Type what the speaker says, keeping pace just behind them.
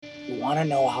You want to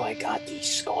know how I got these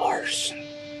scars?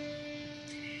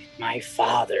 My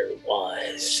father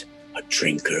was a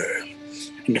drinker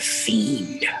and a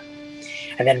fiend.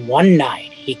 And then one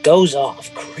night, he goes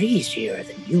off crazier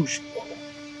than usual.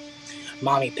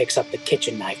 Mommy picks up the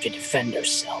kitchen knife to defend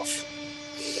herself.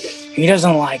 He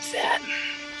doesn't like that.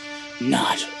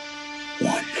 Not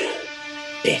one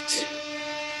bit.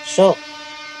 So,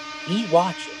 me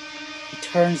watching, he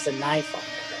turns the knife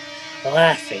on her,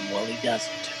 laughing while he does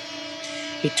it.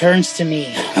 He turns to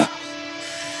me.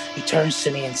 He turns to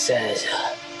me and says,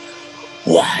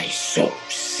 "Why so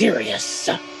serious?"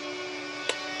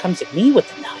 Comes at me with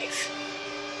the knife.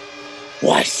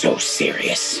 "Why so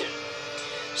serious?"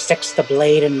 Sticks the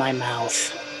blade in my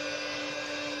mouth.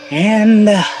 And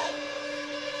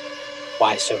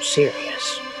why so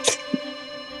serious?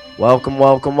 Welcome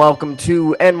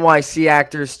to NYC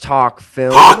Actors Talk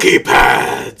Film. Hockey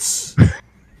pads!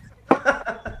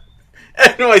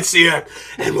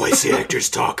 NYC Actors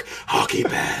Talk Hockey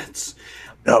pads.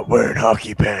 Not wearing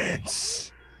hockey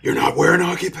pants. You're not wearing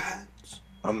hockey pads?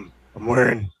 I'm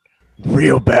wearing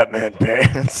real Batman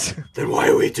pants. Then why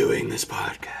are we doing this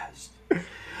podcast?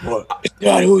 What? It's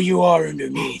not who you are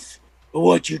underneath, but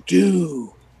what you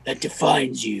do that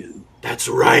defines you. That's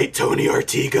right, Tony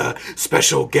Artiga,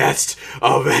 special guest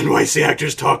of NYC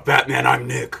Actors Talk Batman. I'm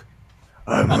Nick.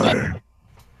 I'm Hunter.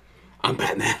 I'm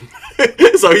Batman.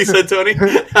 Is that what you said, Tony?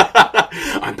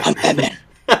 I'm Batman.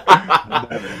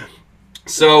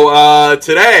 So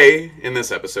today, in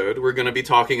this episode, we're going to be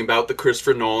talking about the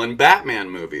Christopher Nolan Batman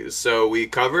movies. So we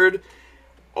covered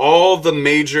all the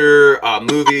major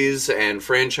movies and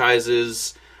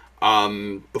franchises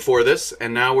before this,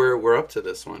 and now we're up to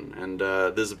this one. And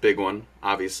this is a big one,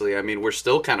 obviously. I mean, we're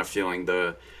still kind of feeling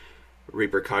the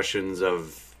repercussions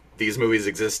of these movies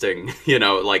existing,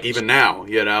 like even now,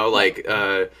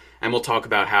 and we'll talk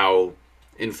about how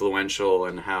influential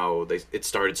and how it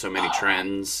started so many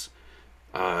trends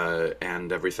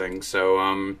and everything.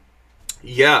 So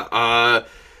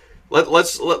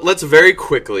let's very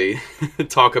quickly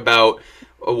talk about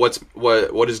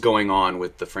what is going on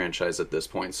with the franchise at this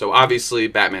point. So obviously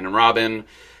Batman and Robin,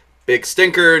 big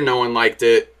stinker, no one liked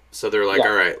it, so they're like,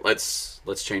 all right, let's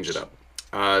change it up.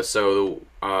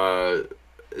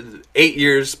 8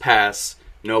 years pass,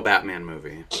 no Batman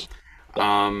movie.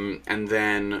 And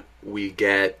then we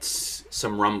get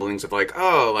some rumblings of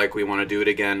we want to do it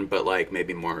again, but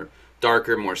maybe more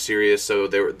darker, more serious. So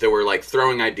they were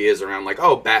throwing ideas around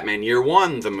Batman Year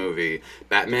One, the movie,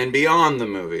 Batman Beyond, the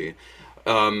movie.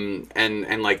 And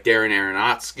Darren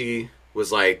Aronofsky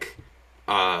was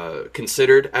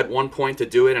considered at one point to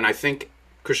do it, and I think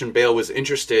Christian Bale was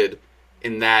interested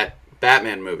in that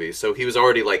Batman movie, so he was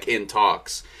already in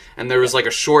talks, and there was a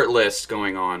short list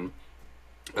going on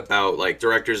about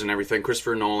directors and everything.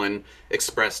 Christopher Nolan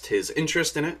expressed his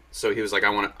interest in it, so he was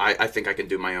I think I can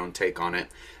do my own take on it,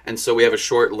 and so we have a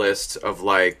short list of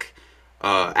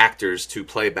actors to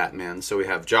play Batman. So we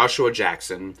have Joshua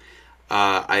Jackson,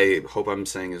 I hope I'm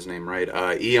saying his name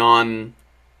right, Ian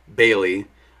Bailey,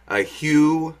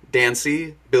 Hugh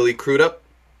Dancy, Billy Crudup,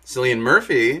 Cillian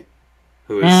Murphy,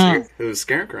 who's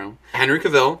Scarecrow, Henry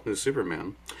Cavill, who's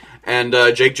Superman, and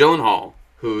Jake Gyllenhaal,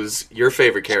 who's your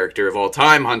favorite character of all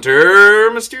time, Hunter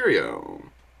Mysterio.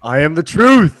 I am the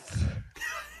truth.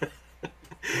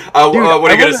 What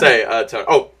are you going to say, Tony?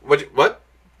 What?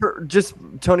 Just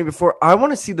Tony, before I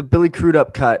want to see the Billy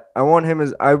Crudup cut. I want him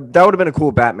that would have been a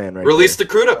cool Batman, right? Release the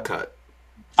Crudup cut.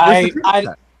 I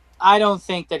don't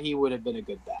think that he would have been a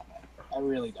good Batman. I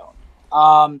really don't.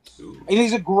 I think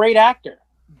he's a great actor.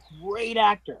 Great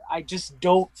actor. I just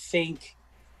don't think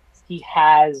he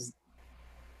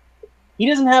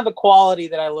doesn't have the quality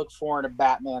that I look for in a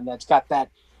Batman that's got that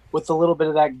with a little bit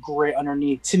of that grit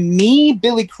underneath. To me,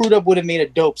 Billy Crudup would have made a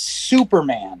dope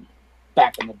Superman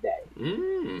back in the day.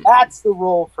 That's the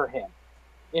role for him,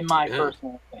 in my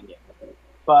personal opinion.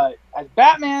 But as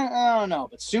Batman, I don't know.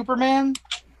 But Superman,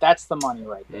 that's the money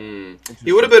right there.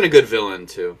 He would have been a good villain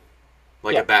too,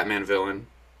 a Batman villain.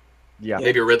 Yeah,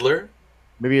 maybe a Riddler,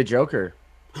 maybe a Joker.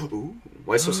 Ooh,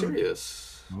 why so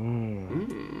serious?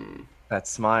 That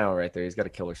smile right there. He's got a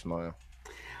killer smile.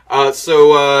 What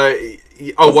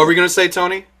were you gonna say,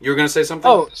 Tony? You were gonna say something?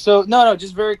 Oh, so no,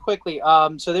 just very quickly.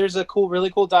 So there's a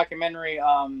really cool documentary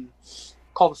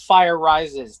called Fire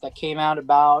Rises that came out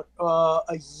about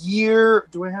a year.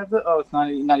 Do I have it? Oh, it's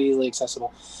not easily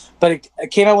accessible, but it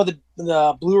came out with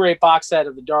the Blu-ray box set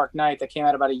of The Dark Knight that came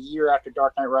out about a year after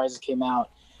Dark Knight Rises came out.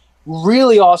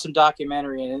 Really awesome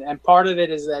documentary, and part of it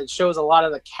is that it shows a lot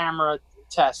of the camera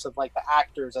tests of the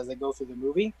actors as they go through the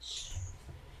movie.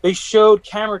 They showed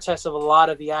camera tests of a lot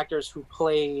of the actors who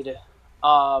played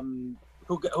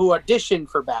who auditioned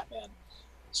for Batman.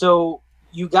 So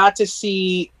you got to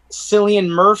see Cillian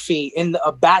Murphy in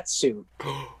a bat suit.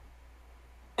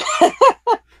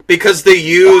 Because they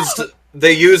used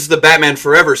the Batman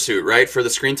Forever suit, right, for the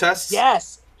screen tests?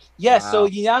 Yes. Yes, Wow. so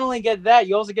you not only get that,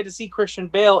 you also get to see Christian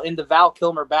Bale in the Val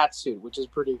Kilmer bat suit, which is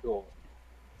pretty cool.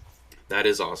 That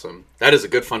is awesome. That is a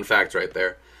good fun fact right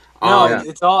there. No, yeah.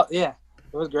 it's all it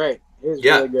was great. It was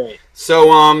Yeah. really great.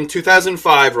 So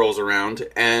 2005 rolls around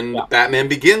and Yeah. Batman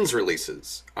Begins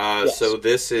releases. Yes. So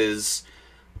this is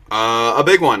a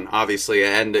big one, obviously,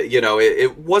 and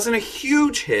it wasn't a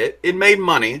huge hit. It made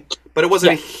money, but it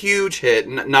wasn't a huge hit.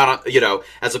 Not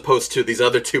as opposed to these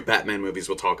other two Batman movies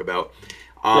we'll talk about.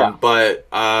 But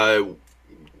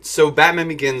so Batman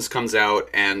Begins comes out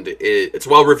and it's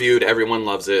well reviewed. Everyone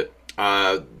loves it.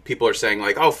 People are saying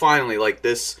like, oh, finally, like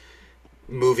this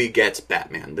movie gets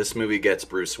Batman. This movie gets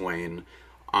Bruce Wayne.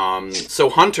 So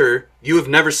Hunter, you have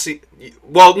never seen.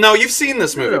 Well, no, you've seen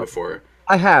this movie before.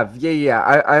 I have.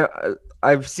 Yeah.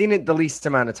 I've seen it the least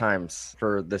amount of times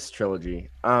for this trilogy.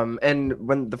 And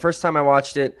when the first time I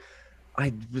watched it,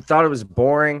 I thought it was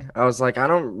boring. I was like, I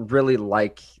don't really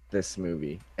like this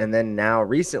movie. And then now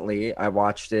recently I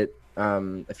watched it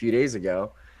a few days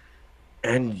ago.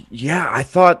 And yeah, I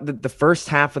thought that the first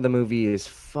half of the movie is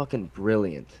fucking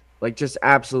brilliant. Like just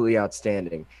absolutely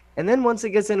outstanding. And then once it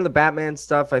gets into the Batman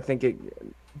stuff, I think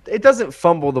it doesn't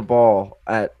fumble the ball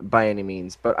by any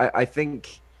means, but I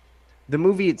think the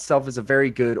movie itself is a very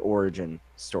good origin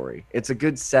story. It's a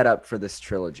good setup for this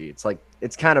trilogy. It's like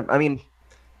it's kind of, I mean,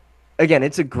 again,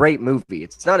 it's a great movie.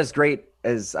 It's not as great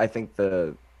as I think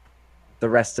the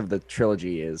rest of the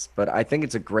trilogy is, but I think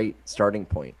it's a great starting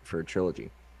point for a trilogy.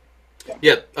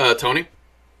 Yeah, Tony?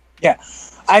 Yeah.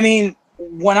 I mean,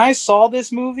 when I saw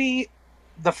this movie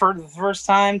the first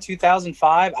time,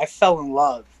 2005, I fell in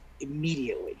love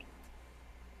immediately.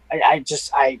 I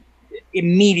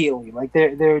immediately, like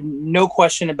there no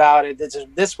question about it.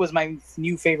 This was my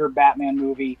new favorite Batman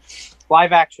movie.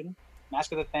 Live action,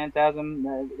 Mask of the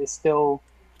Phantasm is still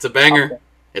It's a banger. Okay.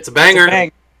 It's a banger. It's a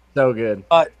bang. So good.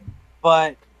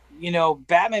 But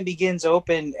Batman Begins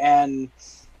opened, and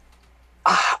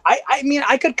I mean,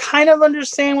 I could kind of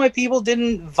understand why people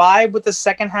didn't vibe with the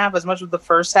second half as much as the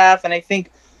first half, and I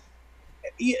think,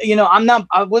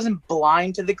 I wasn't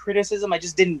blind to the criticism. I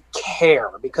just didn't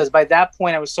care because by that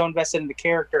point I was so invested in the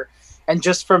character, and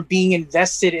just from being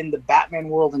invested in the Batman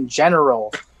world in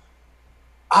general,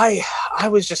 I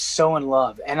was just so in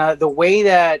love. And the way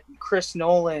that Chris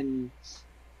Nolan,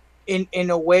 in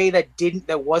a way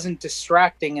that wasn't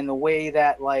distracting, in the way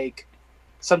that like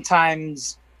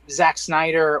sometimes Zack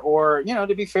Snyder or,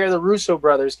 to be fair, the Russo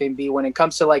brothers can be when it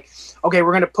comes to like, okay,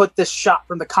 we're going to put this shot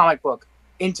from the comic book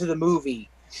into the movie.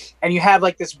 And you have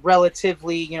like this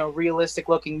relatively, realistic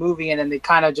looking movie. And then they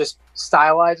kind of just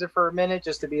stylize it for a minute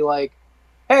just to be like,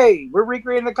 hey, we're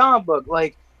recreating the comic book.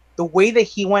 Like the way that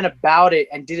he went about it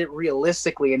and did it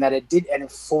realistically, and that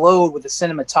it flowed with the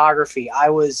cinematography. I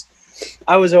was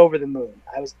over the moon.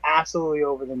 I was absolutely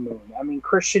over the moon. I mean,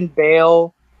 Christian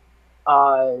Bale,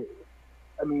 for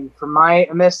my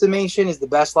estimation, is the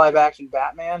best live action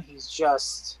Batman. He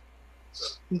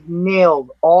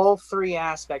nailed all three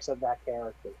aspects of that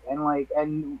character.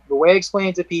 And the way I explain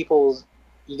it to people is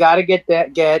you got to get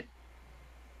the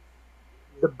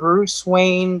Bruce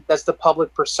Wayne that's the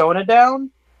public persona down.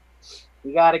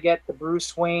 You got to get the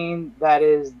Bruce Wayne that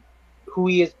is who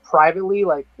he is privately,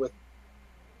 like with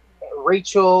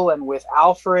Rachel and with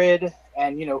Alfred,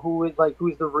 and who's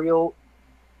the real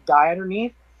guy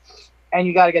underneath. And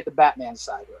you got to get the Batman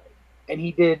side right. And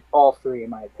he did all three, in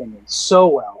my opinion, so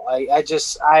well.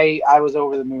 I was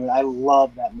over the moon. I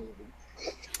love that movie.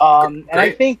 And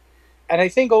I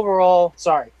think overall,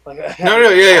 sorry. No,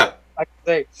 yeah.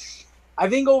 I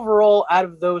think overall, out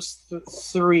of those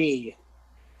three,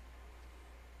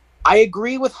 I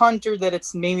agree with Hunter that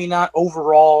it's maybe not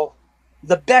overall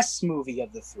the best movie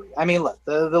of the three. I mean, look,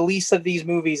 the least of these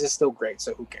movies is still great,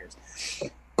 so who cares?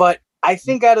 But I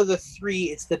think out of the three,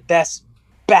 it's the best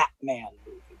Batman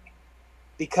movie.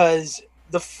 Because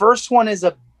the first one is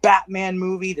a Batman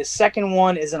movie. The second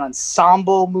one is an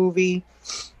ensemble movie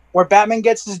where Batman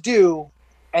gets his due.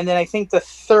 And then I think the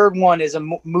third one is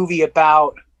a movie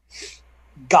about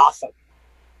Gotham.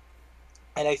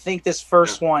 And I think this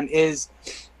first one is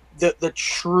the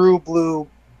true blue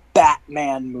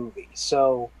Batman movie.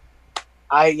 So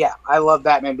I love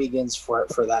Batman Begins for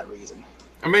that reason.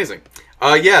 Amazing.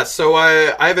 So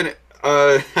I haven't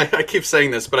I keep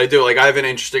saying this, but I do. Like, I have an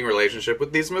interesting relationship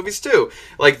with these movies too.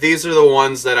 Like, these are the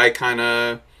ones that I kind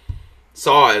of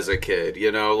saw as a kid.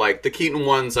 Like the Keaton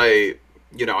ones, I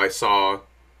saw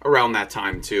around that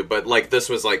time too. But like this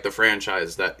was like the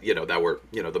franchise that that were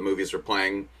the movies were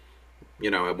playing.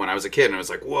 When I was a kid, and I was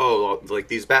like, whoa, like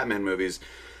these Batman movies.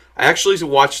 I actually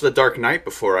watched The Dark Knight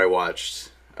before I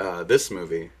watched this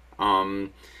movie.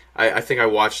 I think I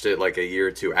watched it like a year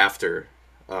or two after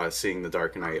seeing The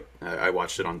Dark Knight. I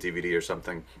watched it on DVD or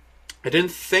something. I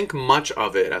didn't think much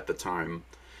of it at the time.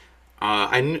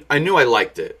 I knew I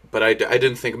liked it, but I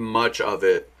didn't think much of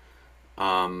it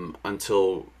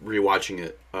until rewatching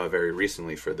it very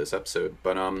recently for this episode.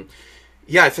 But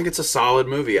yeah, I think it's a solid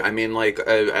movie. I mean, like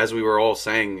as we were all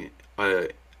saying,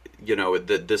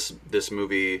 that this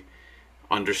movie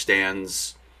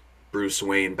understands Bruce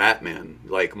Wayne Batman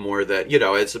like more that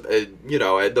it's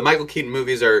the Michael Keaton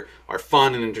movies are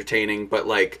fun and entertaining, but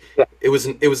like it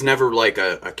was never like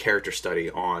a character study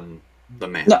on the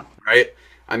man, right?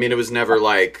 I mean, it was never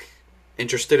like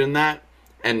interested in that,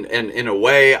 and in a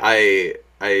way I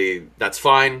that's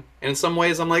fine. And in some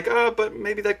ways I'm like, but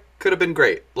maybe that could have been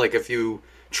great, like if you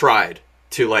tried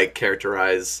to like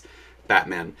characterize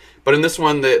Batman. But in this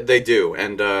one they do,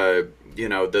 and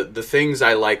the things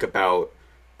I like about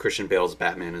Christian Bale's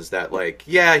Batman is that, like,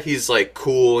 yeah, he's like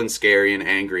cool and scary and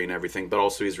angry and everything, but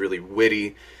also he's really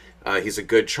witty. He's a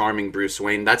good, charming Bruce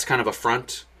Wayne. That's kind of a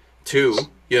front too,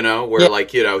 where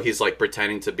like he's like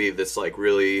pretending to be this like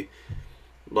really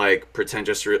like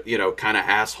pretentious, kind of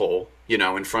asshole,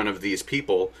 in front of these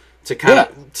people to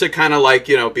kind of like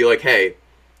be like, hey,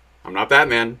 I'm not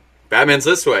Batman. Batman's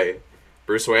this way.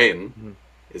 Bruce Wayne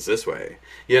is this way,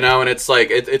 and it's like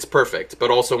it's perfect.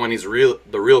 But also when he's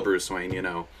the real Bruce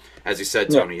Wayne, as you said,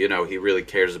 Tony, he really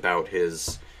cares about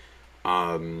his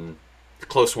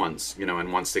close ones,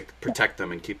 and wants to protect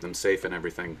them and keep them safe and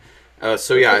everything.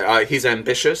 He's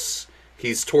ambitious,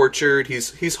 he's tortured,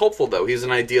 he's hopeful though. He's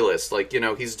an idealist, like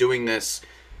he's doing this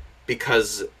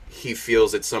because he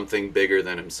feels it's something bigger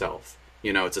than himself.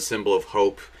 It's a symbol of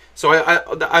hope. So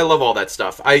I love all that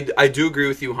stuff. I do agree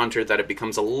with you, Hunter, that it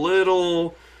becomes a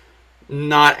little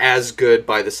not as good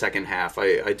by the second half.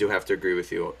 I do have to agree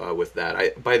with you with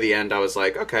that. By the end, I was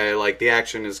like, okay, like the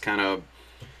action is kind of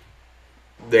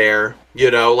there,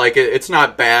 like it's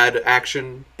not bad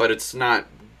action, but it's not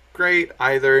great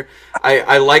either.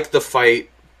 I like the fight,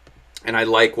 and I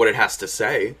like what it has to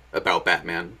say about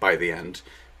Batman by the end.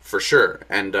 For sure,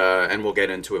 and we'll get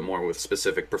into it more with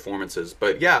specific performances.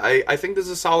 But yeah, I think this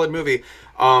is a solid movie.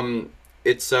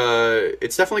 It's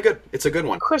definitely good. It's a good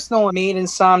one. Chris Nolan made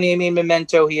Insomnia, he made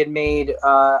Memento. He had made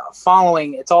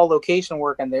Following. It's all location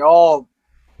work, and they're all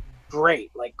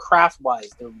great, like craft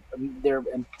wise. They're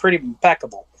pretty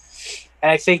impeccable.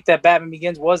 And I think that Batman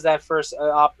Begins was that first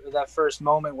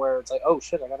moment where it's like, oh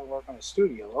shit, I got to work on a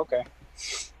studio. Okay.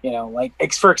 Like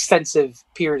it's for extensive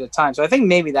period of time. So I think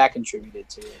maybe that contributed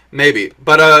to it. Maybe,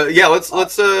 but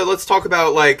let's talk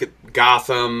about like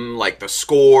Gotham, like the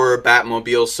score,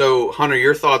 Batmobile. So Hunter,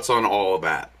 your thoughts on all of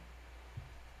that?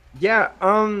 Yeah.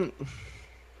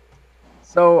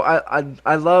 So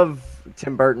I love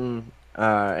Tim Burton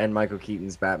and Michael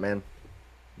Keaton's Batman.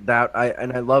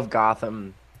 I love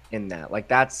Gotham in that. Like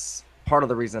that's part of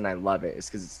the reason I love it is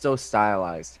because it's so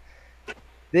stylized.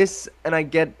 This, and I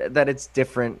get that it's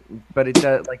different, but it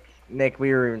does, like Nick,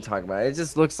 we were even talking about it. It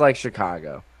just looks like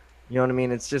Chicago. You know what I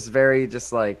mean? It's just very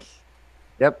just like,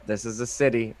 yep, this is a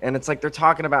city. And it's like they're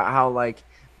talking about how like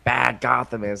bad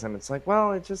Gotham is, and it's like,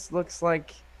 well, it just looks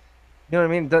like, you know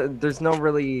what I mean? There's no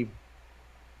really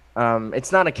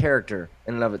it's not a character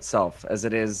in and of itself as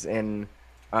it is in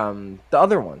the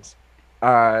other ones.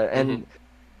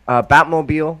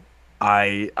 Batmobile,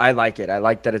 I like it. I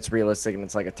like that it's realistic and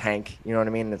it's like a tank. You know what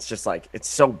I mean? It's just like it's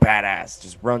so badass.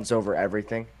 Just runs over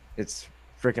everything. It's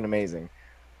freaking amazing.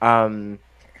 And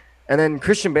then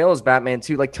Christian Bale is Batman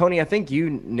too. Like Tony, I think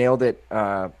you nailed it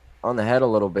on the head a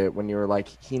little bit when you were like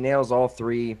he nails all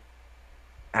three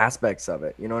aspects of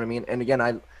it. You know what I mean? And again,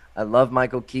 I love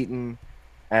Michael Keaton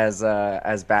as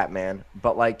Batman,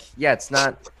 but like yeah, it's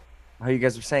not how you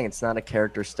guys were saying. It's not a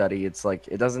character study. It's like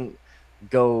it doesn't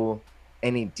go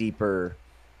any deeper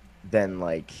than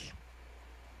like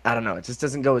I don't know. It just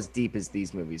doesn't go as deep as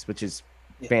these movies, which is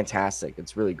fantastic.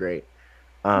 It's really great.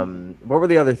 What were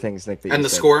the other things, Nick? And the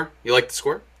score? You like the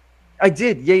score? I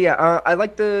did. Yeah. I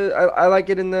like I like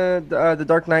it in the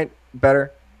Dark Knight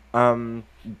better.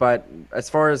 But as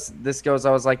far as this goes,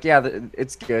 I was like, yeah,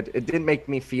 it's good. It didn't make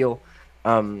me feel,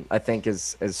 I think,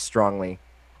 as strongly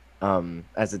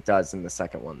as it does in the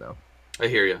second one, though. I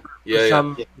hear you.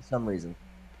 For some reason.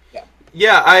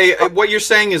 Yeah, what you're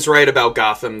saying is right about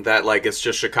Gotham, that like it's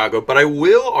just Chicago. But I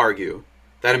will argue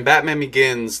that in Batman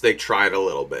Begins they tried a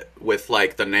little bit with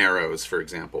like the Narrows, for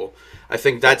example. I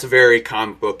think that's very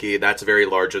comic booky. That's very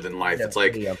larger than life. Yeah, It's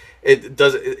like yeah.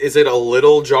 is it a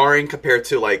little jarring compared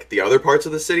to like the other parts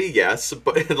of the city? Yes,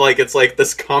 but like it's like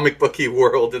this comic booky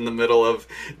world in the middle of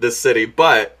the city,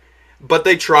 but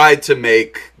they tried to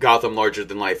make Gotham larger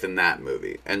than life in that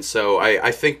movie. And so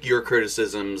I think your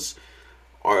criticisms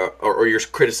or your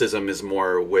criticism is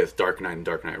more with Dark Knight and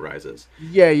Dark Knight Rises.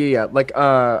 Yeah. Like,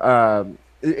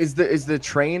 is the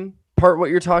train part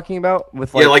what you're talking about?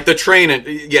 With Yeah, like the train and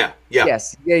yeah.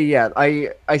 Yes, yeah.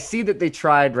 I see that they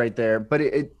tried right there, but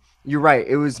it you're right.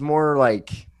 It was more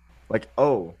like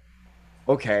oh,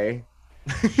 okay.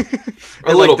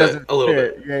 A little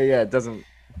bit. Yeah. It doesn't.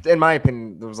 In my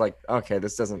opinion, it was like, okay,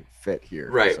 this doesn't fit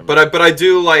here. Right, but I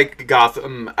do like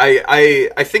Gotham.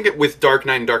 I think it with Dark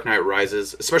Knight and Dark Knight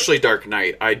Rises, especially Dark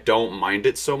Knight, I don't mind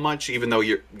it so much, even though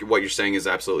what you're saying is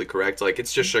absolutely correct. Like,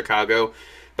 it's just Chicago,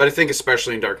 but I think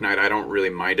especially in Dark Knight, I don't really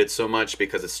mind it so much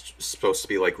because it's supposed to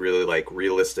be like really like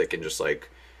realistic and just like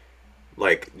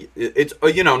it's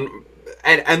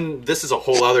and this is a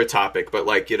whole other topic, but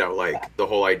like like the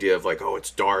whole idea of like, oh,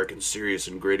 it's dark and serious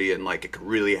and gritty and like it could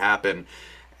really happen.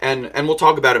 And we'll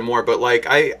talk about it more, but like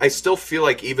I still feel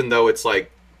like even though it's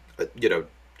like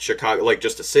Chicago, like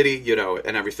just a city,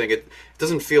 and everything, it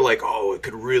doesn't feel like, oh, it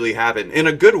could really happen in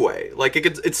a good way. Like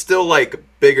it's still like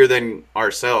bigger than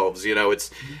ourselves, it's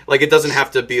like it doesn't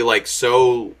have to be like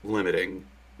so limiting,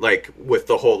 like with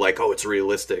the whole like, oh, it's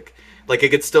realistic. Like it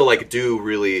could still like do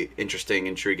really interesting,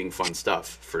 intriguing, fun stuff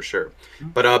for sure.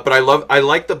 But I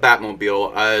like the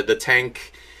Batmobile, the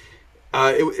tank.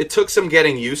 It took some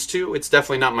getting used to. It's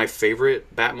definitely not my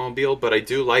favorite Batmobile, but I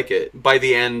do like it. By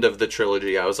the end of the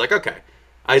trilogy, I was like, okay,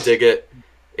 I dig it.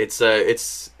 It's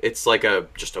like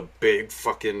just a big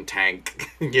fucking tank,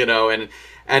 and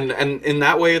in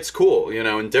that way it's cool,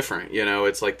 and different.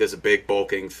 It's like this big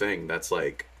bulking thing that's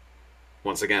like,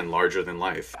 once again, larger than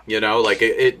life. Like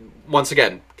it once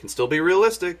again can still be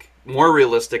realistic, more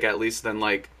realistic at least than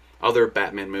like other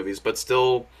Batman movies, but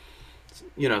still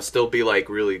be like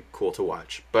really cool to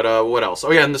watch. But what else?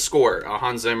 Oh yeah, and the score.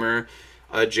 Hans Zimmer,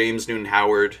 James Newton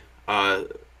Howard.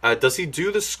 Does he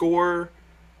do the score?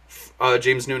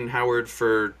 James Newton Howard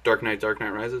for Dark Knight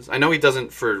Rises. I know he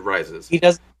doesn't for Rises. He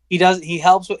does. He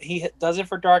helps. He does it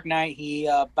for Dark Knight. He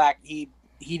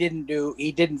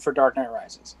didn't for Dark Knight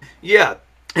Rises. Yeah.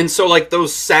 And so, like,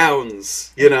 those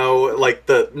sounds, like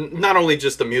not only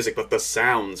just the music, but the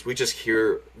sounds, we just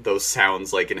hear those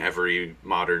sounds, like, in every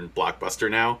modern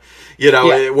blockbuster now,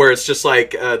 where it's just,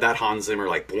 like, that Hans Zimmer,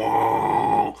 like,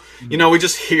 wah, we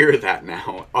just hear that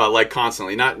now, like,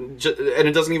 constantly, and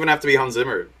it doesn't even have to be Hans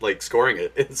Zimmer, like, scoring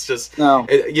it, it's just, no.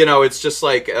 It's just,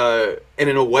 like, and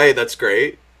in a way, that's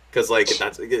great, because, like,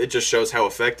 it just shows how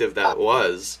effective that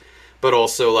was, but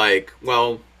also, like,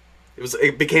 well,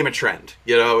 it became a trend,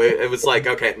 it was like,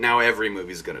 okay, now every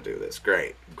movie's gonna do this.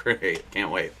 Great, can't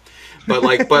wait. But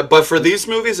like, but for these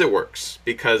movies, it works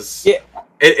because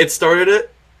it started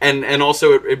it, and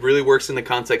also it really works in the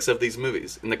context of these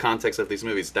movies.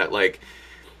 That like,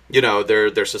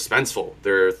 they're suspenseful,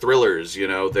 they're thrillers,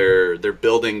 they're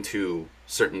building to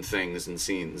certain things and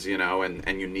scenes,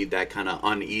 and you need that kind of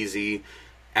uneasy,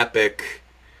 epic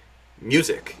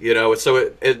music,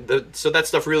 so so that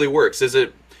stuff really works.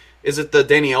 Is it the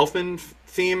Danny Elfman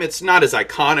theme? It's not as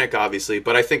iconic, obviously,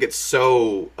 but I think it's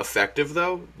so effective,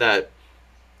 though, that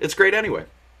it's great anyway.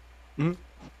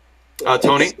 Mm-hmm.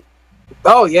 Tony?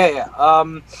 Oh, yeah.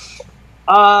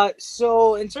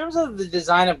 So in terms of the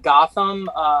design of Gotham,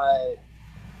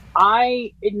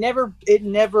 it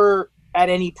never at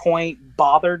any point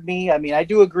bothered me. I mean, I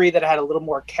do agree that it had a little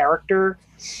more character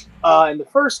in the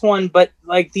first one, but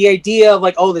like the idea of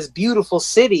like, oh, this beautiful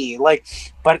city, like,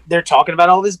 but they're talking about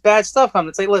all this bad stuff.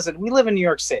 It's like, listen, we live in New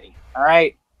York City, all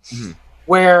right,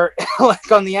 where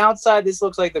like on the outside this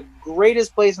looks like the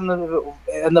greatest place in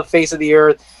the face of the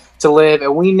earth to live,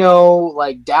 and we know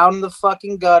like down in the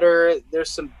fucking gutter there's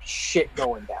some shit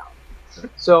going down.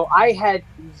 So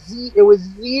it was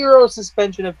zero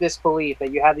suspension of disbelief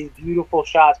that you have these beautiful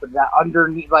shots, but that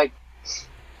underneath, like,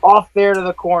 off there to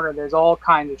the corner, there's all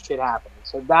kinds of shit happening.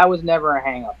 So that was never a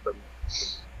hang up for me.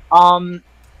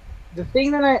 The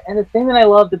thing that I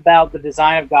loved about the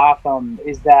design of Gotham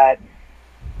is that,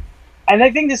 and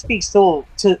I think this speaks to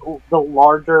the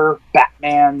larger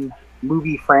Batman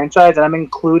movie franchise, and I'm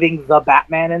including the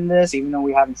Batman in this, even though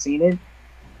we haven't seen it.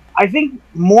 I think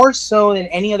more so than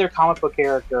any other comic book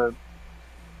character,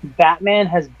 Batman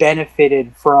has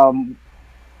benefited from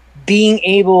being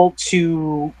able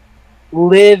to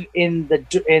live in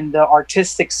the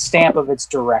artistic stamp of its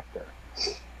director.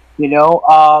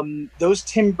 Those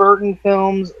Tim Burton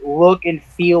films look and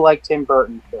feel like Tim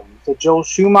Burton films. The Joel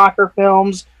Schumacher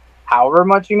films however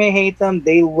much you may hate them,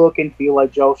 they look and feel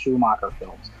like Joel Schumacher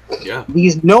films. Yeah.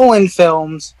 These Nolan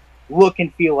films look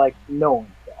and feel like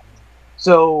Nolan films.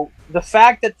 So the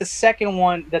fact that the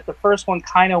first one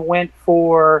kind of went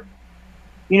for,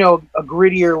 a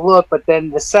grittier look, but then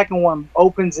the second one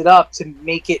opens it up to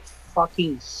make it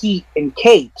fucking heat and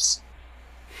capes,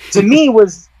 to me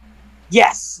was,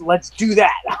 yes, let's do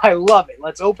that. I love it.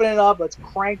 Let's open it up. Let's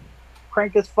crank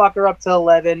this fucker up to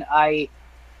 11. I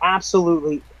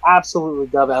absolutely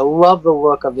love it. I love the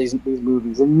look of these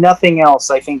movies, and nothing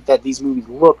else. I think that these movies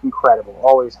look incredible.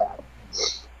 Always have,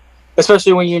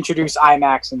 especially when you introduce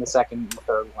IMAX in the second and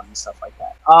third one and stuff like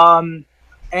that.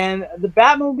 And the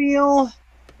Batmobile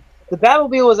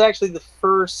was actually the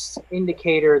first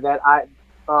indicator that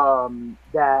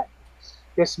that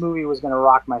this movie was going to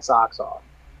rock my socks off,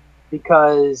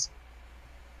 because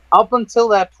up until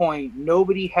that point,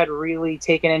 nobody had really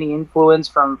taken any influence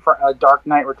from Dark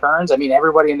Knight Returns. I mean,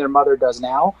 everybody and their mother does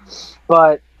now.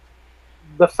 But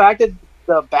the fact that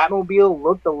the Batmobile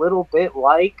looked a little bit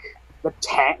like the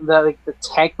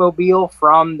Tankmobile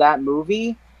from that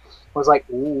movie was like,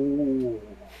 ooh.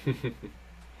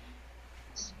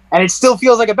 And it still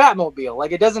feels like a Batmobile.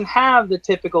 Like, it doesn't have the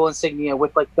typical insignia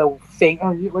with, like, the thing.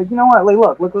 Like, you know what? Like,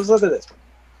 look at this.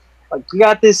 Like, you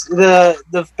got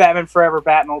the Batman Forever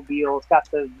Batmobile. It's got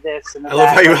this and the. I love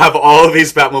how you have all of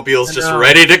these Batmobiles just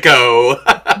ready to go.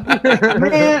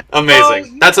 Man,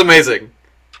 amazing. That's amazing.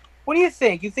 What do you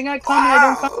think? You think I come and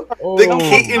I don't come? The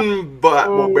Keaton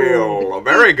Batmobile.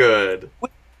 Very good.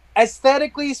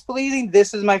 Aesthetically pleasing,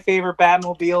 this is my favorite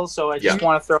Batmobile, so I just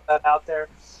want to throw that out there.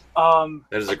 That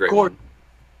is a great one.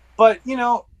 But the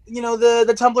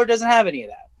Tumblr doesn't have any of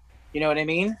that. You know what I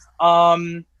mean?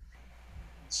 But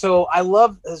I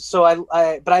love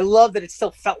that it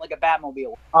still felt like a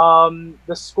Batmobile.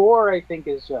 The score, I think,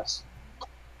 is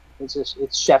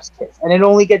it's chef's kiss, and it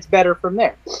only gets better from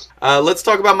there. Let's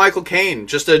talk about Michael Caine.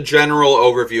 Just a general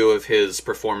overview of his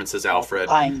performance as Alfred.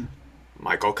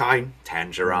 Michael Caine,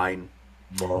 Tangerine.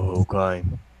 Michael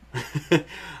Caine.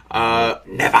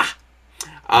 Never.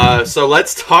 So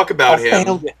let's talk about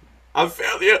him. I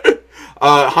failed you.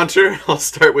 Hunter, I'll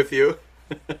start with you.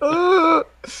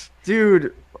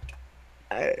 Dude,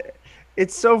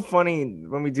 it's so funny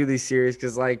when we do these series,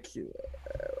 because, like,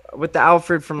 with the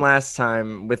Alfred from last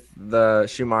time, with the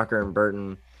Schumacher and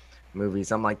Burton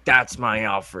movies, I'm like, that's my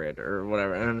Alfred, or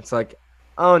whatever. And it's like,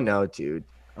 oh no, dude.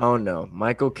 Oh no.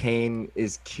 Michael Caine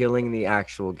is killing the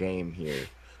actual game here.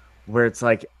 Where it's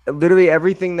like, literally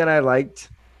everything that I liked,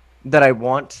 that I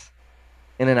want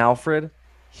in an Alfred,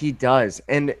 he does.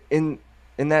 And in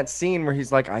that scene where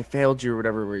he's like, I failed you, or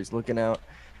whatever, where he's looking out,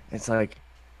 it's like,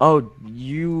 oh,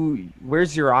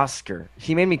 where's your Oscar?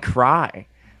 He made me cry.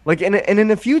 Like, and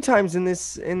in a few times in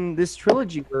this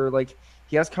trilogy where, like,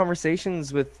 he has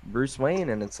conversations with Bruce Wayne,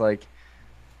 and it's like,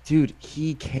 dude,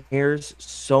 he cares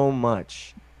so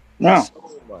much. Yeah.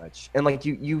 So much. And, like,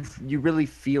 you really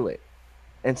feel it.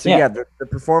 And so, the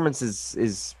performance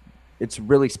is it's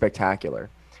really spectacular.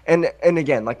 And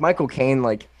again, like, Michael Caine,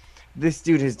 like, this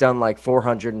dude has done like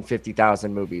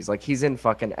 450,000 movies. Like, he's in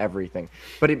fucking everything.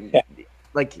 But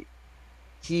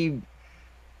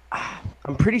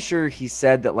I'm pretty sure he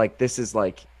said that, like, this is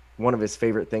like one of his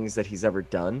favorite things that he's ever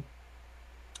done.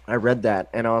 I read that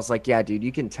and I was like, yeah, dude,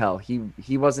 you can tell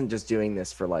he wasn't just doing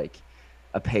this for like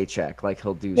a paycheck. Like,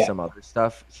 he'll do some other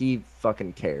stuff. He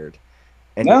fucking cared.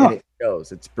 And it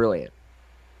shows. It's brilliant.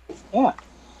 Yeah.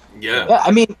 Yeah.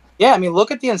 I mean,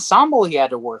 look at the ensemble he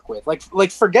had to work with.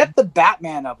 Like forget the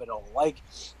Batman of it all. Like,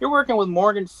 you're working with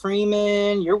Morgan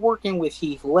Freeman, you're working with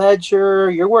Heath Ledger,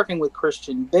 you're working with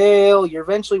Christian Bale, you're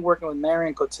eventually working with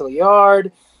Marion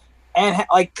Cotillard, and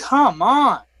like, come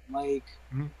on, like,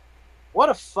 what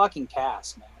a fucking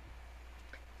cast, man.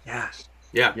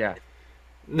 Yeah.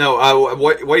 No,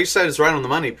 what you said is right on the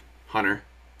money, Hunter.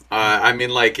 I mean,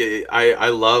 like, I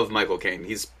love Michael Caine.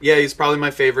 He's probably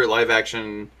my favorite live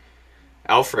action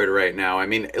Alfred right now. I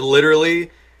mean, literally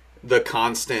the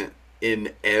constant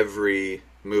in every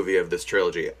movie of this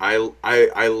trilogy.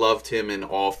 I loved him in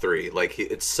all three. Like,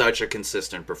 it's such a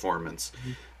consistent performance.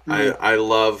 I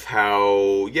love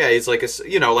how he's like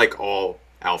like all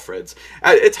Alfreds.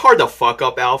 It's hard to fuck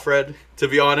up Alfred, to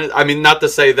be honest. I mean, not to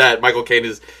say that Michael Caine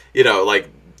is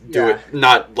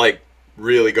not like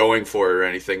really going for it or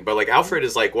anything, but like, Alfred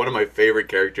is like one of my favorite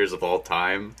characters of all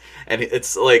time, and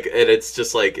it's like, and it's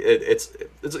just like it's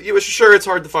sure, it's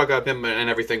hard to fuck up him and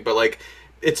everything, but like,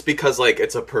 it's because like,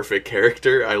 it's a perfect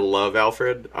character. I love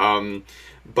Alfred.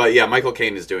 But yeah, Michael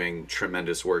Caine is doing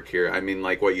tremendous work here. I mean,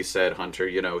 like what you said, Hunter,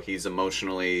 he's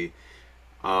emotionally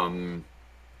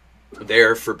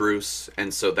there for Bruce,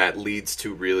 and so that leads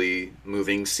to really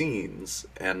moving scenes,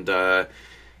 and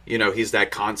he's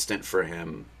that constant for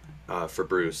him, for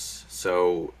Bruce.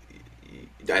 So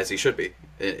as he should be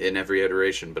in every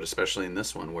iteration, but especially in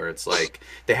this one, where it's like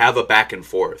they have a back and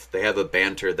forth, they have a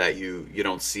banter that you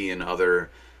don't see in other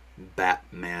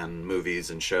Batman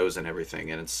movies and shows and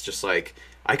everything, and it's just like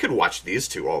I could watch these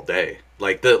two all day.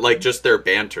 Just their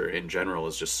banter in general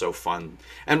is just so fun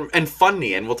and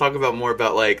funny, and we'll talk about more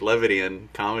about like levity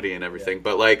and comedy and everything,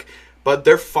 but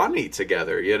they're funny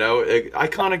together,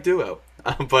 iconic duo.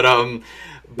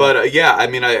 Yeah, I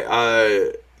mean,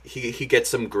 he gets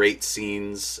some great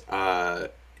scenes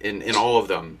in all of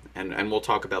them, and we'll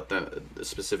talk about them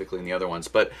specifically in the other ones.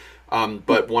 But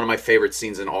one of my favorite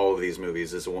scenes in all of these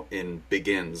movies is in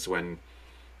Begins, when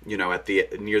at the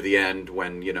near the end,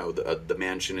 when the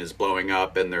mansion is blowing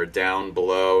up and they're down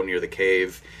below near the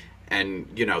cave, and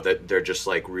that they're just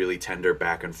like really tender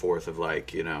back and forth of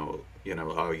like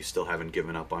oh, you still haven't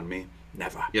given up on me.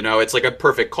 Never. It's like a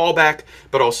perfect callback,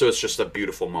 but also it's just a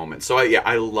beautiful moment. So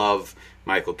I love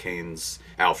Michael Caine's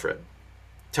Alfred.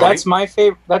 Tony?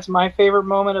 That's my favorite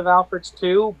moment of Alfred's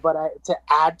too. But to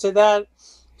add to that,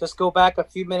 just go back a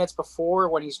few minutes before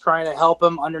when he's trying to help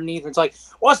him underneath. It's like,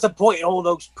 what's the point of all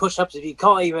those push-ups if you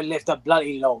can't even lift a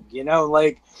bloody log?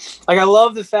 Like I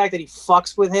love the fact that he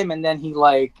fucks with him and then he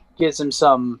like gives him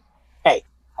some, hey,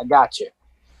 I got you.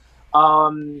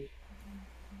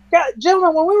 Yeah,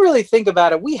 gentlemen, when we really think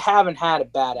about it, we haven't had a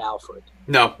bad Alfred.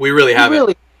 No, we really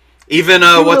haven't. Even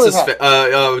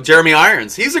Jeremy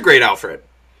Irons, he's a great Alfred.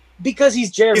 Because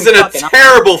he's Jeremy. He's in a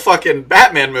terrible fucking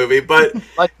Batman movie, but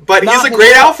he's a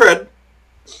great Alfred.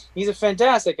 He's a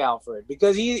fantastic Alfred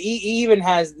because he even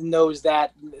knows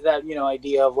that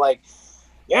idea of like,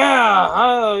 yeah,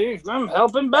 I'm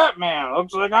helping Batman.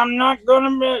 Looks like I'm not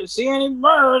gonna see any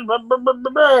birds.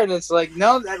 And it's like,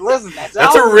 no, listen, that's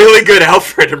a really good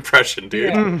Alfred impression,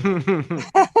 dude.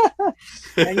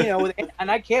 Yeah. and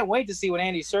I can't wait to see when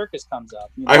Andy Serkis comes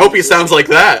up. I hope he sounds like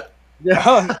that.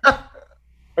 Yeah.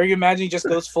 Or you imagine he just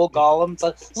goes full Gollum. It's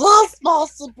like, yes,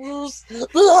 Master Bruce,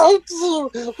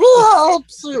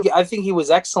 I think he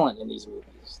was excellent in these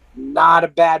movies. Not a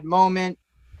bad moment.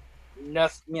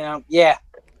 Nothing,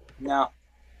 no.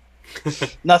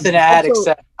 Nothing to add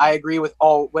except I agree with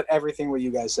everything what you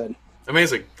guys said.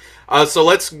 Amazing. So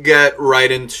let's get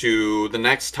right into the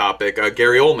next topic.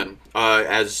 Gary Oldman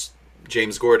as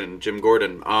Jim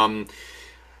Gordon.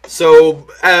 So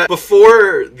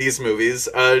before these movies,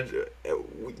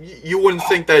 you wouldn't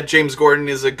think that James Gordon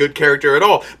is a good character at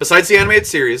all, besides the animated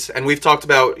series. And we've talked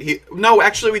about we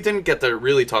didn't get to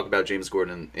really talk about James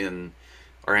Gordon in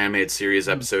our animated series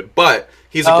episode, but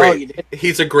he's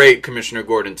a great Commissioner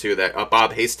Gordon too. That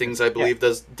Bob Hastings, I believe,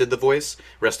 did the voice.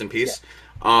 Rest in peace.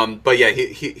 Yeah. But yeah,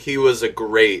 he was a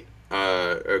great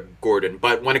Gordon.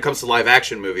 But when it comes to live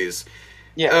action movies,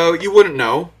 you wouldn't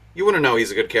know. You wouldn't know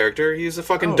he's a good character. He's a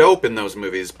fucking dope in those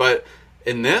movies. But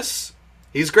in this,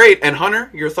 he's great. And Hunter,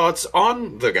 your thoughts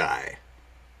on the guy?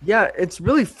 Yeah, it's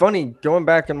really funny going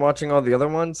back and watching all the other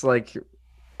ones. Like,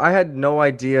 I had no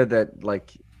idea that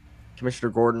like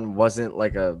Commissioner Gordon wasn't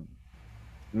like a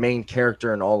main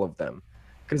character in all of them,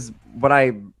 because what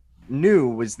I knew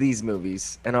was these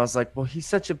movies, and I was like, well,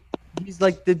 he's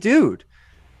like the dude.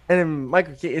 And then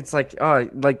Michael, it's like, oh,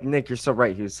 like Nick, you're so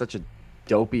right. He was such a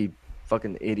dopey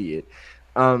fucking idiot.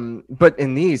 But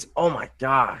in these, oh my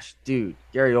gosh, dude,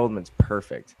 Gary Oldman's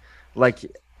perfect. Like,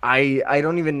 I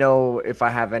don't even know if I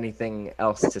have anything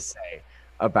else to say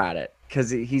about it,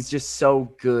 because he's just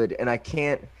so good, and I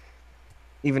can't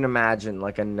even imagine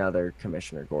like another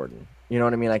Commissioner Gordon. You know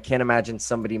what I mean? I can't imagine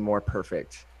somebody more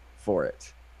perfect for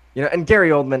it. And Gary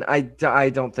Oldman, I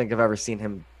don't think I've ever seen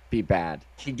him be bad.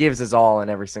 He gives his all in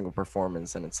every single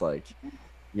performance, and it's like,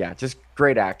 yeah, just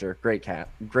great actor, great cat,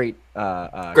 great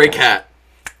cat,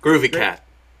 groovy cat.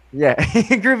 Yeah,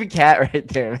 groovy cat right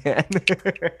there, man.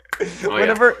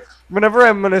 Whenever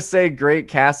I'm gonna say great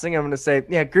casting, I'm gonna say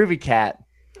groovy cat.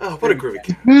 Oh, what a groovy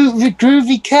cat!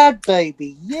 Groovy cat,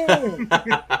 baby, yeah.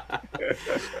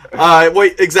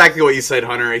 Exactly what you said,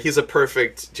 Hunter. He's a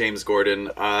perfect James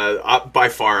Gordon. By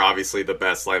far, obviously, the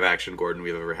best live-action Gordon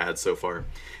we've ever had so far.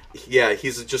 Yeah,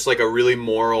 he's just like a really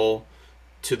moral,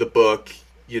 to the book,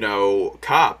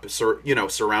 cop.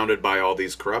 Surrounded by all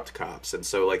these corrupt cops, and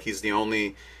so like he's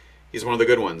one of the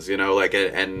good ones.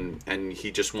 And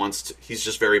he just he's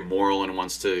just very moral and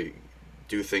wants to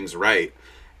do things right.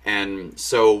 And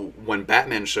so when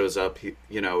Batman shows up,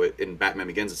 in Batman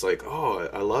Begins, it's like, oh,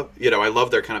 I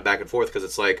love their kind of back and forth, because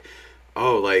it's like,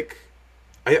 oh, like,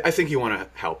 I think you want to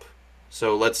help.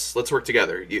 So let's work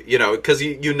together. You know, because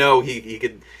you know he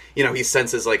could, you know, he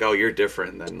senses like, oh, you're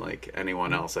different than like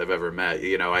anyone else I've ever met.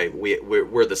 You know,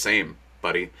 we're the same,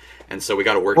 buddy, and so we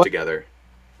got to work together.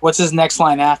 What's his next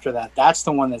line after that? That's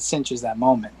the one that cinches that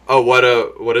moment. Oh, what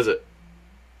is it?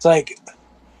 It's like,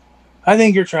 I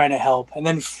think you're trying to help, and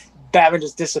then Batman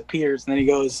just disappears, and then he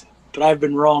goes, "But I've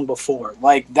been wrong before."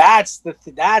 Like that's the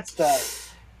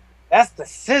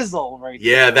sizzle right there.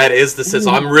 Yeah, that is the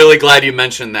sizzle. I'm really glad you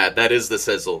mentioned that. That is the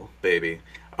sizzle, baby.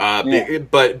 Yeah.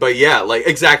 But yeah, like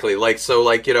exactly. Like so,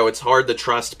 like you know, it's hard to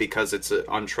trust because it's an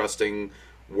untrusting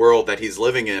world that he's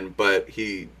living in. But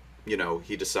he, you know,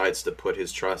 he decides to put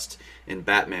his trust in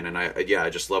Batman, and I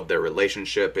just love their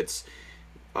relationship. It's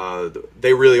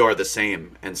they really are the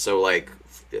same, and so like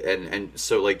and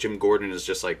so like Jim Gordon is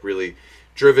just like really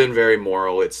driven, very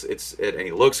moral. And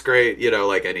he looks great, you know,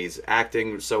 like, and he's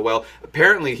acting so well.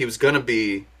 Apparently he was gonna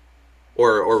be,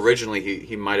 or originally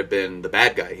he might have been the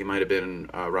bad guy. He might have been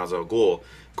Ra's al Ghul.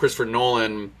 Christopher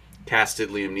Nolan casted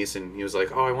Liam Neeson. He was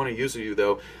like, oh, I want to use you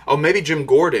though. Oh, maybe Jim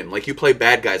Gordon. Like, you play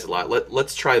bad guys a lot.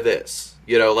 Let's try this.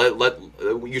 You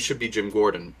know, you should be Jim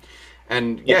Gordon.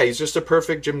 And yeah, he's just a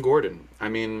perfect Jim Gordon. I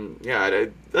mean, yeah,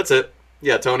 that's it.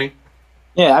 Yeah, Tony.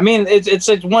 Yeah, I mean, it's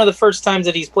like one of the first times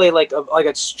that he's played like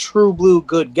a true blue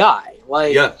good guy.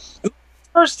 Like, Yeah.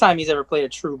 first time he's ever played a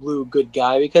true blue good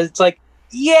guy, because it's like,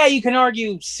 yeah, you can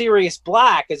argue Sirius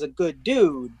Black is a good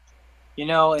dude, you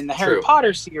know, in the Harry True.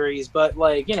 Potter series, but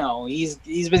like, you know, he's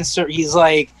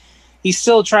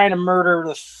still trying to murder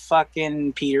the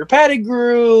fucking Peter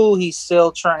Pettigrew. He's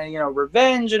still trying, you know,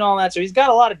 revenge and all that. So he's got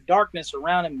a lot of darkness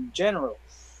around him in general.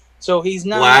 So he's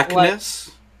not Blackness.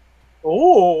 like,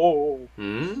 oh,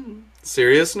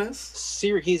 Seriousness.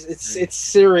 it's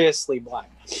seriously black.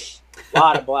 A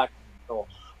lot of black people.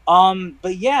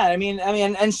 But yeah, I mean,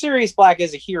 and Sirius Black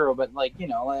is a hero, but like, you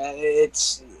know,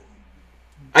 it's.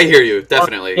 I hear you,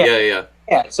 definitely. Yeah.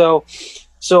 Yeah.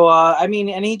 So, I mean,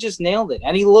 and he just nailed it,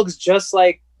 and he looks just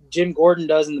like Jim Gordon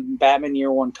does in the Batman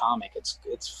Year One comic. It's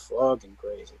fucking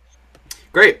crazy.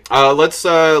 Great.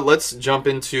 Let's jump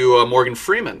into Morgan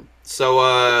Freeman.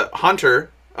 So, Hunter,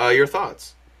 your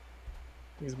thoughts?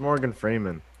 He's Morgan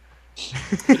Freeman.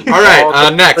 All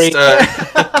right. Next.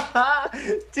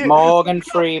 Dude, Morgan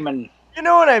Freeman. you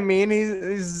know what I mean?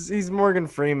 He's Morgan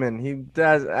Freeman. He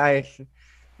does.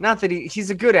 Not that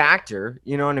he's a good actor.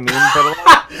 You know what I mean?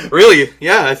 But Really?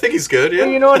 Yeah, I think he's good. Yeah.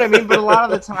 you know what I mean. But a lot of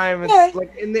the time, it's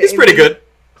like He's pretty good.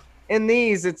 In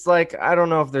these, it's like, I don't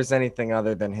know if there's anything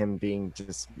other than him being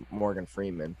just Morgan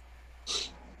Freeman.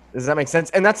 Does that make sense?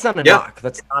 And that's not a knock.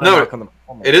 That's not a knock on the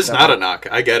performance. It is not a knock.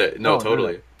 I get it. No, Oh,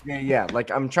 totally. really. Yeah. Like,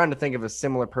 I'm trying to think of a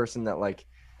similar person that like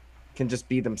can just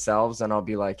be themselves, and I'll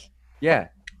be like, yeah.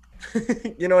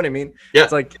 You know what I mean? Yeah.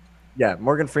 It's like, yeah,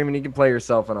 Morgan Freeman, you can play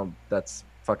yourself, and that's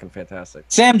fucking fantastic.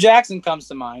 Sam Jackson comes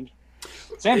to mind.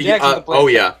 Sam Jackson. Can play Oh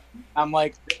yeah. I'm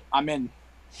like, I'm in.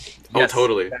 Oh, Yes.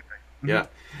 totally. Mm-hmm. Yeah.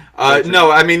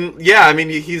 No, I mean, yeah, I mean,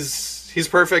 he's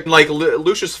perfect. Like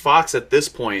Lucius Fox at this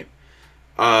point,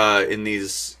 in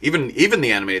these even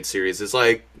the animated series is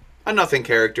like a nothing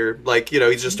character. Like, you know,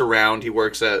 he's just around. He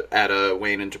works at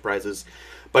Wayne Enterprises.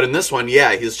 But in this one,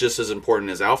 yeah, he's just as important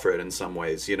as Alfred in some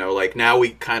ways. You know, like now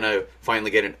we kind of finally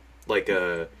get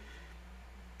a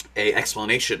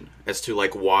explanation as to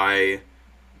like why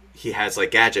he has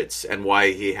like gadgets and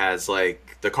why he has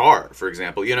like the car, for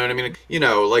example. You know what I mean? You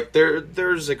know, like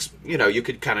there's you know, you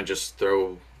could kind of just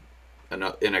throw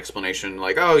an explanation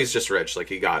like, oh, he's just rich, like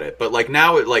he got it. But like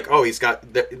now it like, oh, he's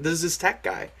got this is his tech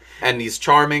guy, and he's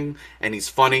charming and he's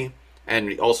funny. And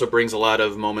he also brings a lot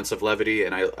of moments of levity,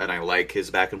 and I like his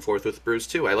back and forth with Bruce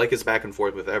too. I like his back and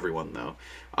forth with everyone though.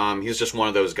 He's just one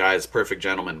of those guys, perfect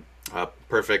gentleman,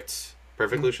 perfect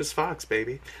Lucius Fox,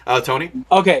 baby. Tony.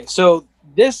 Okay, so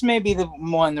this may be the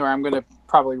one where I'm gonna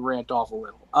probably rant off a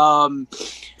little.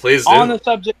 Please do. On the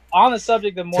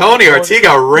subject of Morgan Tony Freeman-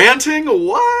 Ortega ranting.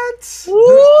 What?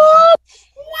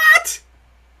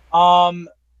 What?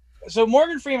 So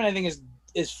Morgan Freeman, I think,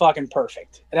 is fucking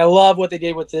perfect, and I love what they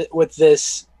did with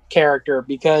this character,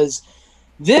 because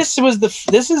this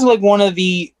is one of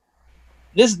the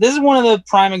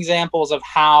prime examples of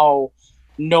how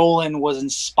Nolan was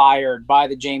inspired by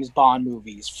the James Bond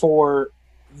movies for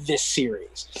this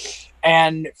series.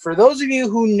 And for those of you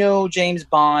who know James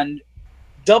Bond,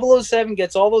 007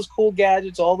 gets all those cool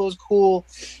gadgets, all those cool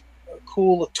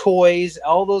toys,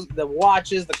 the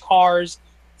watches, the cars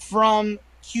from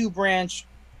Q Branch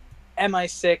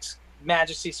MI6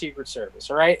 Majesty Secret Service.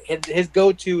 All right, his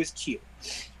go-to is Q.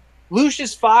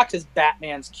 Lucius Fox is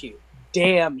Batman's Q.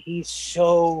 Damn, he's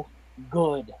so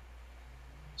good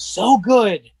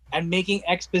at making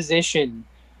exposition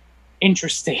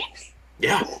interesting.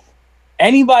 Yeah.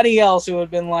 Anybody else who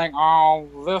had been like, oh,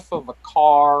 this is a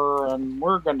car and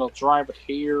we're gonna drive it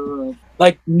here,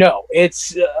 like, no,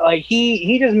 it's like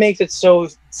he just makes it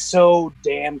so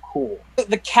damn cool.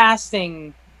 The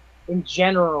casting in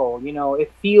general,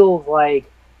 it feels like,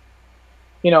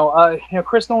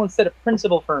 Chris Nolan set a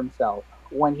principle for himself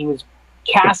when he was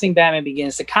casting Batman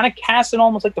Begins to kind of cast it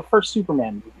almost like the first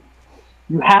Superman movie.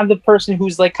 You have the person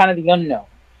who's like kind of the unknown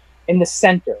in the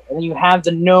center, and then you have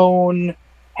the known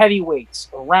heavyweights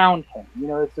around him.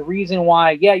 It's the reason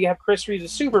why, you have Chris Reeves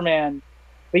as Superman,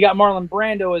 but you got Marlon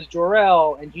Brando as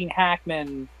Jor-El and Gene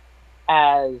Hackman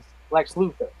as Lex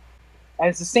Luthor. And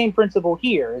it's the same principle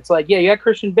here. It's like, you got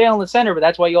Christian Bale in the center, but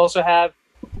that's why you also have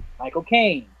Michael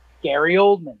Caine, Gary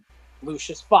Oldman,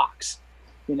 Lucius Fox.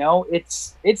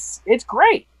 It's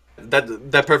great.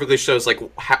 That perfectly shows like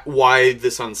why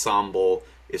this ensemble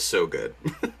is so good.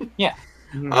 Yeah.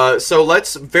 So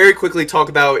let's very quickly talk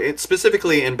about it,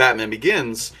 specifically in Batman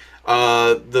Begins,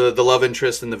 the love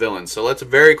interest and the villain. So let's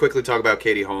very quickly talk about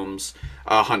Katie Holmes,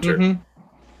 Hunter. Mm-hmm.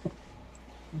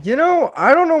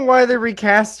 I don't know why they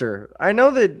recast her. I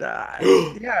know that.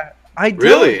 I don't.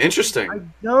 Really interesting. I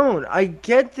don't. I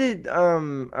get that.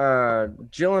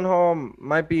 Gyllenhaal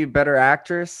might be a better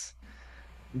actress,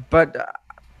 but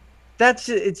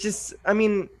it's just. I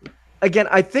mean, again,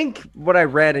 I think what I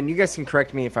read, and you guys can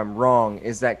correct me if I'm wrong,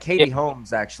 is that Katie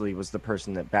Holmes actually was the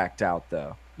person that backed out,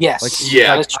 though. Yes.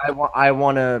 I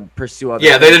want to pursue other.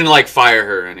 Yeah, they didn't like fire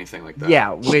her or anything like that.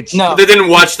 Yeah, which no, they didn't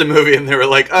watch the movie and they were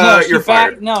like, you're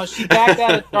fired. No, she backed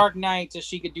out of Dark Knight so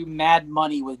she could do Mad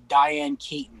Money with Diane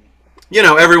Keaton.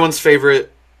 Everyone's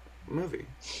favorite movie.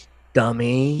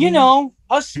 Dummy.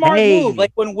 A smart move,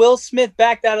 like when Will Smith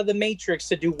backed out of The Matrix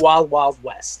to do Wild Wild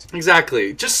West.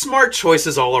 Exactly. Just smart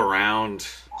choices all around.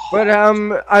 But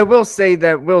I will say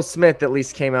that Will Smith at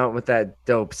least came out with that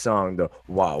dope song, the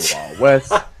Wild Wild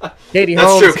West. Katie That's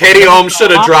Holmes. true. Katie Holmes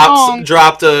should have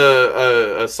dropped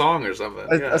a song or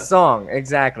something. A song,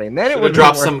 exactly. And then it would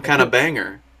drop some kind of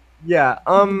banger. Yeah.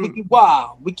 Wiki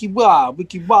wow, wiki wow,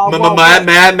 wiki wow.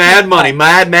 Mad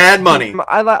money.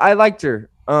 I liked her.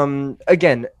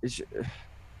 Again,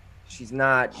 she's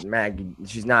not Maggie.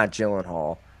 She's not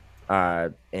Gyllenhaal.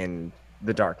 In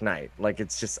The Dark Knight, like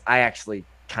it's just I actually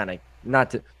kind of not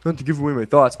to give away my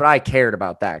thoughts, but I cared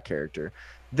about that character.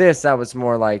 This I was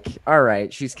more like, all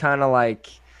right, she's kind of like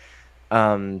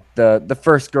the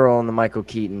first girl in the Michael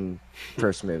Keaton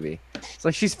first movie. It's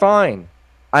like she's fine.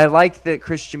 I like that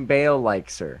Christian Bale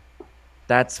likes her.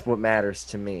 That's what matters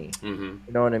to me. Mm-hmm.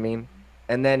 You know what I mean?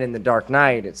 And then in The Dark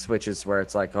Knight, it switches where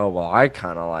it's like, oh well, I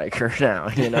kind of like her now.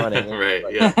 You know what I mean? Right?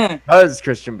 Like, yeah. Because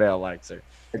Christian Bale likes her.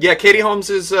 Yeah, Katie Holmes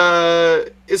is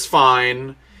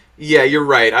fine. Yeah, you're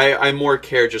right. I more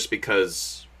care just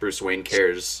because Bruce Wayne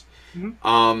cares.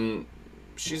 Mm-hmm.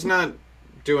 She's not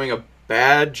doing a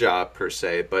bad job per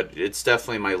se, but it's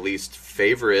definitely my least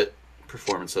favorite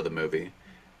performance of the movie.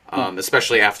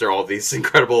 Especially after all these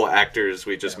incredible actors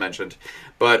we just mentioned.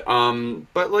 But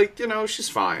like, she's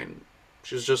fine.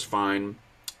 She's just fine.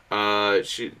 I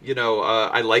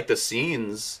like the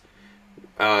scenes,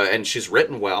 and she's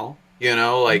written well.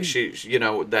 Like she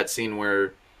that scene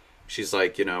where she's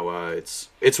like,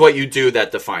 it's what you do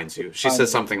that defines you. She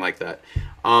says something like that.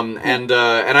 And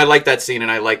I like that scene, and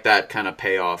I like that kind of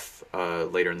payoff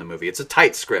later in the movie. It's a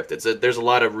tight script. There's a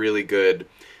lot of really good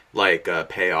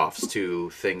payoffs to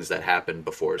things that happened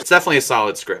before. It's definitely a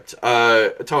solid script.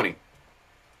 Tony.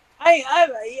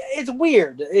 It's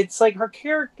weird. It's like her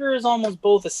character is almost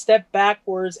both a step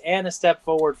backwards and a step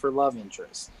forward for love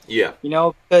interest. Yeah.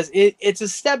 Because it's a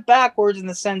step backwards in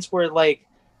the sense where, like,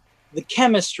 the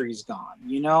chemistry's gone,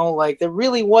 Like, there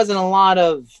really wasn't a lot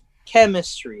of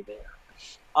chemistry there.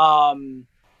 And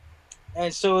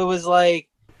so it was like,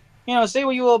 say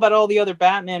what you will about all the other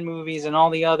Batman movies and all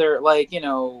the other, like,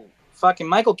 fucking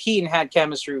Michael Keaton had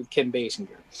chemistry with Kim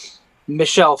Basinger.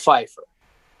 Michelle Pfeiffer.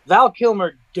 Val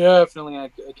Kilmer definitely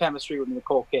had a chemistry with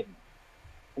Nicole Kidman.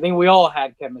 I think we all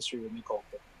had chemistry with Nicole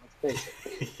Kidman. Let's face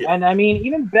it. Yeah. And I mean,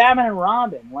 even Batman and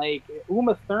Robin, like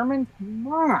Uma Thurman,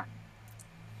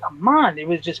 come on! It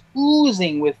was just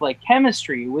oozing with like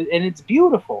chemistry, and it's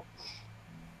beautiful.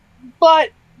 But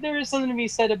there is something to be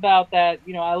said about that.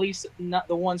 At least not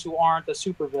the ones who aren't the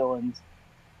supervillains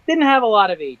didn't have a lot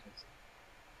of agency.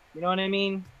 You know what I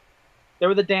mean? They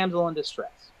were the damsel in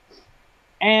distress,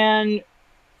 and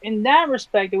in that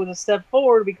respect, it was a step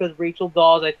forward because Rachel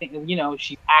Dawes, I think,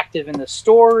 she's active in the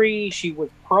story. She was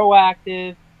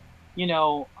proactive.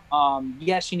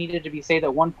 Yes, she needed to be saved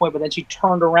at one point, but then she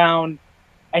turned around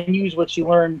and used what she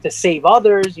learned to save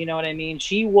others. You know what I mean?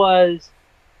 She was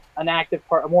a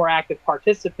more active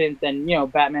participant than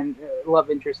Batman love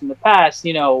interest in the past.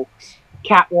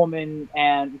 Catwoman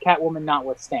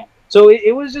notwithstanding. So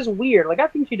it was just weird. Like I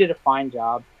think she did a fine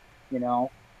job. You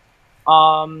know,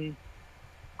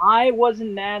 I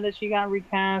wasn't mad that she got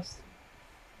recast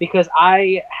because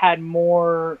I had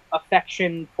more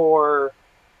affection for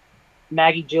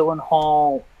Maggie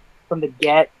Gyllenhaal from the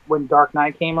get when Dark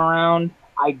Knight came around.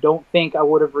 I don't think I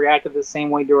would have reacted the same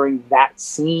way during that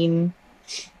scene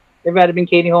if it had been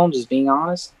Katie Holmes, just being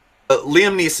honest.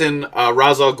 Liam Neeson,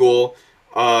 Ra's al Ghul.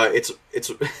 It's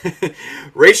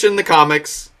Ra's in the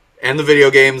comics and the video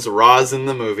games, Ra's in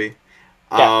the movie.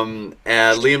 And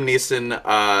Liam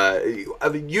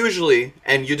Neeson, usually,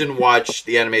 and you didn't watch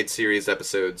the animated series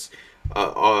episodes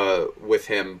with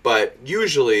him, but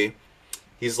usually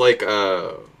he's like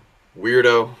a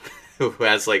weirdo who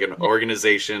has like an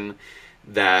organization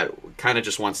that kind of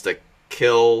just wants to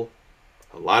kill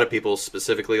a lot of people,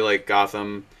 specifically like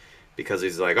Gotham, because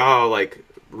he's like, oh, like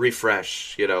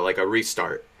refresh, like a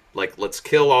restart. Like, let's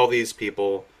kill all these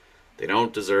people. They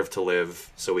don't deserve to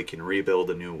live, so we can rebuild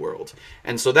a new world.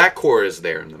 And so that core is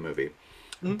there in the movie.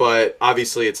 Mm-hmm. But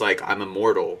obviously it's like, I'm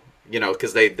immortal,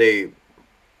 because they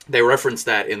reference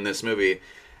that in this movie.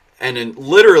 And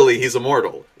literally he's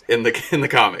immortal in the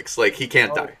comics. Like, he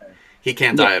can't die. He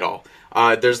can't die at all.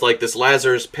 There's like this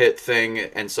Lazarus pit thing,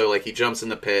 and so like he jumps in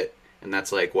the pit, and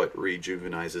that's like what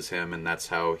rejuvenizes him, and that's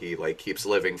how he like keeps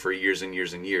living for years and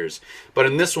years and years. But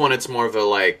in this one, it's more of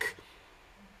a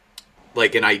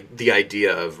the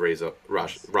idea of Ra's al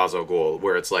Ghul,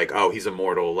 where it's like, oh, he's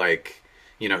immortal, like,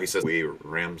 he says we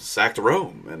ransacked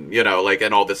Rome, and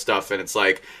and all this stuff, and it's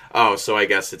like, oh, so I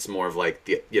guess it's more of like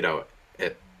the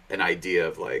an idea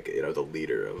of like the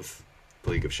leader of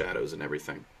the League of Shadows and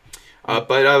everything. But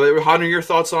Hunter, your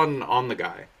thoughts on the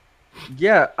guy?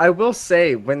 Yeah, I will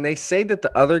say when they say that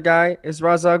the other guy is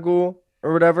Ra's al Ghul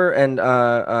or whatever, and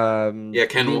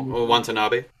Ken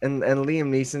Watanabe, and Liam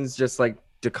Neeson's just like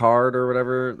Descartes or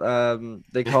whatever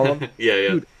they call him. yeah.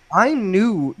 Dude, I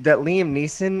knew that Liam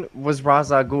Neeson was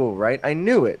Ra's al Ghul, right? I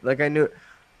knew it. Like I knew it.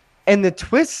 And the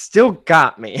twist still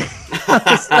got me.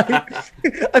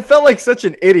 I felt like such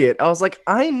an idiot. I was like,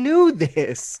 I knew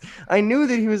this. I knew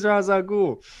that he was Ra's al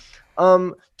Ghul.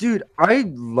 Dude, I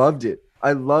loved it.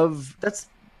 That's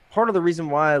part of the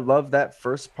reason why I love that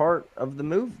first part of the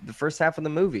movie, the first half of the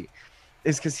movie,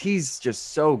 is because he's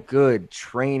just so good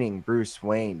training Bruce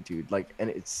Wayne, dude. Like,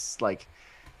 and it's like,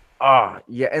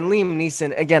 yeah. And Liam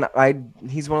Neeson, again,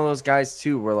 he's one of those guys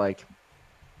too, where like,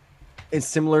 it's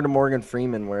similar to Morgan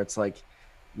Freeman, where it's like,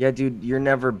 yeah, dude, you're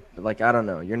never like, I don't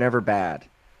know, you're never bad.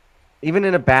 Even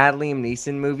in a bad Liam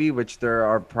Neeson movie, which there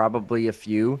are probably a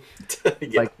few,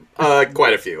 yeah.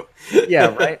 Quite a few.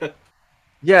 Yeah, right.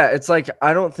 Yeah, it's like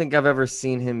I don't think I've ever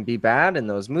seen him be bad in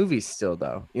those movies. Still,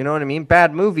 though, you know what I mean.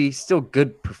 Bad movie, still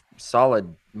good,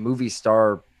 solid movie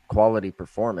star quality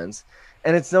performance,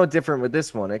 and it's no different with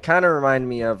this one. It kind of reminded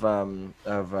me of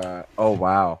oh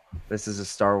wow, this is a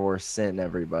Star Wars sin.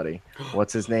 Everybody,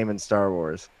 what's his name in Star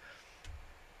Wars?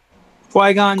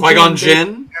 Qui-Gon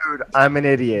Jinn? Dude, I'm an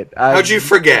idiot. How'd you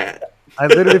forget? I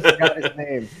literally forgot his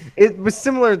name. It was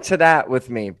similar to that with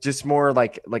me, just more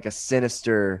like a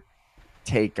sinister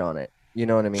take on it. You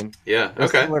know what I mean? Yeah.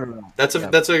 Okay. That's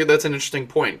an interesting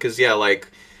point, because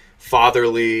like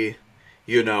fatherly,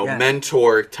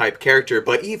 mentor type character,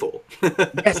 but evil.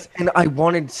 Yes, and I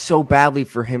wanted so badly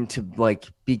for him to like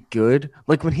be good.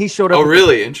 Like when he showed up. Oh,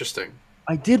 really? Interesting.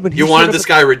 I did when you wanted this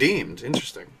guy redeemed.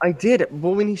 Interesting. I did.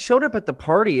 Well, when he showed up at the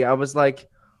party, I was like,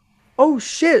 "Oh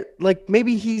shit!" Like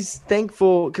maybe he's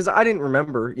thankful because I didn't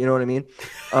remember. You know what I mean?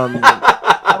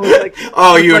 I was like,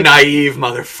 "Oh, you naive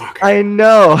motherfucker!" I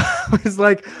know. I was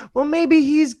like, "Well, maybe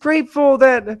he's grateful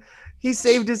that he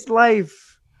saved his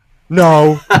life."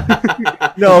 No,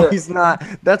 no, he's not.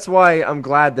 That's why I'm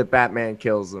glad that Batman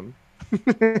kills him.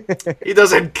 He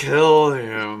doesn't kill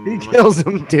him. He kills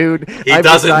him, dude. He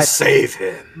doesn't save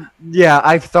him. Yeah,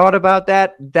 I've thought about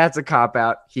that. That's a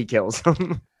cop-out. He kills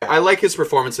him. I like his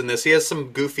performance in this. He has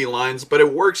some goofy lines, but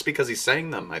it works because he's saying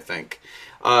them, I think.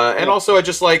 And also, I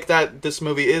just like that this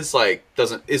movie is like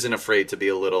isn't afraid to be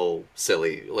a little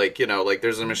silly. Like, like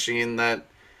there's a machine that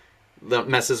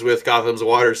messes with Gotham's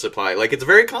water supply. Like, it's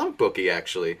very comic booky,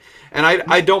 actually. And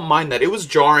I don't mind that. It was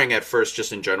jarring at first,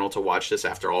 just in general, to watch this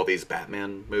after all these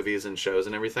Batman movies and shows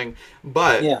and everything.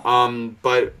 But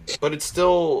but it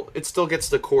still gets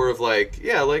the core of like,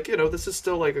 this is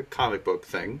still like a comic book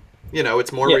thing.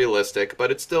 It's more realistic,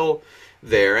 but it's still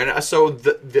there. And so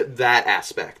that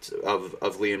aspect of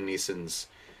Liam Neeson's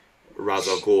Ra's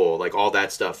al Ghul, like all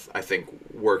that stuff, I think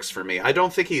works for me. I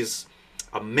don't think he's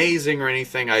amazing or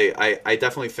anything. I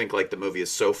definitely think like the movie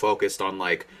is so focused on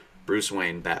like Bruce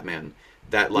Wayne Batman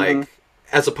that like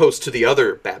as opposed to the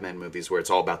other Batman movies where it's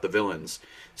all about the villains.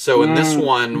 So in this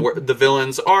one, where the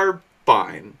villains are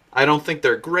fine. I don't think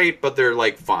they're great, but they're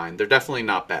like fine. They're definitely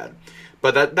not bad.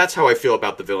 But that's how I feel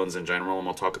about the villains in general, and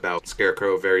we'll talk about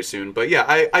Scarecrow very soon. But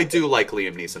yeah, I do like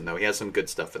Liam Neeson though. He has some good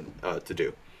stuff to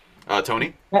do.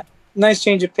 Tony? Nice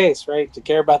change of pace, right? To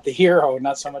care about the hero,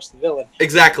 not so much the villain.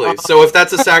 Exactly. So if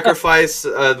that's a sacrifice,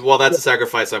 well, that's a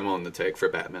sacrifice I'm willing to take for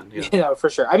Batman. Yeah, You know, for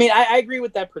sure. I mean, I agree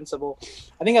with that principle.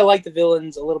 I think I like the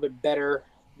villains a little bit better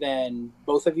than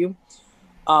both of you.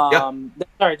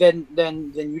 Sorry,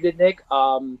 than you did, Nick.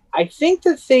 I think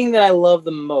the thing that I love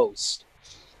the most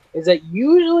is that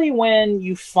usually when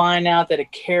you find out that a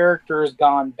character has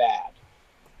gone bad,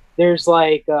 there's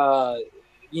like,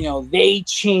 you know, they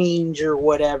change or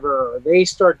whatever, or they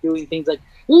start doing things like,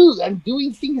 ooh, I'm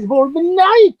doing things more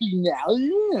maniacally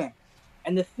now.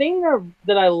 And the thing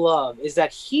that I love is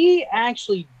that he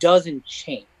actually doesn't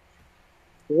change.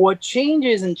 What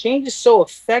changes and changes so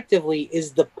effectively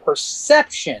is the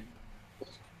perception.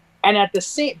 And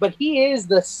but he is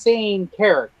the same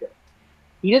character.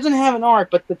 He doesn't have an arc,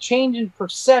 but the change in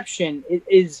perception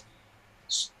is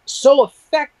so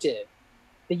effective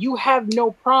that you have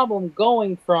no problem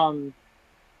going from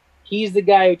he's the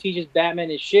guy who teaches Batman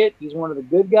his shit, he's one of the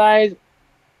good guys.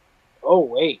 Oh,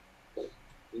 wait.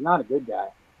 He's not a good guy.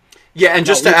 Yeah, and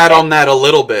just to add on that a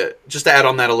little bit, just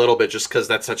because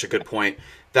that's such a good point,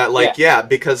 that, like, yeah,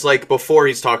 because, like, before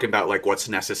he's talking about, like, what's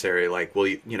necessary, like, well,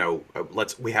 you know,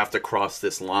 we have to cross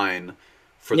this line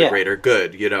for the greater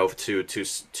good, you know,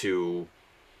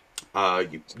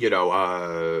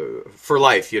 for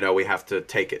life, you know, we have to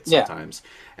take it sometimes.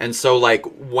 And so, like,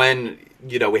 when,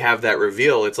 you know, we have that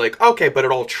reveal, it's like, okay, but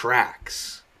it all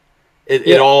tracks.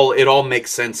 It all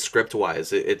makes sense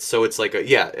script-wise. It's like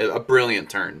a brilliant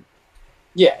turn.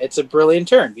 Yeah, it's a brilliant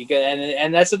turn because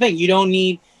and that's the thing. You don't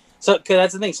need cause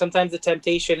that's the thing. Sometimes the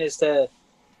temptation is to,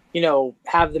 you know,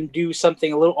 have them do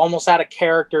something a little almost out of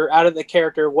the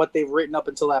character of what they've written up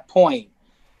until that point.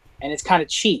 And it's kind of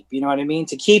cheap, you know what I mean?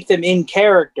 To keep them in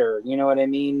character, you know what I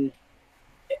mean?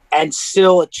 And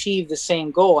still achieve the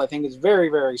same goal, I think is very,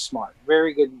 very smart.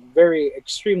 Very good, very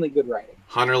extremely good writing.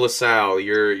 Hunter LaSalle,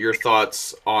 your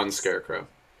thoughts on Scarecrow?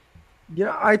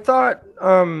 Yeah, I thought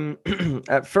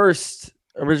at first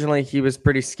originally he was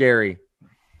pretty scary.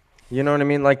 You know what I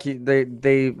mean? Like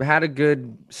they had a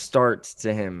good start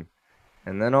to him,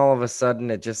 and then all of a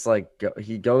sudden it just like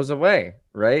he goes away,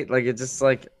 right? Like it's just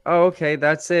like, oh, okay,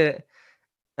 that's it.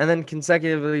 And then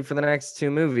consecutively for the next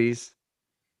two movies,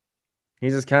 he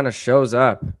just kind of shows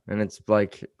up, and it's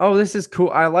like, oh, this is cool.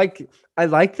 I like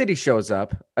that he shows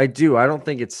up. I do. I don't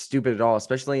think it's stupid at all,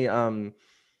 especially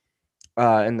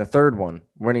in the third one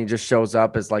when he just shows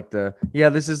up as like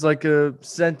this is like a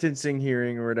sentencing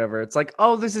hearing or whatever. It's like,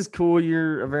 oh, this is cool.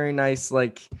 You're a very nice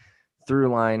like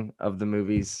through line of the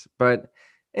movies, and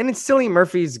it's Cillian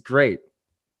Murphy's great.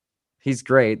 He's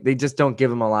great. They just don't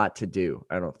give him a lot to do.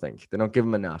 I don't think they don't give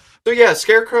him enough. So yeah,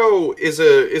 Scarecrow is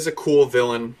a cool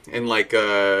villain in like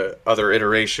other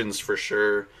iterations for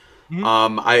sure.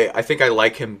 Mm-hmm. I think I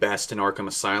like him best in Arkham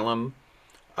Asylum.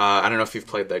 I don't know if you've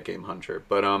played that game, Hunter,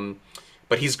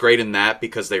 but he's great in that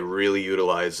because they really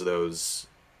utilize those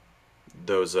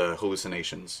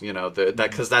hallucinations. You know,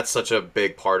 because that's such a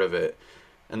big part of it.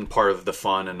 And part of the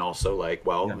fun, and also like,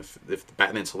 well, if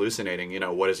Batman's hallucinating, you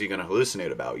know, what is he going to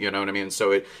hallucinate about? You know what I mean?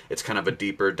 So it's kind of a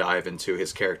deeper dive into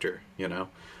his character. You know,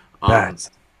 bats.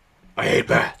 I hate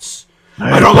bats.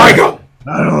 I don't like them.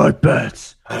 I don't like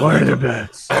bats. Why are there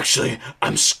bats? Actually,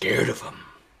 I'm scared of them.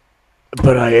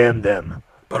 But I am them.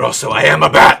 But also, I am a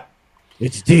bat.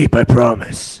 It's deep, I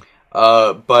promise.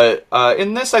 But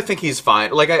in this, I think he's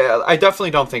fine. Like, I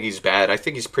definitely don't think he's bad. I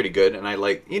think he's pretty good, and I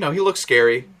like, you know, he looks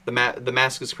scary. The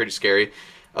mask is pretty scary.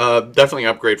 Definitely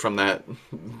upgrade from that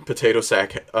potato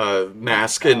sack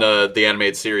mask in the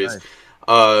animated series.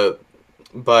 Nice.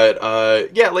 But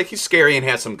yeah, like he's scary and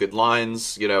has some good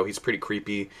lines. You know, he's pretty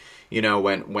creepy. You know,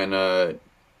 when a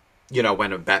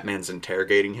Batman's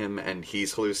interrogating him and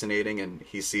he's hallucinating and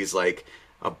he sees like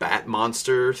a bat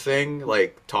monster thing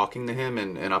like talking to him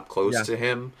and up close to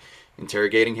him,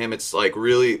 interrogating him. It's like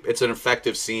really, it's an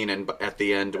effective scene. And at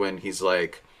the end when he's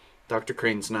like, Dr.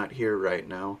 Crane's not here right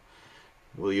now,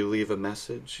 will you leave a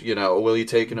message? You know, will you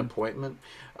take an appointment?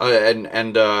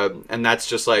 And that's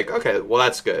just like, okay, well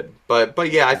that's good.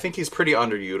 But yeah, I think he's pretty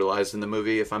underutilized in the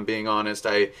movie, if I'm being honest.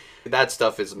 That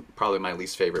stuff is probably my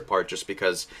least favorite part, just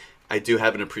because I do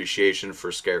have an appreciation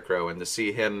for Scarecrow, and to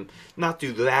see him not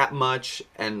do that much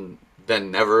and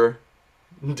then never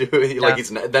like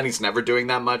he's never doing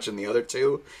that much in the other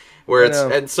two, where I it's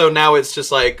know. and so now it's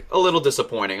just like a little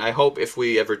disappointing. I hope if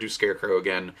we ever do Scarecrow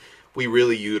again, we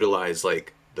really utilize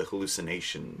like the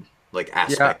hallucination like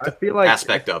aspect I feel like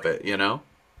aspect of it, you know?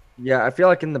 Yeah, I feel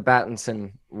like in the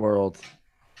Battinson world,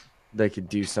 they could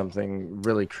do something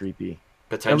really creepy.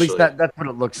 At Potentially. least that's what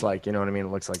it looks like. You know what I mean? It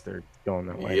looks like they're going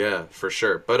that way. Yeah, for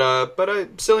sure. But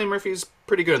Cillian Murphy's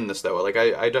pretty good in this though. Like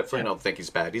I definitely don't think he's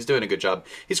bad. He's doing a good job.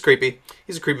 He's creepy.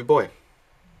 He's a creepy boy.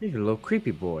 He's a little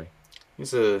creepy boy.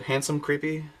 He's a handsome,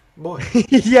 creepy boy.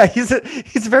 Yeah, he's a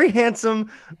very handsome,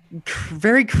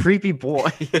 very creepy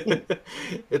boy.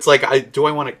 It's like do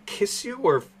I want to kiss you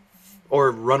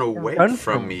or run away Run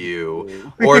from from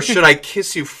you? Or should I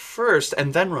kiss you first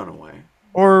and then run away?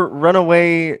 Or run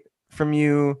away from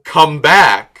you, Come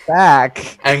back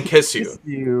back, and kiss you. kiss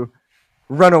you,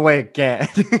 run away again.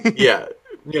 Yeah.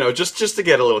 Just to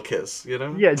get a little kiss, you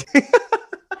know? Yeah.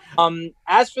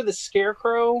 As for the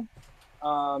Scarecrow,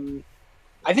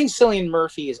 I think Cillian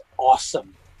Murphy is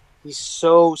awesome. He's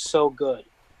so good.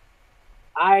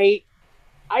 I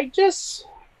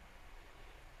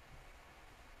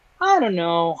don't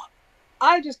know.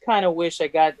 I just kind of wish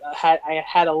I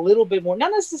had a little bit more,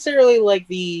 not necessarily like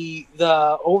the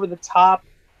over the top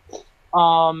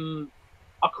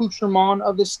accoutrement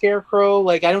of the Scarecrow.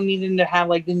 Like I don't need him to have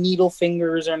like the needle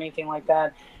fingers or anything like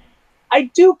that. I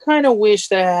do kind of wish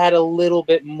that I had a little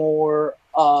bit more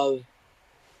of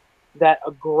that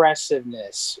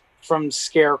aggressiveness from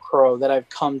Scarecrow that I've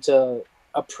come to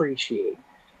appreciate,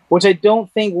 which I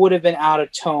don't think would have been out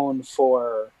of tone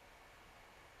for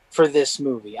this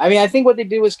movie. I mean, I think what they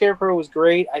did with Scarecrow was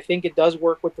great. I think it does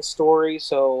work with the story,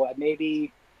 so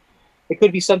maybe it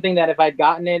could be something that if I'd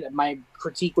gotten it, my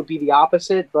critique would be the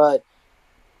opposite, but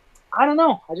I don't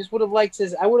know. I just would have liked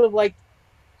this. I would have liked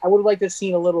to have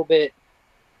seen a little bit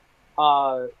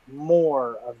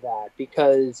more of that,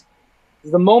 because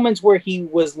the moments where he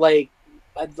was like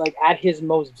at his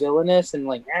most villainous and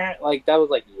like that was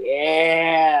like,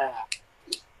 yeah.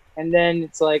 And then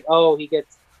it's like, oh, he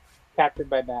gets captured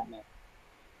by Batman.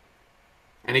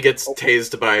 And he gets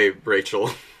tased by Rachel.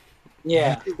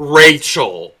 Yeah.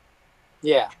 Rachel!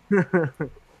 Yeah.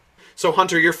 So,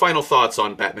 Hunter, your final thoughts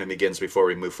on Batman Begins before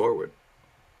we move forward?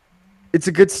 It's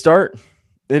a good start.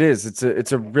 It is.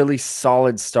 It's a really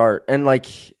solid start. And like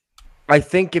I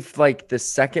think if like the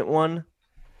second one,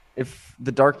 if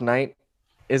The Dark Knight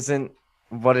isn't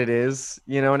what it is,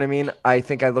 you know what I mean? I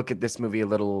think I look at this movie a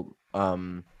little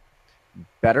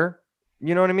better.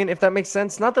 You know what I mean? If that makes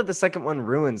sense. Not that the second one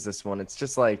ruins this one. It's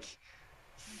just like,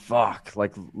 fuck.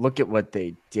 Like, look at what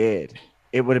they did.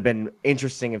 It would have been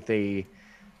interesting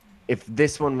if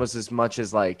this one was as much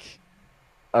as like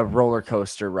a roller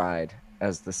coaster ride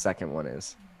as the second one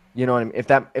is. You know what I mean? If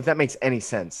that makes any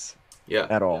sense. Yeah.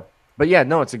 At all. But yeah,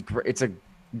 no, it's a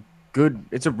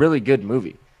really good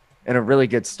movie and a really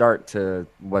good start to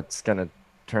what's gonna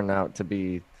turn out to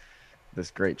be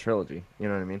this great trilogy. You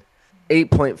know what I mean?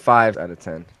 8.5 out of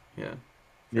 10. Yeah.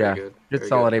 Yeah. Good. Good Very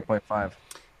solid good. 8.5.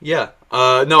 Yeah.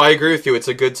 No, I agree with you. It's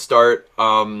a good start.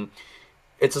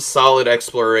 It's a solid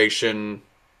exploration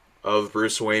of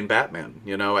Bruce Wayne Batman,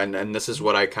 and this is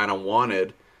what I kind of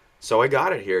wanted. So I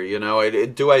got it here,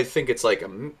 Do I think it's like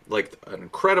an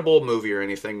incredible movie or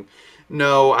anything?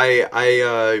 No,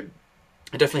 I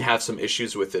definitely have some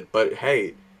issues with it, but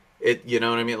hey, you know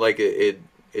what I mean? Like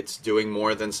it's doing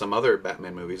more than some other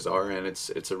Batman movies are, and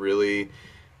it's a really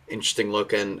interesting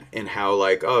look in how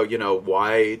like, oh,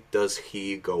 why does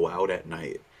he go out at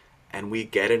night? And we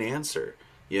get an answer.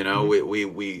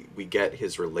 Mm-hmm. We get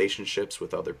his relationships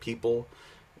with other people,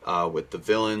 with the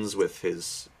villains, with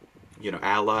his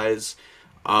allies.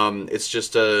 It's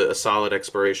just a solid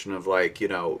exploration of like,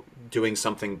 doing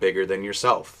something bigger than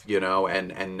yourself,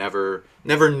 and never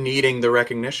needing the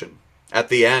recognition. At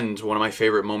the end, one of my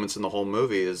favorite moments in the whole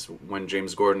movie is when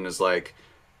James Gordon is like,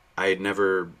 I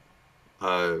never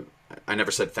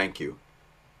said thank you.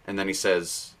 And then he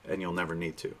says, and you'll never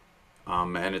need to.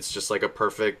 And it's just like a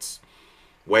perfect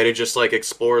way to just like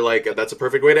explore, like that's a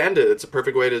perfect way to end it. It's a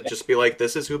perfect way to just be like,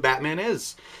 this is who Batman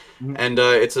is. Mm-hmm. And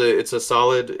it's a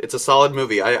solid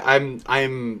movie.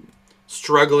 I'm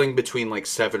struggling between like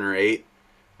 7 or 8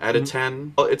 out of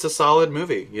 10. It's a solid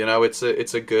movie. It's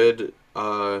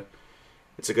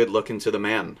a good look into the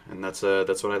man, and that's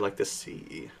what I like to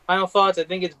see. Final thoughts. I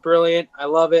think it's brilliant. I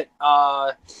love it.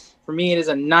 For me, it is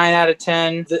a 9 out of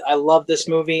 10. I love this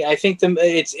movie. I think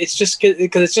it's just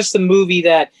because it's just a movie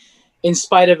that, in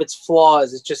spite of its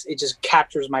flaws, it just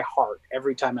captures my heart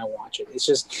every time I watch it. It's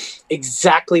just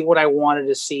exactly what I wanted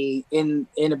to see in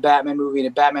a Batman movie, in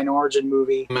a Batman origin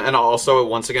movie. And also,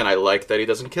 once again, I like that he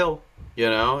doesn't kill. you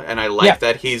know, and I like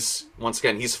that he's once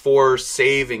again he's for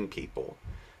saving people,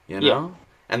 you know,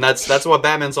 and that's what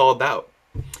Batman's all about.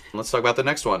 Let's talk about the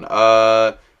next one,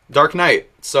 Dark Knight.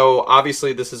 So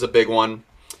obviously this is a big one,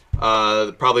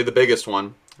 probably the biggest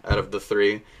one out of the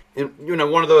three. You know,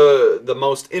 one of the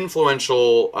most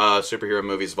influential superhero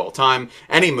movies of all time.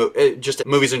 Just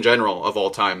movies in general of all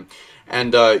time.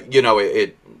 And you know,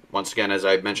 it once again, as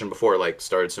I mentioned before, like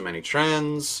started so many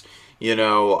trends. You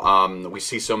know, we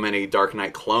see so many Dark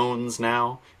Knight clones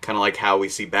now, kind of like how we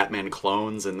see Batman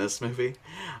clones in this movie.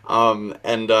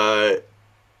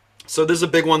 So there's a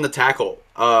big one to tackle.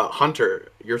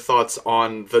 Hunter, your thoughts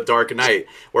on The Dark Knight?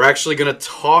 We're actually going to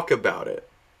talk about it.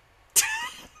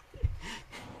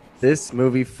 This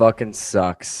movie fucking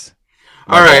sucks.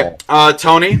 All right,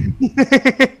 Tony.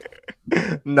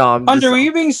 No, I'm Hunter, just, were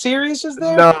you being serious? Is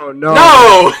there? no.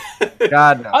 No.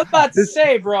 God, no. I was about to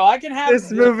say, bro, I can have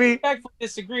This movie. respectful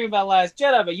disagree about Last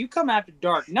Jedi, but you come after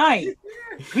Dark Knight,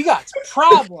 we got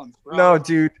problems, bro. No,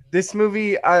 dude, this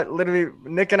movie. I literally,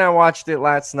 Nick and I watched it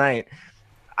last night.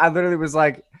 I literally was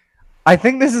like, I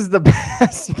think this is the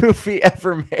best movie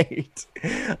ever made.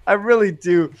 I really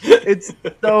do. It's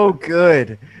so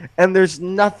good. And there's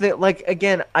nothing, like,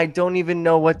 again, I don't even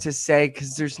know what to say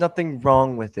because there's nothing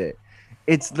wrong with it.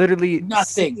 It's literally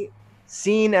Nothing.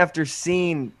 Scene after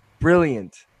scene,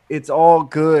 brilliant. It's all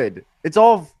good.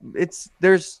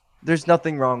 There's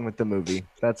nothing wrong with the movie.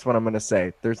 That's what I'm going to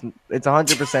say. It's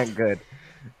 100% good.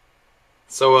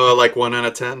 So, like 1 out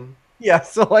of 10? Yeah,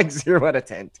 so like 0 out of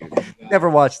 10, dude. Never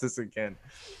watch this again.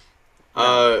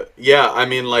 Yeah, I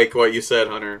mean, like what you said,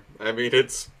 Hunter. I mean,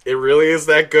 it really is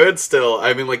that good still.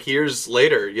 I mean, like years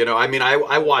later, you know, I mean,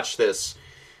 I watched this.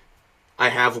 I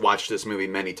have watched this movie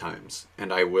many times,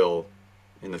 and I will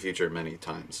in the future many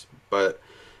times. But,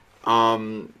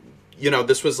 you know,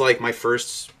 this was like my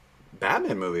first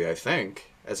Batman movie, I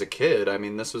think, as a kid. I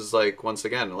mean, this was like, once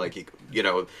again, like, you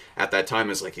know, at that time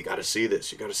it's like, you got to see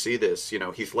this. You know,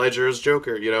 Heath Ledger as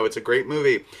Joker, you know, it's a great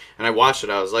movie. And I watched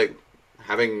it. I was like,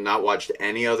 having not watched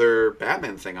any other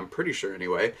Batman thing, I'm pretty sure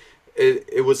anyway,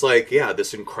 it was like, yeah,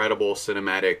 this incredible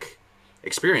cinematic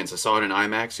experience. I saw it in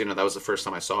IMAX, you know, that was the first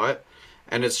time I saw it.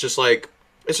 And it's just like,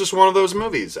 it's just one of those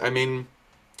movies. I mean,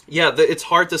 yeah, it's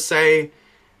hard to say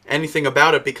anything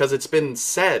about it because it's been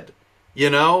said, you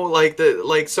know, like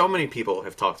so many people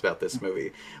have talked about this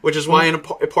movie, which is why a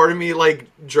part of me like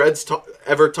dreads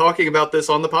ever talking about this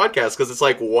on the podcast, because it's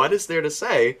like, what is there to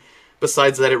say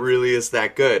besides that it really is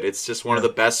that good? It's just one of the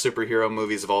best superhero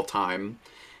movies of all time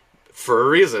for a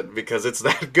reason, because it's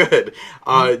that good.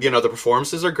 You know, the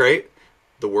performances are great.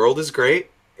 The world is great.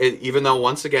 Even though,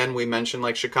 once again, we mentioned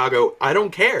like Chicago, I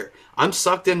don't care. I'm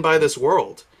sucked in by this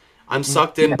world. I'm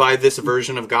sucked in by this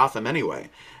version of Gotham anyway.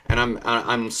 And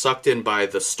I'm sucked in by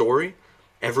the story.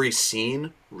 Every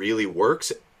scene really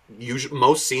works.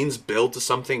 Most scenes build to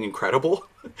something incredible.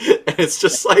 And it's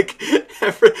just like,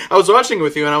 I was watching it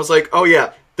with you and I was like, oh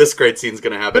yeah, this great scene's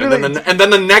going to happen. And then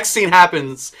the next scene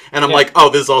happens and I'm like, oh,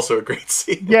 this is also a great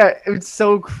scene. Yeah, it's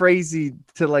so crazy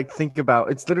to like think about.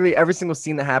 It's literally every single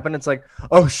scene that happened. It's like,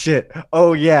 oh shit.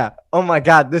 Oh yeah. Oh my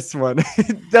God, this one.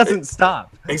 It doesn't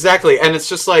stop. Exactly. And it's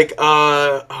just like,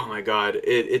 oh my God.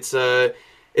 It's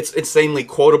insanely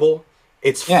quotable.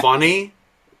 It's funny.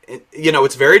 You know,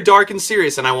 it's very dark and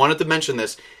serious. And I wanted to mention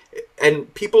this.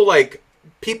 And people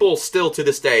still to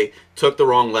this day took the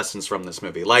wrong lessons from this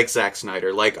movie, like Zack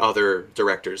Snyder, like other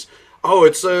directors. Oh,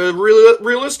 it's really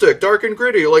realistic, dark and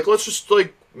gritty. Like, let's just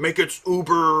like make it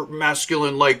uber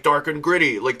masculine, like dark and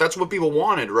gritty. Like, that's what people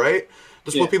wanted, right?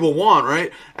 That's what people want,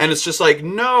 right? And it's just like,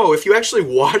 no, if you actually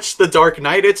watch The Dark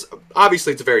Knight, it's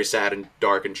very sad and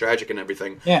dark and tragic and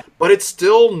everything. Yeah. But it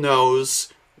still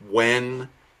knows when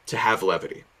to have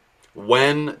levity,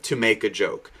 when to make a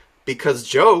joke. Because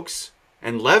jokes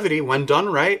and levity, when done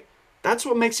right, that's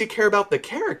what makes you care about the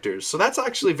characters. So that's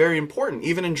actually very important,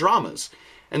 even in dramas.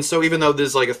 And so even though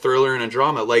there's like a thriller and a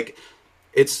drama, like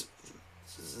it's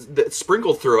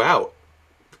sprinkled throughout.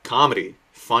 Comedy,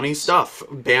 funny stuff,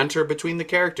 banter between the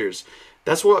characters.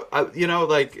 That's what,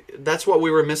 that's what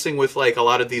we were missing with like a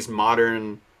lot of these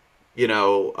modern,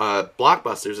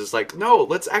 blockbusters. Is like, no,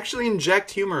 let's actually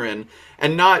inject humor in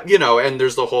and not, and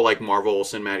there's the whole like Marvel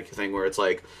cinematic thing where it's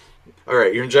like, all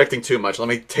right, you're injecting too much. Let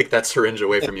me take that syringe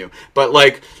away from you. But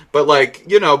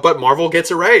Marvel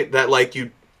gets it right that like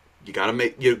you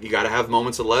gotta have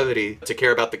moments of levity to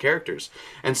care about the characters.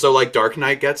 And so like Dark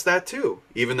Knight gets that too,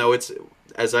 even though it's,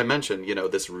 as I mentioned,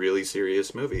 this really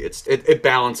serious movie. It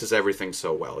balances everything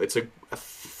so well. It's a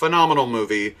phenomenal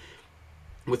movie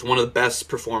with one of the best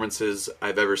performances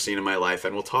I've ever seen in my life,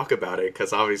 and we'll talk about it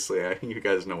because obviously you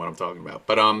guys know what I'm talking about.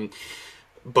 But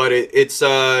But it's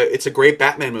a great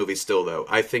Batman movie still, though.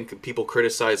 I think people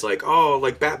criticize like, oh,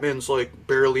 like Batman's like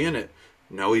barely in it.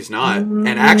 No, he's not. And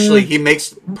actually, he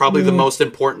makes probably the most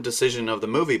important decision of the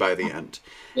movie by the end.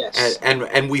 Yes.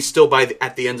 And we still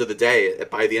at the end of the day,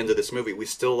 by the end of this movie, we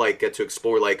still like get to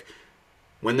explore like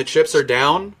when the chips are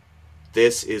down,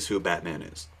 this is who Batman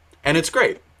is, and it's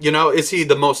great. You know, is he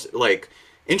the most like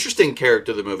interesting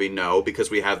character of the movie? No, because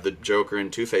we have the Joker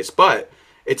and Two-Face, but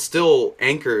it's still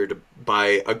anchored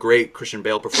by a great Christian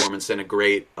Bale performance and a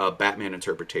great Batman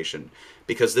interpretation.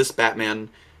 Because this Batman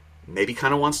maybe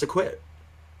kind of wants to quit.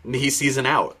 He's season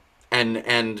out,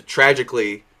 and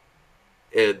tragically,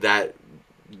 that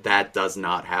does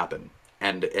not happen.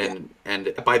 And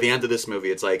by the end of this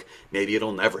movie, it's like maybe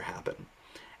it'll never happen,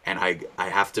 and I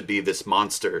have to be this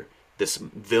monster, this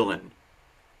villain,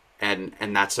 and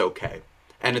that's okay.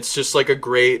 And it's just like a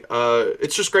great,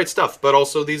 it's just great stuff. But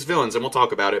also these villains, and we'll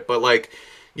talk about it. But like,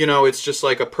 you know, it's just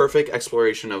like a perfect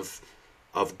exploration of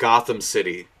Gotham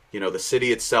City. You know, the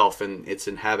city itself and its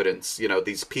inhabitants. You know,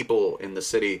 these people in the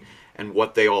city and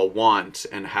what they all want,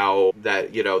 and how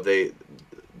that, you know,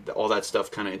 all that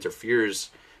stuff kind of interferes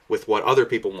with what other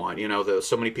people want. You know,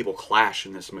 so many people clash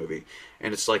in this movie,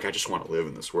 and it's like I just want to live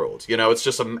in this world. You know, it's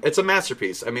just it's a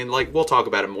masterpiece. I mean, like we'll talk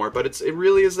about it more, but it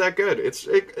really is that good. It's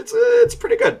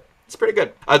pretty good. It's pretty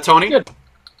good. Tony, good.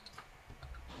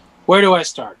 Where do I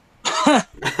start?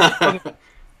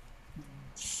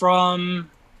 From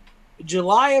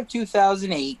July of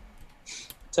 2008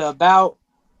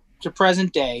 to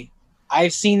present day,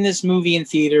 I've seen this movie in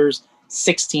theaters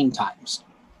 16 times.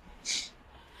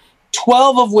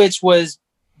 12 of which was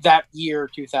that year,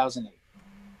 2008.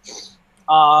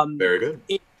 Very good.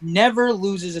 It never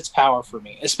loses its power for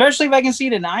me, especially if I can see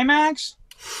it in IMAX,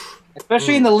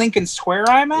 especially in the Lincoln Square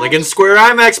IMAX. Lincoln Square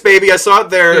IMAX, baby. I saw it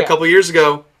there a couple years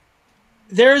ago.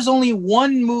 There's only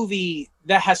one movie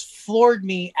that has floored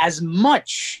me as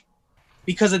much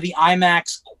because of the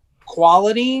IMAX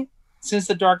quality since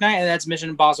The Dark Knight, and that's Mission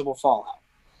Impossible Fallout.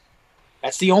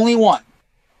 That's the only one.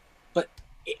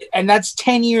 And that's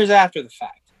 10 years after the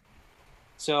fact.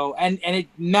 So, and it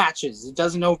matches. It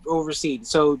doesn't oversee.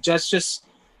 So just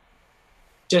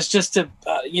to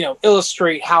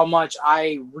illustrate how much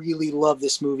I really love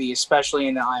this movie, especially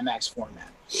in the IMAX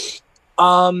format.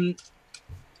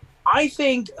 I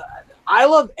think I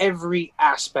love every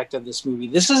aspect of this movie.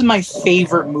 This is my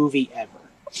favorite movie ever.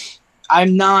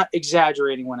 I'm not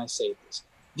exaggerating when I say this.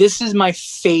 This is my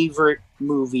favorite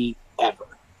movie ever.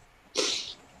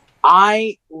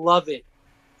 I love it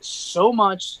so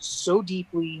much, so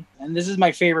deeply, and this is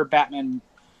my favorite Batman.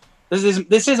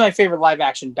 This is my favorite live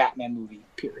action Batman movie.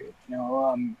 Period. You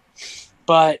know,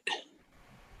 but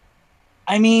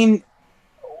I mean,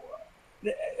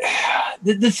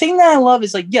 the thing that I love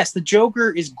is like, yes, the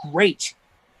Joker is great.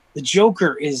 The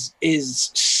Joker is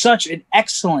such an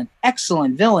excellent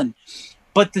villain.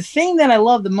 But the thing that I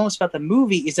love the most about the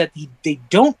movie is that they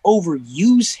don't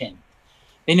overuse him.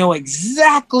 They know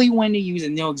exactly when to use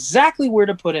him. They know exactly where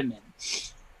to put him in.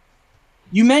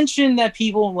 You mentioned that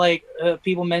people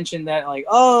mentioned that like,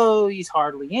 oh, he's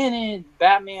hardly in it.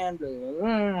 Batman, blah, blah,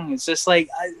 blah. It's just like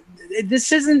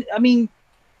this isn't. I mean,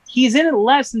 he's in it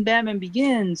less than Batman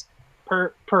Begins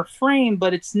per frame,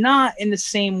 but it's not in the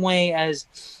same way as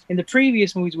in the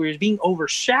previous movies where he's being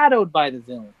overshadowed by the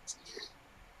villains.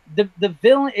 The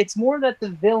villain. It's more that the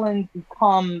villains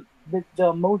become the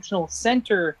emotional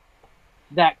center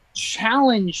that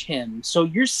challenge him. So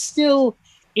you're still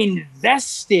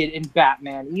invested in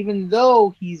Batman, even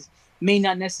though he's may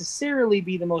not necessarily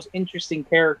be the most interesting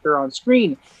character on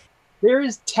screen. There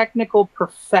is technical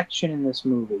perfection in this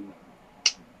movie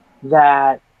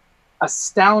that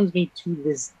astounds me to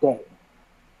this day.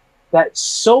 That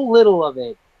so little of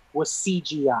it was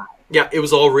CGI. Yeah, it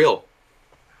was all real.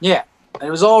 Yeah, it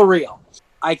was all real.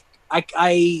 I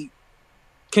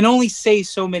can only say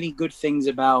so many good things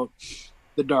about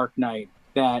The Dark Knight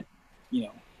that, you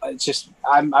know, it's just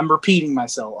I'm repeating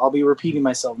myself. I'll be repeating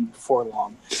myself before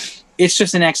long. It's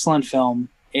just an excellent film.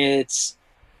 It's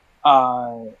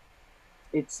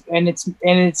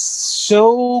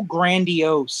so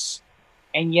grandiose,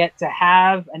 and yet to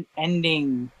have an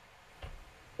ending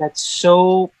that's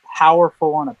so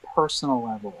powerful on a personal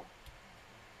level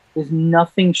is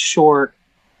nothing short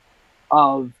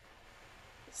of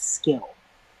skill.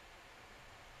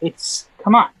 It's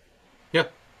come on. Yeah.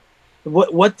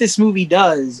 What this movie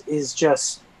does is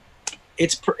just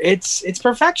it's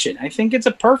perfection. I think it's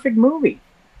a perfect movie.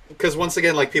 Because once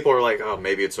again, like people are like, oh,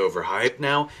 maybe it's overhyped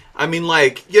now. I mean,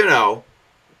 like, you know,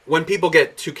 when people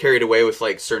get too carried away with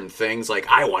like certain things, like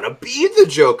I want to be the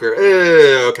Joker.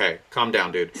 Okay, calm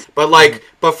down, dude. But like,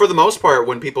 but for the most part,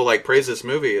 when people like praise this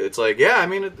movie, it's like, yeah, I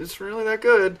mean, it's really that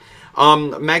good.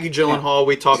 Maggie Gyllenhaal,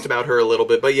 we talked about her a little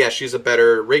bit, but yeah, she's a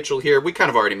better Rachel here. We kind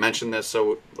of already mentioned this,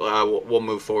 so we'll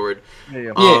move forward.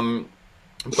 Yeah.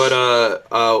 But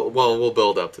well, we'll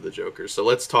build up to the Joker. So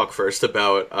let's talk first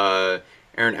about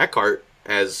Aaron Eckhart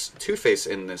as Two-Face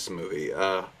in this movie.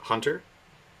 Hunter.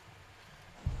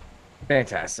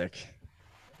 Fantastic.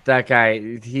 That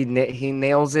guy, he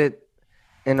nails it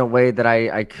in a way that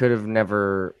I could have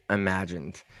never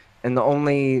imagined. And the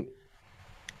only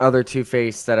other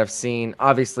Two-Face that I've seen,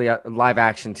 obviously live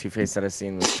action Two-Face that I've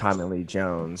seen was Tommy Lee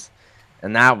Jones.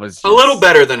 And that was just, a little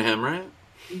better than him, right?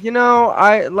 You know,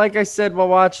 like I said while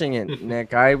watching it,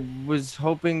 Nick, I was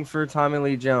hoping for Tommy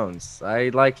Lee Jones. I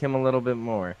like him a little bit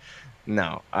more.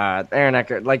 No, Aaron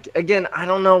Eckhart, like, again, I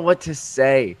don't know what to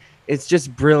say. It's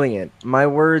just brilliant. My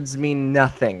words mean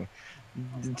nothing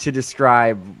to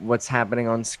describe what's happening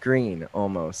on screen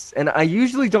almost. And I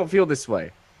usually don't feel this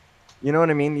way. You know what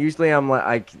I mean? Usually I'm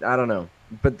like, I don't know.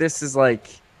 But this is like,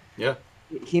 yeah,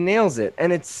 he nails it.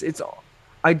 And it's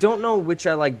I don't know which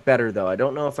I like better, though. I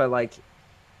don't know if I like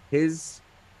this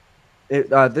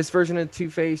version of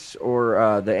Two-Face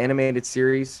or the animated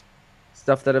series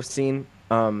stuff that I've seen.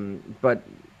 But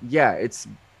yeah,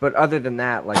 but other than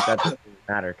that, like, that doesn't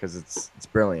matter because it's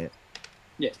brilliant.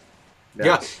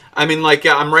 Yeah. I mean, like,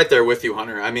 yeah, I'm right there with you,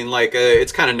 Hunter. I mean, like,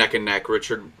 it's kind of neck and neck.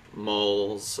 Richard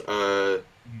Moll's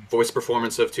voice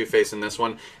performance of Two-Face in this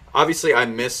one. Obviously, I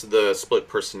miss the split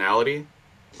personality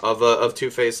of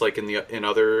Two-Face, like in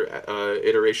other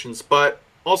iterations, but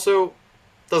also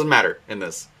doesn't matter in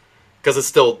this because it's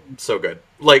still so good.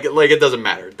 Like it doesn't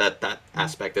matter that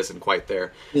aspect isn't quite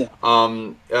there. Yeah.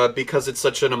 Because it's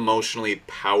such an emotionally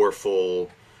powerful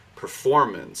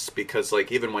performance. Because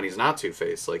like even when he's not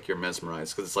Two-Face, like you're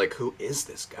mesmerized because it's like, who is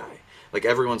this guy? Like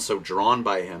everyone's so drawn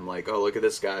by him. Like, oh, look at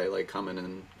this guy, like coming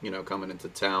into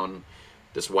town,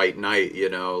 this white knight. You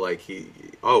know, like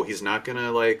he's not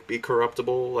gonna like be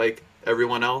corruptible like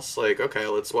everyone else. Like, okay,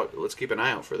 let's keep an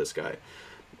eye out for this guy.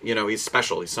 You know, he's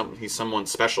special. He's someone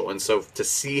special. And so to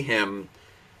see him,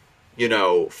 you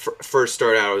know, first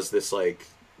start out as this like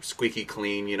squeaky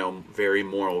clean, you know, very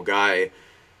moral guy,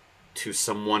 to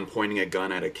someone pointing a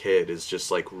gun at a kid is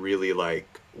just like really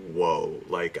like, whoa.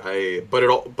 Like but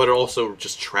it also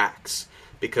just tracks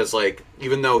because like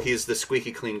even though he's the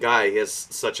squeaky clean guy, he has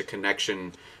such a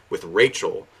connection with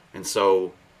Rachel, and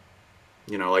so,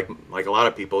 you know, like a lot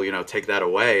of people, you know, take that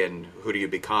away, and who do you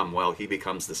become? Well, he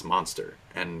becomes this monster,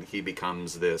 and he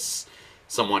becomes this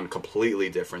someone completely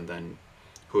different than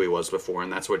who he was before,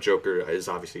 and that's what Joker is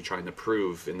obviously trying to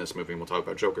prove in this movie, and we'll talk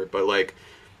about Joker, but like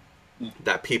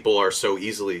that people are so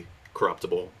easily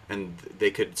corruptible, and they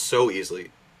could so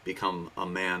easily become a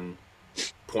man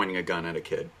pointing a gun at a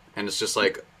kid, and it's just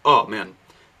like, oh man,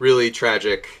 really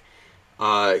tragic.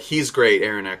 He's great,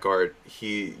 Aaron Eckhart.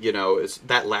 He, you know, is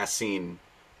that last scene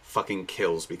fucking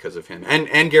kills because of him.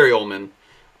 And Gary Oldman.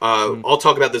 I'll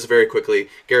talk about this very quickly.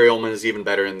 Gary Oldman is even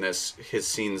better in this. His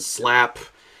scenes slap.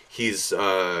 He's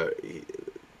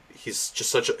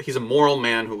just he's a moral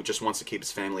man who just wants to keep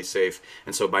his family safe.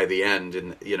 And so by the end,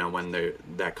 and you know, when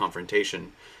that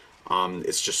confrontation,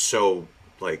 it's just so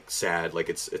like sad. Like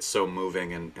it's so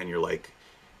moving, and you're like,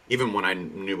 even when I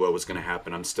knew what was going to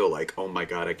happen, I'm still like, oh my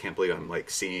God, I can't believe I'm like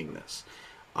seeing this.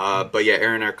 But yeah,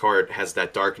 Aaron Eckhart has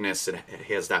that darkness, and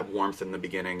he has that warmth in the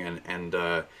beginning,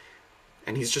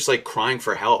 and he's just like crying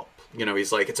for help. You know,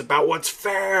 he's like, it's about what's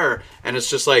fair, and it's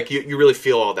just like you really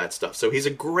feel all that stuff. So he's a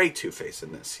great Two-Face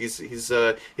in this. He's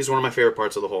one of my favorite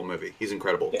parts of the whole movie. He's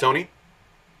incredible. Yeah. Tony?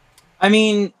 I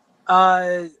mean,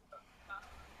 I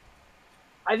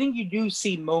think you do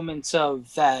see moments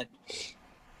of that.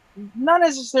 Not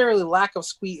necessarily lack of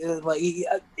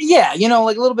yeah, you know,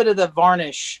 like a little bit of the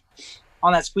varnish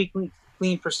on that squeaky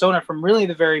clean persona from really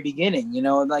the very beginning. You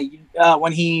know, like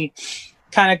when he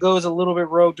kind of goes a little bit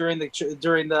rogue during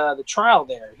the trial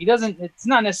there. He doesn't. It's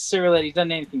not necessarily that he's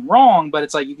done anything wrong, but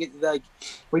it's like you get like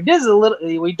he does a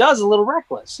little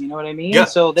reckless. You know what I mean? Yeah,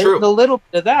 so there's a little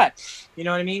bit of that. You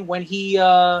know what I mean? When he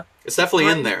it's definitely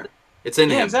in there. It's in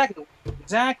him.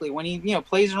 Exactly. When he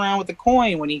plays around with the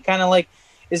coin, when he kind of like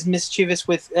is mischievous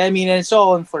with, I mean, and it's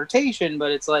all in flirtation,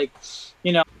 but it's like,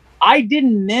 you know, I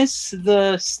didn't miss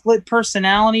the split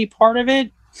personality part of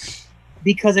it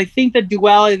because I think the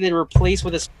duality they replaced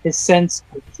with his sense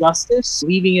of justice,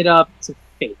 leaving it up to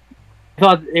fate. I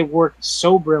thought it worked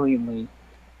so brilliantly,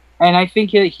 and I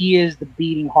think that he is the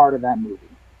beating heart of that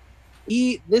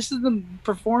movie. This is the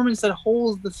performance that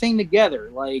holds the thing together.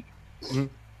 Like,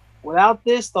 Without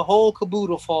this, the whole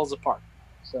caboodle falls apart.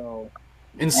 So,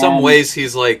 In some ways,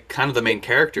 he's like kind of the main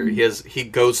character. He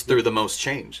goes through the most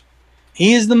change.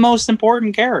 he is the most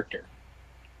important character.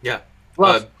 Yeah.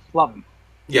 Love him.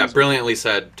 Yeah, brilliantly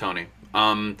said, Tony.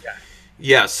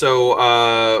 Yeah,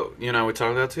 so, we talked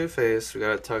about Two-Face. We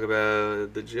gotta talk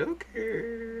about the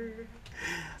Joker.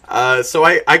 So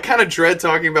I kind of dread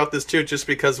talking about this, too, just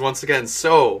because, once again,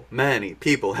 so many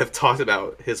people have talked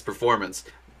about his performance.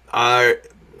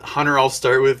 Hunter, I'll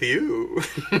start with you.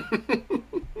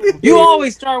 You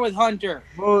always start with Hunter.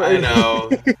 I know.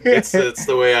 It's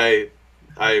the way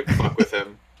I fuck with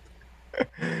him.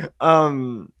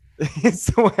 It's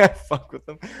the way I fuck with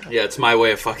him. Yeah, it's my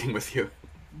way of fucking with you.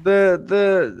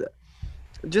 The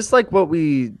just like what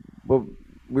we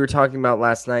were talking about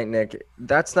last night, Nick.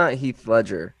 That's not Heath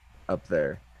Ledger up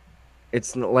there.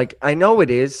 It's like I know it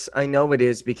is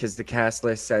because the cast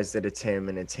list says that it's him,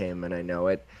 and I know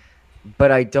it.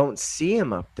 But I don't see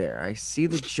him up there. I see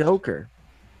the Joker.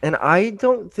 And I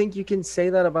don't think you can say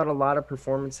that about a lot of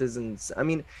performances. And I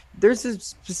mean, there's a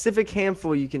specific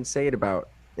handful you can say it about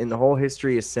in the whole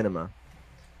history of cinema.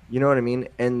 You know what I mean?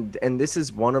 And this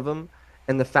is one of them.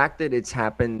 And the fact that it's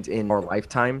happened in our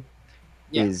lifetime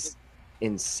is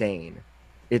insane.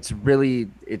 It's really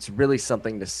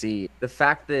something to see. The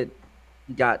fact that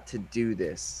he got to do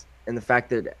this, and the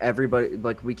fact that everybody,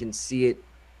 like, we can see it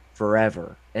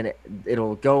forever, and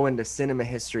it'll go into cinema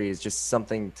history, is just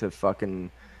something to fucking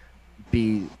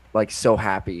be like so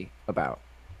happy about.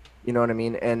 You know what I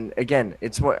mean? And again,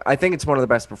 I think it's one of the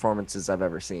best performances I've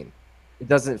ever seen. It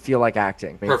doesn't feel like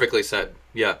acting. Perfectly said.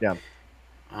 Yeah. Yeah.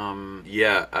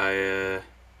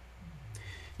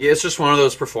 It's just one of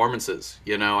those performances,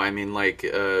 I mean, like,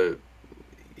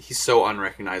 he's so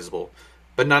unrecognizable,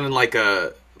 but not in like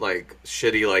a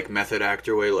shitty like method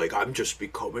actor way, like I'm just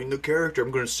becoming the character, I'm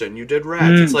gonna send you dead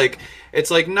rats. It's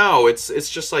like no, it's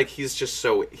just like he's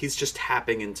just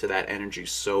tapping into that energy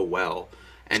so well.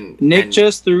 And Nick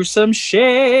just threw some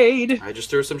shade. I just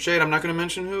threw some shade. I'm not gonna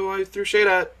mention who I threw shade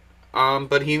at.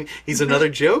 But he's another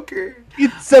Joker.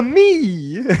 It's a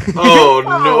me. Oh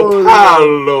no,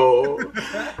 Paolo.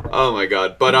 Oh my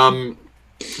god. But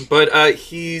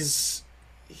he's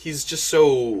just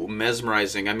so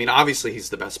mesmerizing. I mean, obviously he's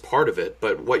the best part of it,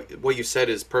 but what you said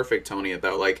is perfect, Tony,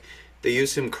 about like they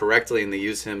use him correctly and they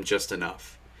use him just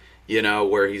enough.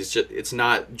 Where it's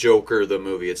not Joker the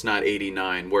movie, it's not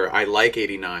 89, where I like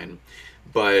 89,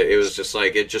 but it was just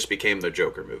like it just became the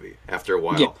Joker movie after a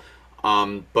while. Yeah.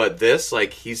 But this,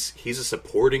 like, he's a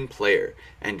supporting player,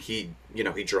 and he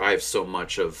drives so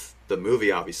much of the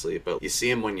movie, obviously, but you see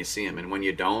him when you see him, and when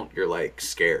you don't, you're like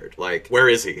scared. Like, where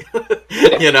is he?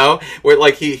 Where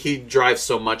like he drives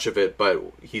so much of it, but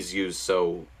he's used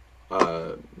so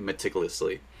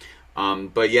meticulously.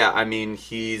 But yeah, I mean,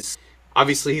 he's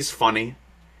funny,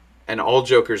 and all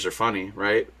Jokers are funny,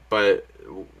 right? But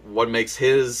what makes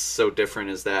his so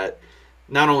different is that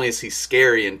not only is he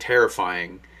scary and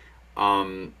terrifying,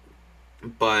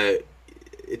 but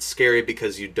it's scary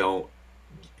because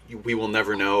we will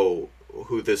never know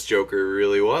who this Joker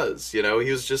really was. He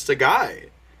was just a guy.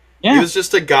 Yeah. He was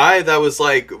just a guy that was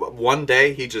like, one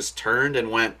day he just turned and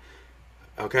went,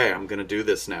 okay, I'm gonna do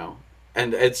this now.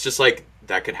 And it's just like,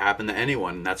 that could happen to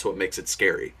anyone, and that's what makes it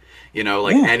scary.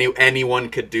 Anyone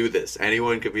could do this.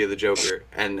 Anyone could be the Joker.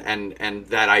 And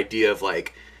that idea of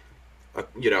like,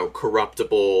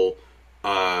 corruptible,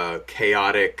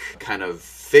 chaotic kind of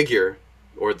figure,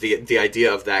 or the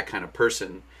idea of that kind of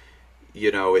person,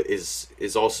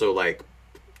 is also like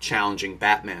challenging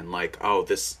Batman. Like, oh,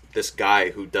 this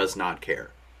guy who does not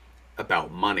care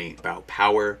about money, about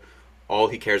power, all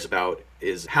he cares about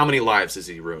is how many lives is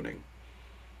he ruining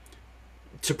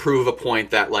to prove a point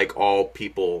that like all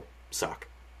people suck,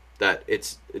 that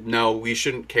we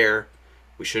shouldn't care,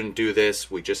 we shouldn't do this,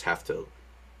 we just have to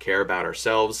care about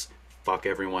ourselves, fuck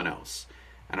everyone else.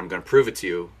 And I'm going to prove it to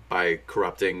you by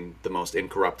corrupting the most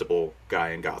incorruptible guy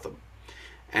in Gotham.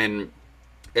 And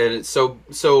so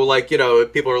like,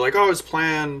 people are like, oh, his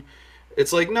plan.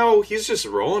 It's like, no, he's just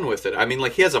rolling with it. I mean,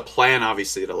 like, he has a plan,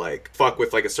 obviously, to like fuck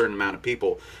with like a certain amount of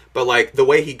people. But like the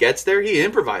way he gets there, he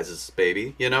improvises,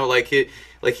 baby.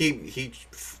 He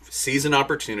sees an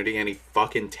opportunity and he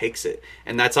fucking takes it.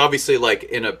 And that's obviously like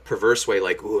in a perverse way,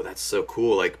 like, ooh, that's so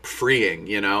cool, like freeing,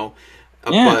 Yeah.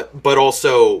 But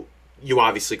also, you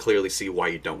obviously clearly see why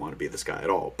you don't want to be this guy at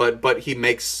all. But he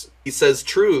says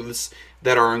truths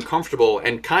that are uncomfortable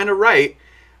and kind of right,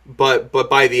 but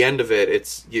by the end of it,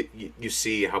 it's you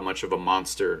see how much of a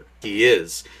monster he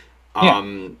is.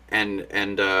 And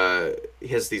he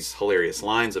has these hilarious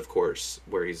lines, of course,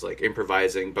 where he's like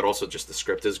improvising, but also just the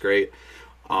script is great.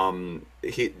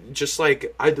 He just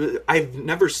like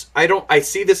I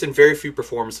see this in very few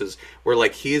performances where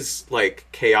like he's like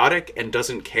chaotic and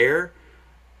doesn't care,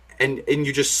 and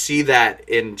you just see that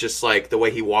in just like the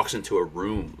way he walks into a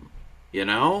room, you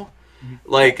know,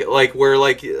 like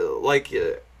where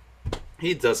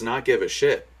he does not give a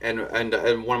shit. And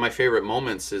one of my favorite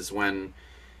moments is when,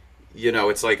 you know,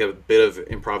 it's like a bit of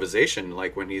improvisation,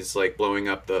 like when he's like blowing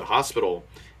up the hospital,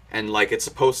 and like it's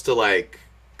supposed to like,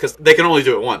 because they can only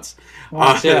do it once,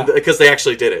 because they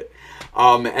actually did it,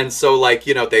 and so like,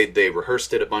 you know, they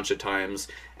rehearsed it a bunch of times,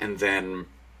 and then,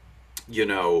 you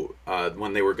know,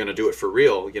 when they were going to do it for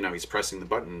real, you know, he's pressing the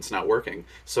button, it's not working.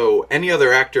 So any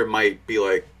other actor might be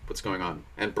like, what's going on,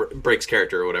 and breaks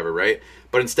character or whatever, right?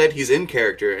 But instead he's in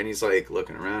character, and he's like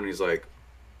looking around, and he's like,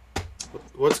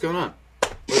 what's going on?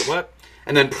 What?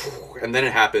 And then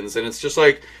it happens, and it's just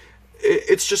like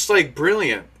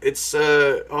brilliant. It's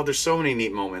there's so many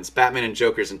neat moments. Batman and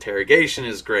Joker's interrogation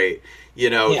is great. You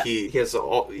know, he has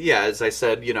as I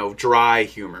said, you know, dry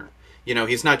humor. You know,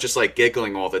 he's not just like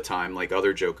giggling all the time like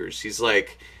other Jokers. He's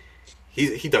like,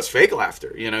 he does fake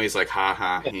laughter. You know, he's like ha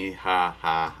ha he ha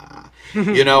ha ha.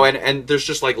 You know, and there's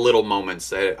just like little moments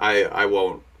that I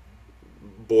won't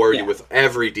bore you with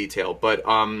every detail, but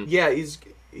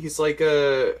he's like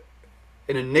an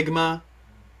enigma.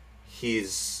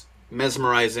 He's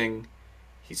mesmerizing.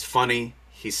 He's funny.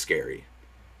 He's scary.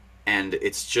 And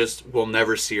it's just, we'll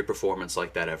never see a performance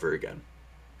like that ever again.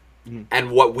 Mm-hmm.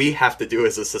 And what we have to do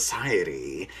as a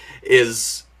society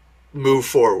is move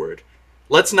forward.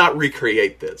 Let's not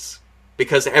recreate this.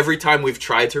 Because every time we've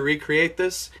tried to recreate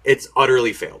this, it's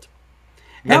utterly failed.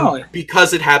 No. And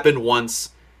because it happened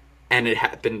once, and it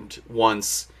happened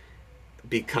once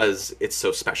because it's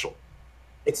so special.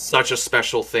 It's such a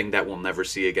special thing that we'll never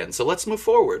see again. So let's move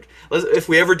forward. If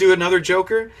we ever do another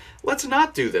Joker, let's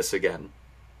not do this again.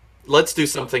 Let's do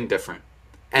something different.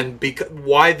 And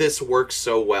why this works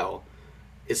so well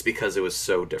is because it was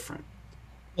so different.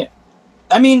 Yeah.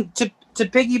 I mean, to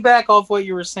piggyback off what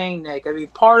you were saying, Nick, I mean,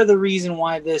 part of the reason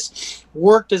why this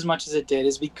worked as much as it did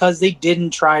is because they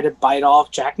didn't try to bite off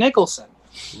Jack Nicholson.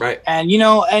 Right. And, you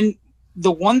know, and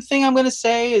the one thing I'm going to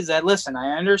say is that, listen,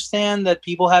 I understand that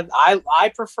people have...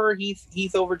 I prefer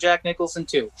Heath over Jack Nicholson,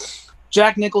 too.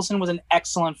 Jack Nicholson was an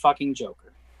excellent fucking Joker.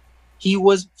 He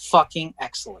was fucking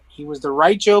excellent. He was the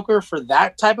right Joker for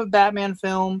that type of Batman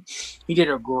film. He did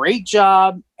a great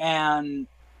job, and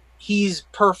he's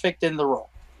perfect in the role.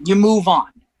 You move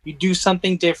on. You do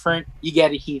something different. You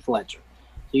get a Heath Ledger.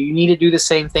 So you need to do the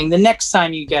same thing the next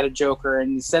time you get a Joker,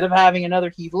 and instead of having another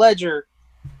Heath Ledger...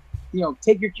 You know,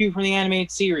 take your cue from the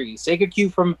animated series. Take a cue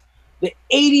from the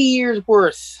 80 years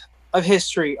worth of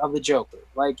history of the Joker.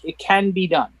 Like, it can be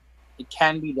done. It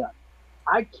can be done.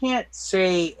 I can't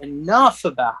say enough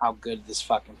about how good this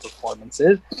fucking performance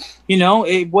is. You know,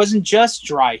 it wasn't just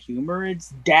dry humor. It's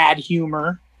dad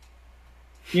humor.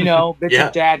 You know, bits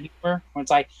of dad humor. When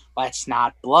it's like, let's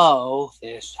not blow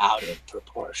this out of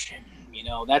proportion. You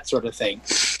know, that sort of thing.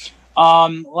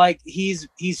 Like he's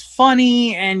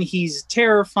funny and he's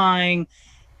terrifying,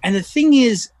 and the thing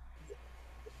is,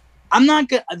 I'm not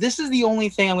gonna. This is the only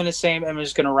thing I'm gonna say. I'm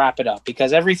just gonna wrap it up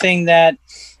because everything that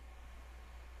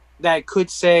I could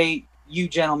say, you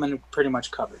gentlemen pretty much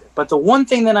covered it. But the one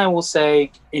thing that I will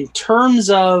say, in terms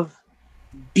of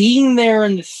being there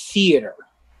in the theater,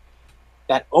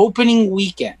 that opening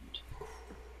weekend,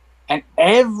 and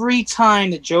every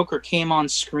time the Joker came on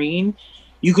screen,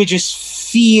 you could just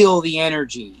feel the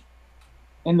energy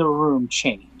in the room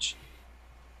change.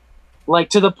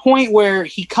 Like, to the point where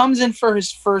he comes in for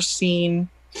his first scene,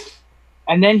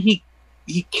 and then he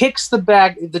kicks the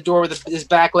door with his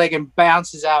back leg and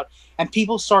bounces out, and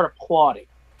people start applauding.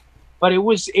 But it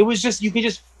was just, you could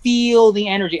just feel the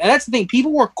energy. And that's the thing,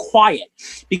 people were quiet,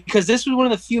 because this was one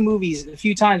of the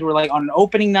few times where, like, on an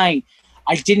opening night,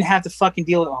 I didn't have to fucking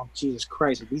deal with, oh, Jesus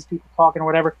Christ, are these people talking or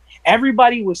whatever?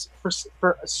 Everybody was for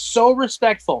so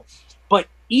respectful. But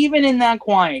even in that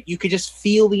quiet, you could just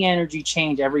feel the energy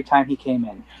change every time he came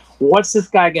in. What's this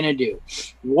guy going to do?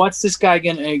 What's this guy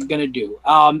going to do?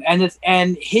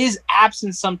 And his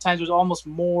absence sometimes was almost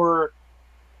more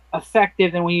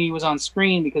effective than when he was on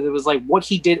screen, because it was like what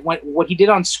he did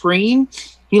on screen,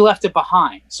 he left it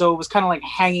behind. So it was kind of like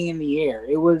hanging in the air.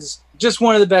 It was just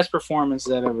one of the best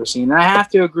performances I've ever seen. And I have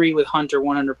to agree with Hunter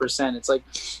 100%. It's like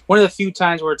one of the few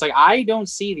times where it's like, I don't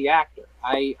see the actor.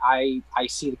 I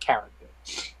see the character.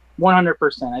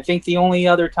 100%. I think the only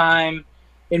other time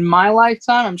in my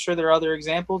lifetime, I'm sure there are other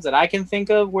examples that I can think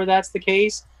of where that's the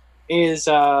case, is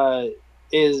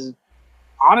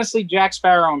honestly Jack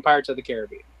Sparrow in Pirates of the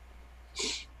Caribbean.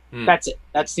 That's it.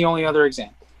 That's the only other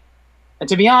example. And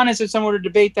to be honest, if someone were to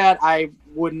debate that, I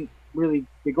wouldn't really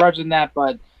begrudge them that,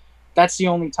 but that's the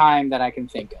only time that I can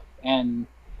think of. And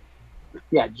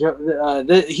yeah,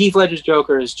 the Heath Ledger's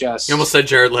Joker is just... You almost said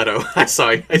Jared Leto. I saw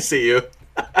you. I see you.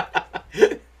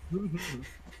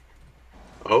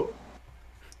 Oh.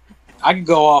 I could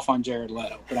go off on Jared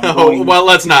Leto, but I'm Oh, going well,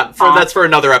 let's not. That's for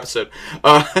another episode.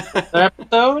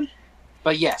 episode.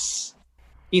 But yes,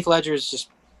 Heath Ledger is just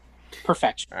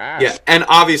perfection. Yeah, and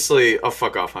obviously, oh,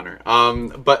 fuck off, Hunter.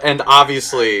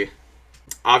 Obviously,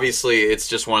 it's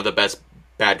just one of the best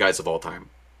bad guys of all time.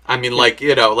 I mean, like,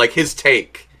 you know, like his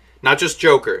take, not just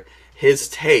Joker, his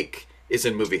take is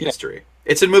in movie history.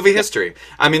 It's in movie history.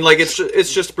 I mean, like, it's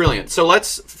just brilliant. So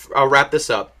let's wrap this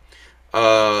up.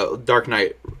 Dark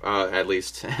Knight, at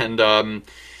least, and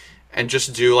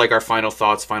just do like our final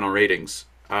thoughts, final ratings.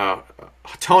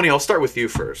 Tony, I'll start with you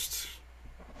first.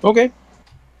 Okay.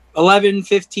 11,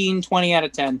 15, 20 out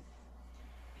of 10.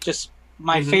 Just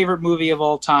my favorite movie of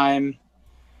all time.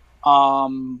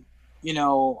 You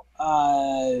know,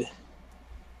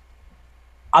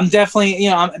 I'm definitely,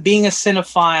 you know, being a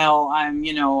cinephile,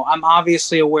 I'm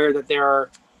obviously aware that there are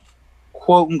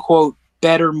quote unquote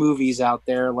better movies out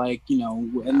there, like, you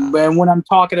know, and when I'm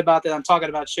talking about that, I'm talking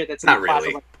about shit that's in Not the class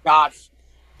really. of like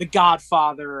The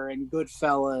Godfather and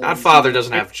Goodfellas. Godfather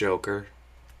doesn't have Joker.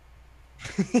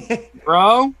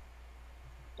 Bro,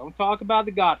 don't talk about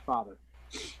The Godfather.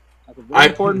 That's a very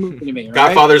important movie to me, right?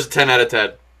 Godfather's a 10 out of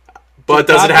 10, but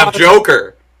doesn't have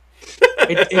Joker.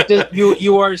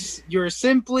 You're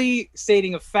simply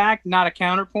stating a fact, not a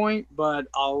counterpoint, but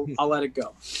I'll let it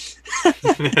go.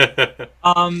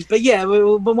 But yeah,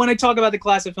 but when I talk about the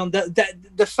class of film,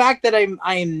 the fact that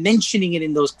I am mentioning it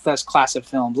in those class of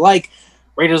films, like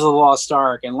Raiders of the Lost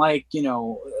Ark and like, you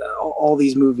know, all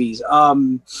these movies,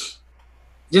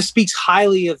 just speaks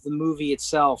highly of the movie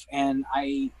itself. And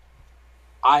I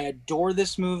adore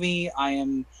this movie. I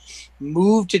am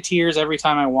moved to tears every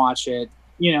time I watch it.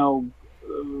 You know,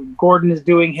 Gordon is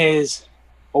doing his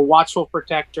A Watchful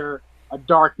Protector, A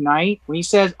Dark Knight. When he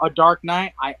says A Dark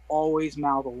Knight, I always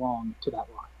mouth along to that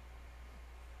line.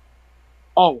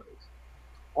 Always.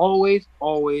 Always,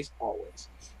 always, always.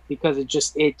 Because it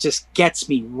just gets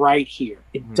me right here.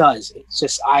 It does. It's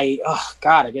just, I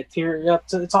get teary up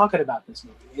to talking about this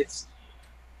movie. It's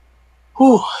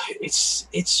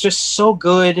just so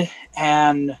good,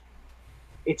 and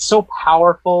it's so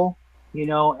powerful. You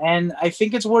know, and I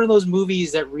think it's one of those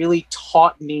movies that really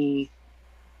taught me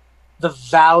the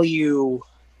value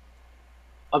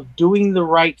of doing the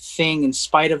right thing in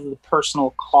spite of the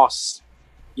personal costs.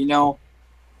 You know,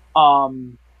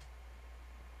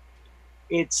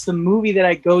 it's the movie that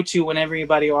I go to when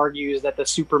everybody argues that the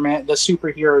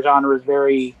superhero genre is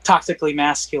very toxically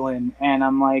masculine, and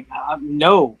I'm like,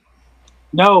 no,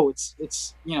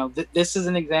 it's you know, this is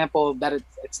an example that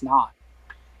it's not.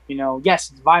 You know,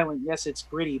 yes, it's violent, yes, it's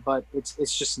gritty, but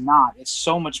it's just not. It's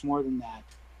so much more than that.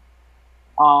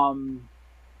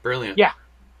 Brilliant. Yeah.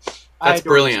 That's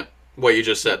brilliant. What you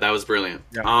just said. That was brilliant.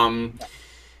 Yeah.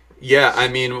 Yeah, I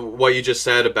mean, what you just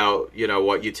said about, you know,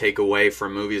 what you take away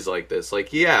from movies like this.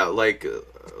 Like, yeah, like a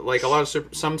lot of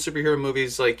some superhero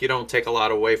movies, like, you don't take a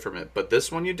lot away from it. But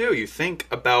this one you do. You think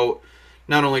about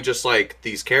not only just, like,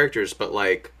 these characters, but,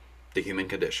 like, the human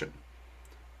condition.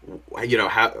 You know,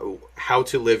 how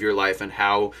to live your life and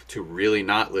how to really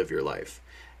not live your life.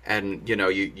 And, you know,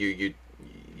 you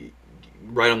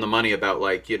right on the money about,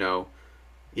 like, you know,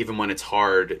 even when it's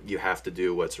hard, you have to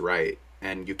do what's right,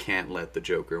 and you can't let the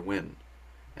Joker win.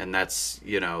 And that's,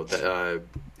 you know,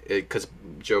 because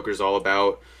Joker's all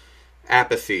about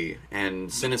apathy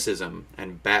and cynicism,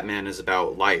 and Batman is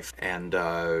about life and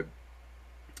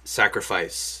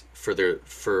sacrifice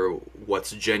for what's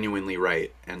genuinely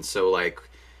right. And so, like,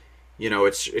 you know,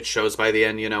 it shows by the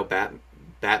end, you know,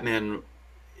 Batman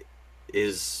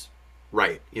is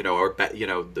right, you know, or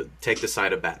take the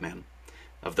side of Batman,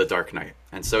 of the Dark Knight.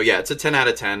 And so, yeah, it's a 10 out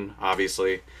of 10,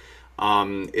 obviously.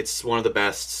 It's one of the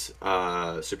best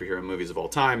superhero movies of all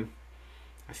time.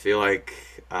 I feel like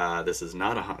this is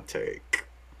not a hot take.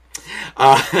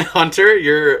 Hunter,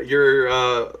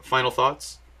 your final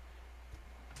thoughts?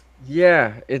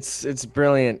 Yeah, it's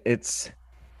brilliant. It's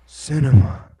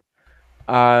Cinema.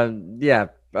 yeah,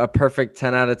 a perfect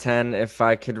 10 out of 10. If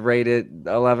I could rate it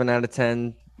 11 out of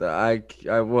 10, I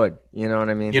would. You know what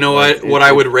I mean? You know like, what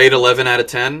I would rate 11 out of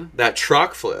 10? That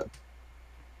truck flip.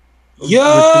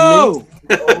 Yo!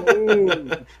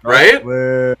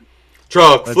 Right?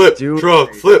 Truck flip.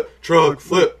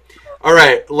 All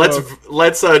right,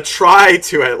 let's try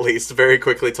to at least very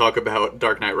quickly talk about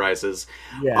Dark Knight Rises.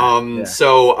 Yeah.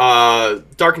 So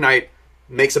Dark Knight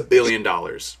makes $1 billion.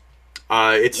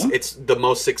 It's the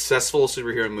most successful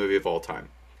superhero movie of all time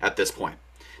at this point.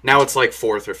 Now it's like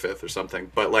fourth or fifth or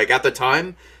something, but like at the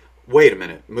time, wait a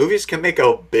minute, movies can make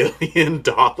 $1 billion.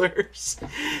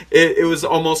 It was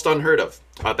almost unheard of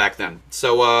back then.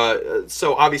 So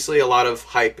obviously a lot of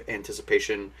hype,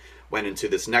 anticipation went into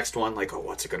this next one. Like, oh,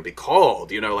 what's it going to be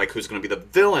called? You know, like who's going to be the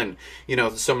villain? You know,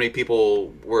 so many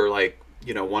people were like,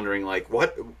 you know, wondering like,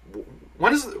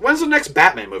 when's the next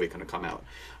Batman movie going to come out?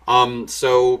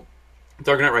 So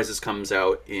Dark Knight Rises comes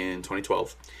out in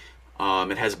 2012.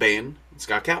 It has Bane. It's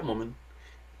got Catwoman.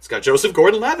 It's got Joseph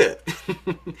Gordon-Levitt.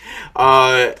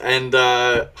 And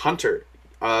Hunter,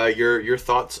 your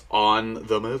thoughts on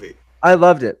the movie? I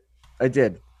loved it. I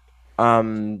did.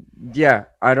 Yeah,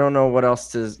 I don't know what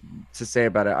else to say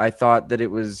about it. I thought that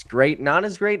it was great. Not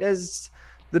as great as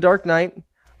The Dark Knight.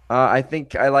 I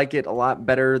think I like it a lot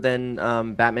better than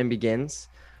Batman Begins.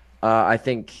 I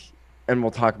think, and we'll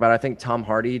talk about it, I think Tom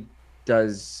Hardy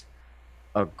does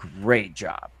a great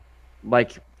job.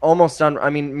 Like, almost I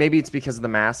mean, maybe it's because of the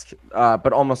mask,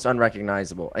 but almost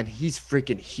unrecognizable. And he's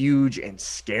freaking huge and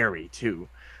scary, too.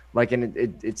 Like, and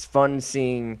it's fun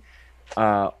seeing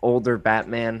older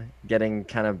Batman getting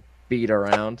kind of beat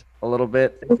around a little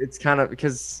bit. It's kind of,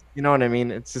 because, you know what I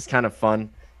mean? It's just kind of fun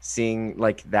seeing,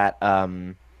 like, that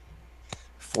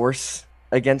force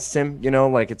against him, you know?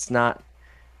 Like, it's not,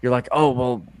 you're like, oh,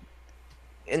 well,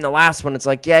 in the last one, it's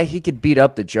like, yeah, he could beat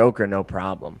up the Joker, no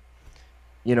problem.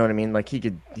 You know what I mean? Like, he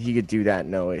could do that,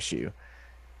 no issue.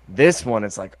 This one,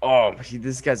 it's like, oh,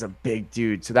 this guy's a big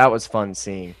dude. So that was fun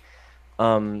seeing.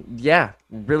 Yeah,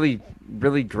 really,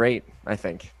 really great, I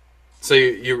think. So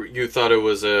you thought it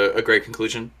was a great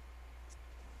conclusion?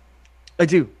 I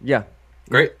do, yeah.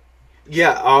 Great.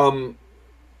 Yeah,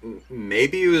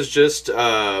 maybe it was just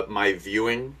my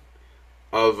viewing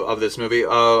of this movie.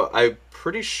 I'm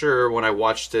pretty sure when I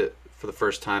watched it for the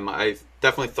first time, I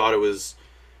definitely thought it was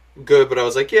good, but I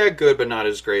was like, yeah, good, but not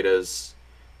as great as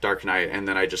Dark Knight, and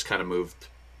then I just kind of moved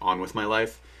on with my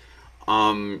life.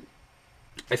 I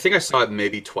think I saw it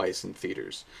maybe twice in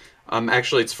theaters.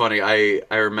 Actually, it's funny. I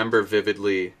remember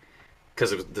vividly,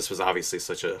 because this was obviously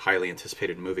such a highly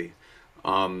anticipated movie.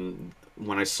 When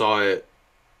I saw it,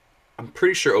 I'm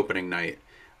pretty sure opening night,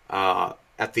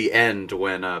 at the end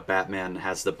when Batman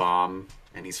has the bomb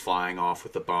and he's flying off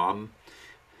with the bomb,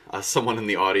 someone in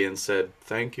the audience said,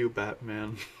 "Thank you,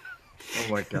 Batman."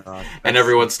 Oh my god! And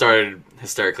everyone started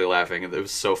hysterically laughing. It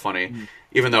was so funny,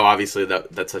 even though obviously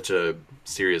that's such a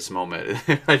serious moment.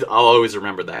 I'll always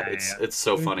remember that. It's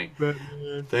so funny.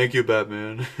 Thank you,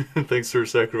 Batman. Thanks for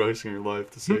sacrificing your life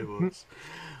to save us.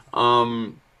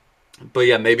 But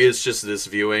yeah, maybe it's just this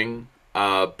viewing.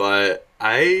 But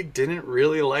I didn't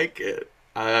really like it.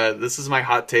 This is my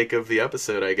hot take of the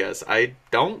episode, I guess. I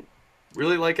don't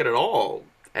really like it at all,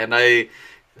 and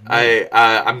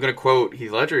I'm gonna quote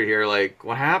Heath Ledger here. Like,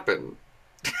 what happened?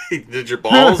 Did your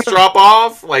balls drop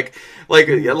off? Like I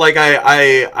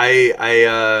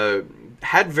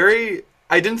had very.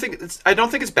 I don't think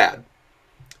it's bad.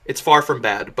 It's far from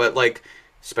bad, but like,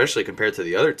 especially compared to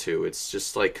the other two, it's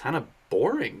just like kind of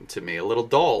boring to me, a little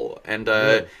dull, and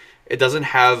it doesn't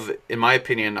have, in my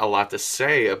opinion, a lot to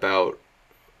say about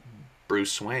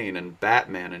Bruce Wayne and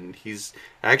Batman, and he's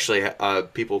actually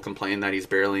people complain that he's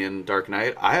barely in Dark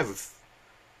Knight. I have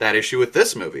that issue with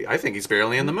this movie. I think he's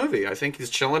barely in the movie. I think he's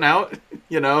chilling out,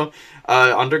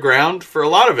 underground for a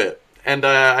lot of it, and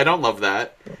I don't love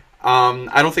that.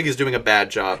 I don't think he's doing a bad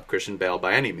job, Christian Bale,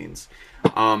 by any means.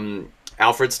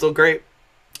 Alfred's still great.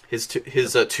 His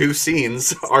two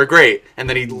scenes are great, and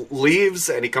then he leaves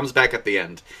and he comes back at the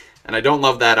end, and I don't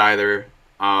love that either.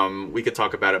 We could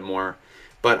talk about it more.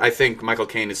 But I think Michael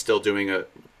Caine is still doing a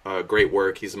great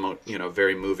work. He's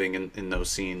very moving in those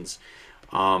scenes,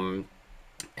 and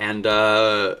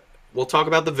we'll talk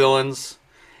about the villains,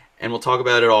 and we'll talk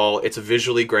about it all. It's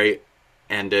visually great,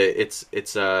 and it's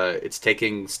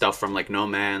taking stuff from like No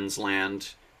Man's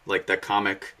Land, like that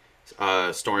comic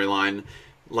storyline.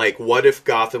 Like, what if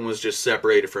Gotham was just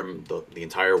separated from the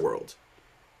entire world?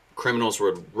 Criminals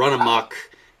would run amok.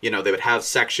 They would have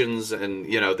sections, and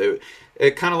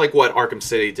it kind of like what Arkham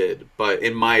City did, but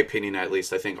in my opinion, at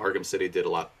least, I think Arkham City did a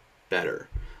lot better.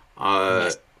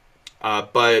 But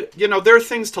there are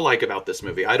things to like about this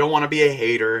movie. I don't want to be a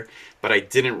hater, but I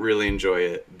didn't really enjoy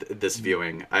it this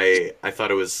viewing. I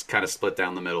thought it was kind of split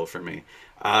down the middle for me.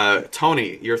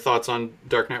 Tony, your thoughts on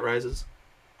Dark Knight Rises?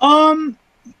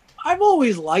 I've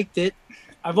always liked it.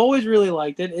 I've always really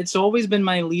liked it. It's always been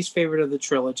my least favorite of the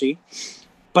trilogy,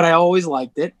 but I always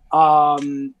liked it.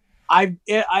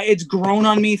 It's grown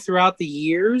on me throughout the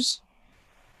years.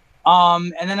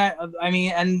 And then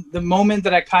and the moment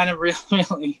that I kind of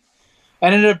really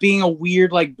ended up being a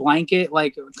weird like blanket,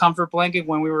 like comfort blanket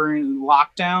when we were in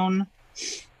lockdown.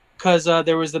 Because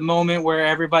there was the moment where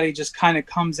everybody just kind of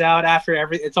comes out after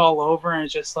it's all over, and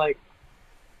it's just like,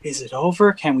 is it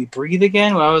over? Can we breathe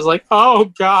again? Well, I was like, oh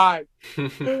God,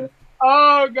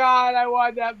 oh God, I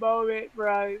want that moment,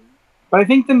 bro. But I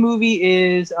think the movie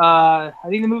is,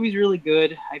 really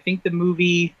good. I think the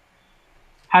movie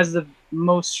has the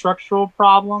most structural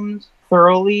problems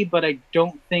thoroughly, but I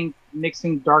don't think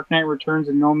mixing Dark Knight Returns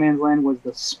and No Man's Land was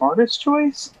the smartest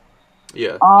choice.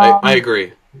 Yeah, I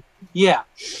agree. Yeah.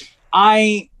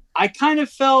 I kind of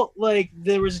felt like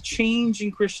there was a change in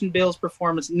Christian Bale's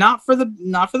performance, not for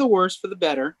the worse, for the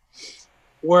better,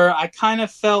 where I kind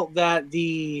of felt that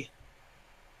the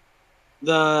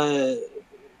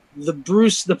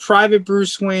private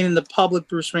Bruce Wayne and the public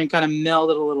Bruce Wayne kind of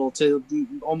melded a little to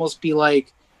almost be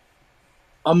like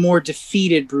a more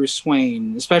defeated Bruce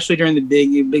Wayne, especially during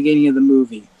the beginning of the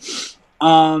movie.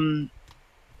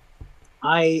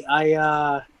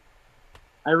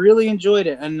 I really enjoyed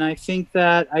it, and I think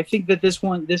that this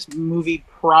movie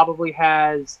probably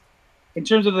has, in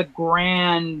terms of the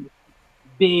grand,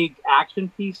 big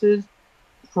action pieces,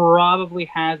 probably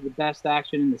has the best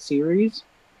action in the series.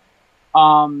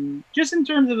 Just in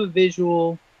terms of a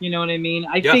visual, you know what I mean?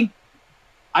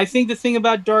 I think the thing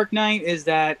about Dark Knight is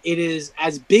that it is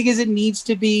as big as it needs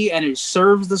to be, and it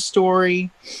serves the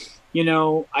story. You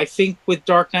know, I think with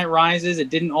Dark Knight Rises, it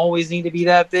didn't always need to be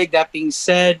that big. That being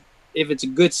said, if it's a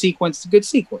good sequence, it's a good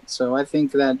sequence. So I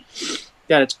think that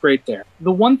it's great there.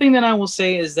 The one thing that I will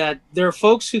say is that there are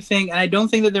folks who think, and I don't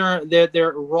think that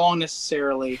they're wrong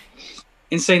necessarily,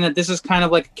 in saying that this is kind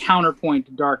of like a counterpoint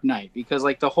to Dark Knight, because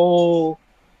like the whole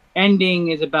ending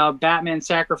is about Batman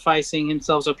sacrificing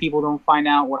himself so people don't find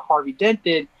out what Harvey Dent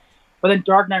did. But then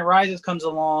Dark Knight Rises comes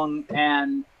along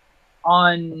and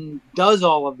undoes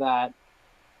all of that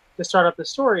to start up the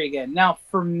story again. Now,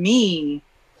 for me,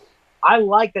 I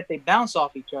like that they bounce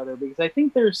off each other, because I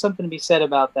think there's something to be said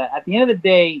about that. At the end of the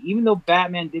day, even though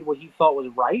Batman did what he thought was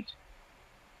right,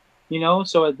 you know,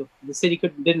 so the city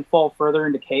didn't fall further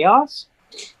into chaos,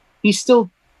 he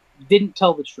still didn't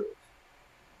tell the truth.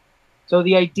 So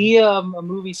the idea of a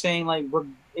movie saying, like,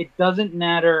 it doesn't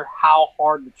matter how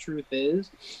hard the truth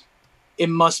is, it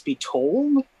must be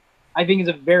told, I think is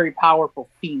a very powerful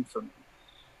theme for me.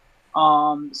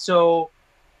 So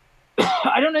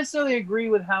I don't necessarily agree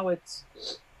with how it's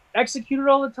executed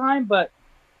all the time, but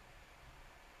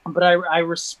I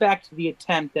respect the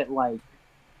attempt at like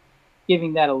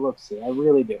giving that a look-see. I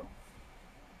really do.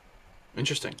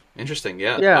 Interesting.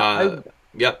 Yeah.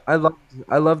 Yeah. I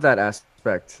love that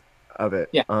aspect of it.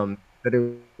 Yeah. That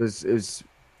it was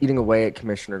eating away at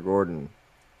Commissioner Gordon.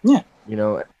 Yeah. You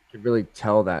know, I could really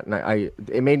tell that, and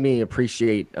it made me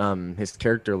appreciate his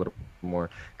character a little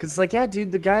more, because it's like, yeah,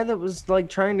 dude, the guy that was like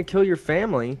trying to kill your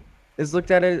family is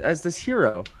looked at as this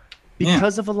hero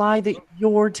because of a lie that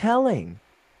you're telling.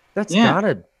 That's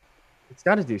gotta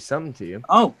do something to you.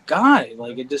 Oh God,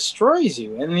 like it destroys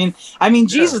you. I mean,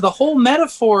 Jesus, the whole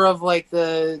metaphor of like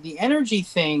the energy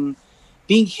thing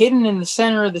being hidden in the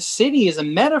center of the city is a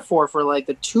metaphor for like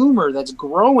the tumor that's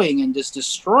growing and just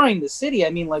destroying the city. I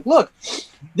mean, like, look,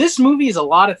 this movie is a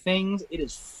lot of things. It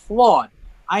is flawed.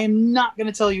 I am not going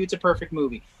to tell you it's a perfect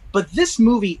movie, but this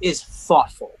movie is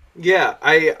thoughtful. Yeah,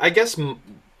 I guess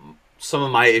some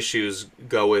of my issues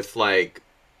go with, like,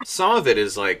 some of it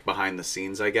is, like, behind the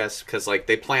scenes, I guess, because, like,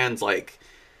 they planned, like,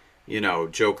 you know,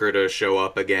 Joker to show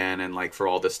up again and, like, for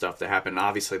all this stuff to happen.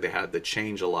 Obviously, they had to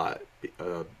change a lot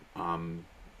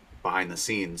behind the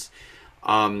scenes.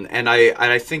 And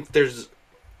I think there's,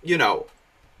 you know,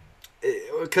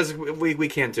 because we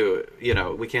can't do it, you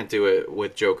know, we can't do it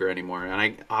with Joker anymore,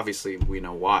 and obviously we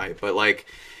know why, but like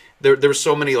there were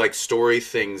so many like story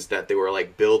things that they were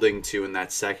like building to in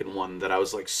that second one that I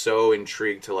was like so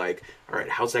intrigued to like, all right,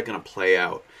 how's that gonna play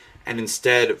out? And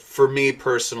instead, for me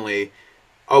personally,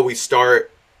 we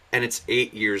start and it's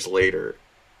 8 years later,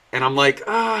 and I'm like,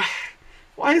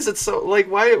 why is it so like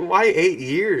why 8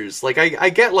 years? Like I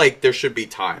get like there should be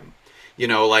time. You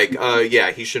know, like,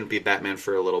 yeah, he shouldn't be Batman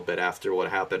for a little bit after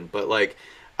what happened. But, like,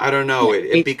 I don't know.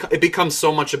 It becomes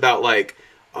so much about, like,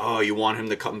 oh, you want him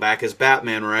to come back as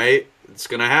Batman, right? It's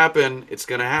going to happen. It's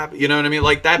going to happen. You know what I mean?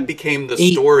 Like, that became the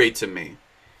story to me.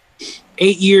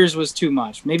 8 years was too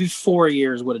much. Maybe 4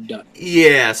 years would have done it.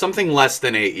 Yeah, something less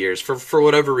than 8 years. For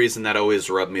whatever reason, that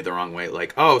always rubbed me the wrong way.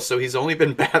 Like, oh, so he's only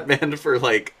been Batman for,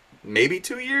 like, maybe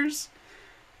 2 years?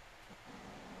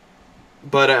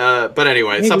 But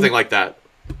anyway, maybe. Something like that.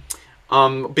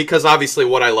 Because obviously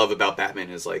what I love about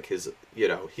Batman is like his, you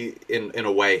know, he in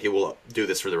a way he will do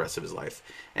this for the rest of his life,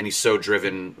 and he's so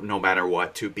driven no matter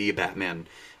what to be Batman.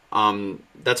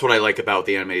 That's what I like about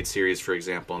the animated series, for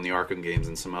example, and the Arkham games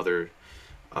and some other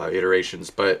iterations.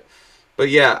 But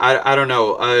yeah, I don't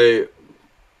know.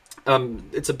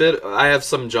 It's a bit. I have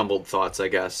some jumbled thoughts, I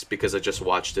guess, because I just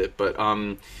watched it. But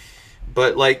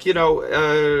like, you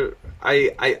know,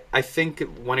 I think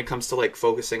when it comes to like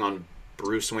focusing on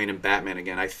Bruce Wayne and Batman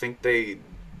again, I think they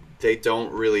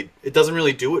don't really, it doesn't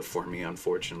really do it for me,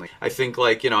 unfortunately. I think,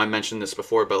 like, you know, I mentioned this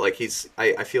before, but like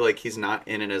I feel like he's not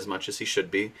in it as much as he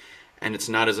should be, and it's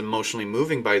not as emotionally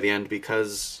moving by the end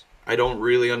because I don't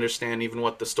really understand even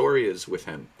what the story is with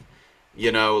him.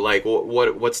 You know, like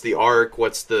what's the arc?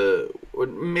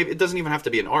 Maybe it doesn't even have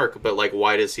to be an arc, but like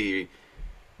why does he?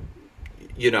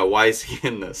 You know, why is he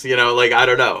in this? You know, like I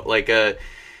don't know, like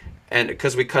and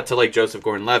because we cut to like Joseph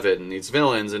Gordon-Levitt and these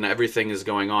villains and everything is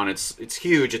going on. It's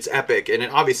huge, it's epic, and it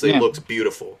obviously looks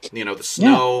beautiful. You know, the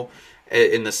snow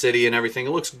in the city and everything,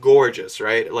 it looks gorgeous,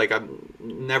 right? Like I'm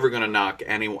never gonna knock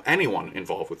anyone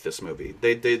involved with this movie.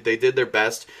 They did their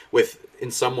best with,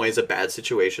 in some ways, a bad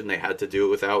situation. They had to do it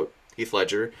without Heath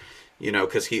Ledger, you know,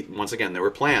 because once again there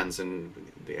were plans and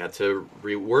they had to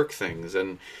rework things,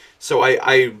 and so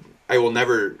I will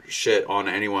never shit on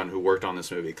anyone who worked on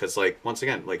this movie because, like, once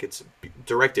again, like it's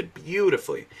directed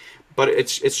beautifully, but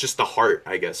it's just the heart,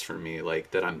 I guess, for me,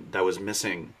 like that was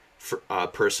missing for,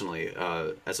 personally,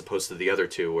 as opposed to the other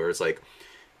two, where it's like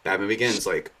Batman Begins,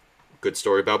 like good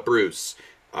story about Bruce,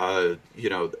 you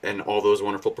know, and all those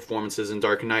wonderful performances in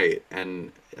Dark Knight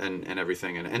and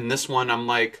everything, and this one,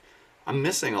 I'm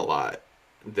missing a lot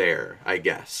there, I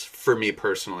guess, for me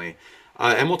personally.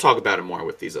 And we'll talk about it more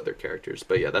with these other characters.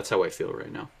 But yeah, that's how I feel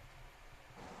right now.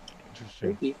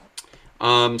 Interesting.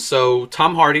 So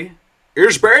Tom Hardy,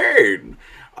 here's Bane.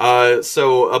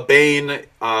 So a Bane,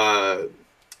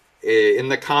 in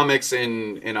the comics,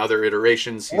 in other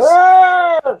iterations, he's...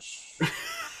 Yes!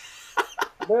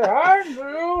 Behind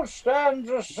you stands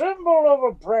a symbol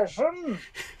of oppression.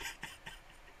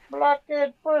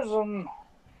 Blackgate Prison.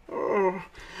 Oh.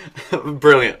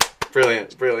 Brilliant.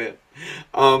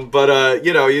 But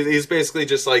you know, he's basically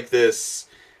just like this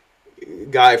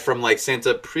guy from like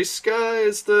Santa Prisca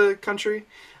is the country.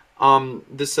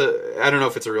 This I don't know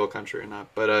if it's a real country or not,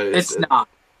 but It's not.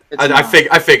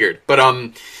 I figured, but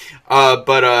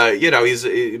you know, he's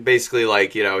basically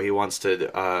like, you know, he wants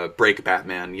to break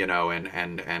Batman, you know,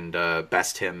 and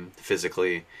best him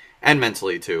physically and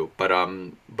mentally too. But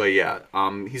yeah,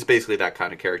 he's basically that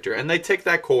kind of character, and they take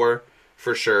that core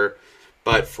for sure.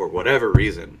 But for whatever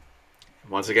reason,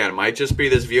 once again, it might just be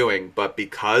this viewing, but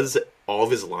because all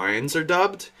of his lines are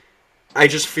dubbed, I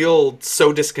just feel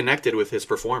so disconnected with his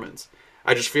performance.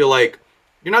 I just feel like,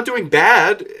 you're not doing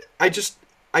bad. I just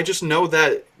know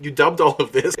that you dubbed all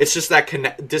of this. It's just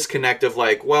that disconnect of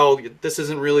like, well, this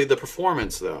isn't really the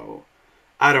performance though.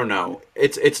 I don't know.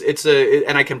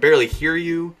 And I can barely hear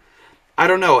you. I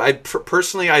don't know.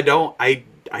 Personally, I don't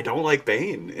like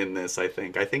Bane in this. I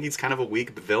think he's kind of a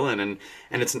weak villain, and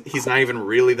he's not even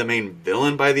really the main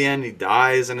villain by the end. He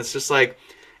dies, and it's just like,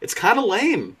 it's kind of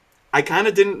lame. I kind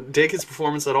of didn't dig his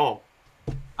performance at all.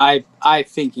 I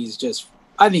think he's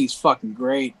fucking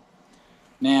great,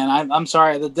 man. I'm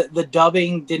sorry, the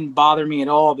dubbing didn't bother me at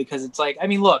all, because it's like, I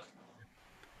mean, look,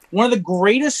 one of the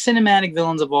greatest cinematic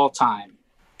villains of all time,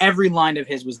 every line of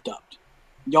his was dubbed.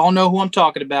 Y'all know who I'm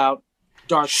talking about.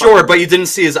 Sure, but you didn't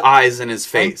see his eyes and his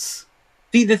face.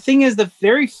 The thing is, the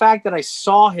very fact that I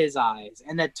saw his eyes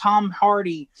and that Tom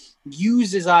Hardy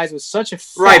used his eyes with such a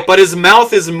right, but his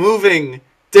mouth is moving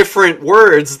different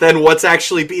words than what's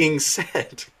actually being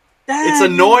said. It's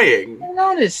annoying.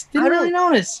 Didn't really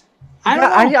notice.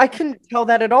 I couldn't tell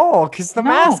that at all because the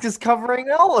mask is covering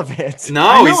all of it.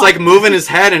 No, he's like moving his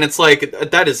head, and it's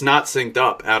like that is not synced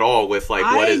up at all with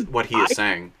like what he is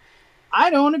saying. I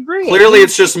don't agree. Clearly,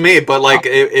 it's just me, but like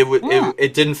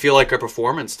it didn't feel like a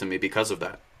performance to me because of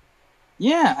that.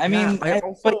 Yeah, I mean,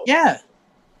 but yeah.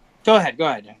 Go ahead.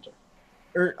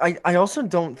 I also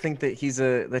don't think that he's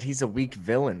a weak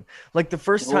villain. Like the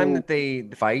first time that they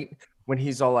fight, when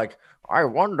he's all like, "I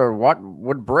wonder what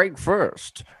would break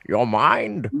first, your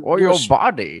mind or your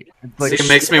body." Like, it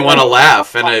makes me want to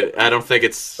laugh, and I don't think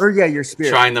it's your spirit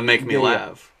trying to make me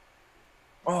laugh.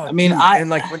 Oh, I mean, and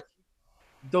like when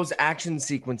those action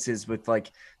sequences with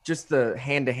like just the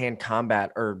hand-to-hand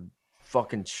combat are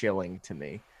fucking chilling to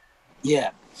me. Yeah.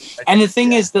 And the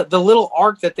thing is, the little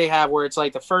arc that they have where it's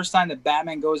like the first time that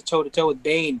Batman goes toe-to-toe with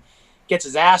Bane, gets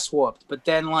his ass whooped, but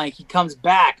then like he comes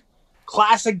back.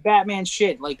 Classic Batman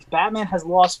shit. Like, Batman has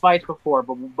lost fights before,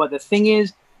 but the thing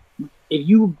is, if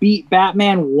you beat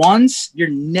Batman once, you're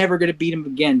never going to beat him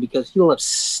again, because he'll have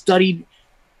studied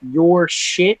your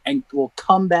shit and will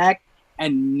come back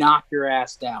and knock your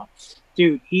ass down.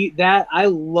 dude, I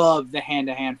love the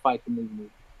hand-to-hand fight in the movie.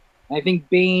 And I think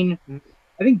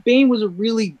Bane was a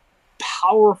really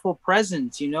powerful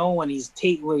presence, when he's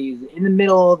in the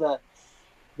middle of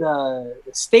the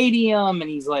stadium and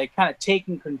he's like kind of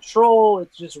taking control.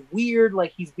 It's just weird,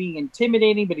 like he's being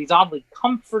intimidating, but he's oddly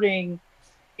comforting.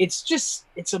 It's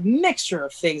a mixture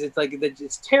of things. It's like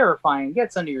it's terrifying,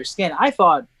 gets under your skin. I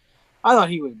thought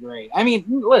he was great. I mean,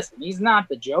 listen, he's not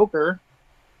the Joker.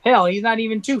 Hell, he's not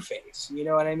even Two-Face. You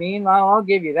know what I mean? I'll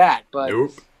give you that. But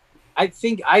Nope. I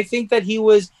think that he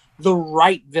was the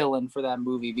right villain for that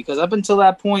movie, because up until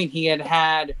that point he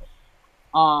had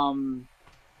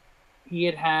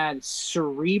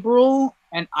cerebral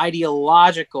and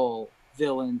ideological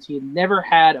villains. He had never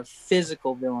had a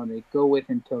physical villain to go with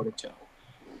him toe to toe.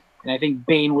 And I think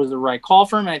Bane was the right call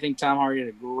for him, and I think Tom Hardy did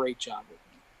a great job with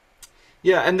him.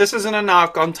 Yeah, and this isn't a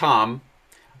knock on Tom.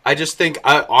 I just think,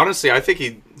 honestly, I think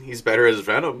he's better as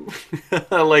Venom.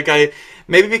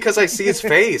 Maybe because I see his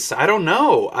face. I don't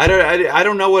know. I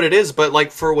don't know what it is, but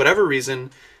like for whatever reason,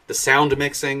 the sound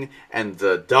mixing and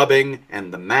the dubbing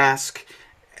and the mask,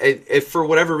 it for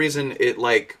whatever reason it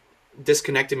like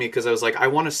disconnected me, because I was like, I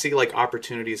want to see like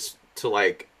opportunities to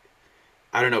like,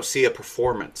 I don't know, see a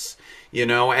performance,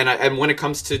 and when it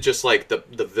comes to just like the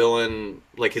villain,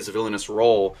 like his villainous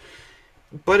role.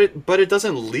 But it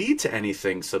doesn't lead to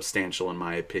anything substantial, in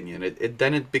my opinion.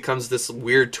 Then it becomes this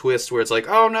weird twist where it's like,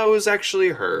 oh no, it was actually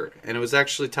her, and it was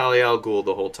actually Talia al Ghul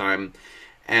the whole time,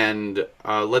 and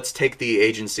let's take the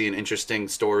agency and interesting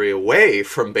story away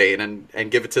from Bane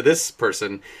and give it to this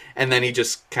person, and then he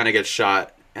just kind of gets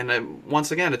shot, and then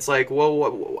once again it's like,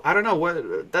 well, I don't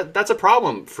know, that's a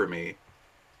problem for me.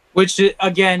 Which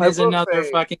again is another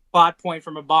fucking plot point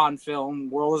from a Bond film.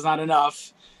 World is not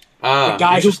enough. The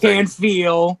guy who can't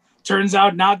feel turns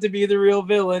out not to be the real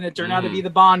villain. It turned out to be the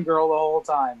Bond girl the whole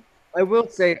time. I will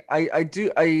say, I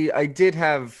did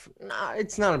have.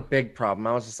 It's not a big problem.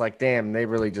 I was just like, damn, they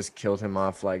really just killed him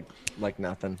off like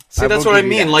nothing. See, that's what I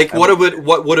mean. Like, what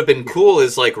would have been cool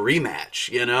is like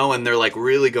rematch, and they're like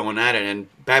really going at it, and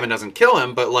Batman doesn't kill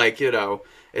him, but like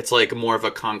it's like more of a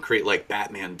concrete, like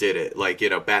Batman did it, like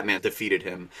Batman defeated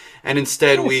him, and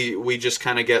instead we just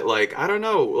kind of get like, I don't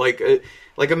know,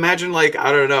 like imagine, like,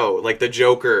 I don't know, like the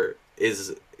Joker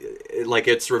is like,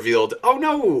 it's revealed, oh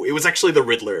no, it was actually the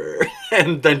Riddler,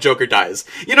 and then Joker dies.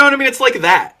 You know what I mean? It's like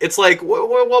that. It's like,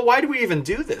 why do we even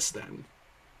do this then?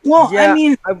 Well, yeah, I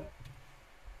mean,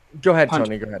 go ahead,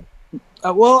 Tony. Go ahead.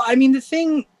 Well, I mean, the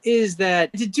thing is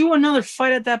that to do another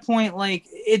fight at that point, like,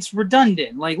 it's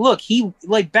redundant. Like, look,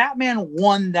 Batman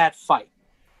won that fight.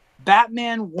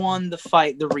 Batman won the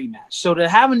fight, the rematch. So to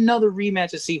have another rematch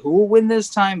to see who will win this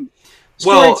time,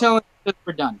 storytelling is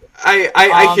redundant.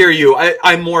 I hear you.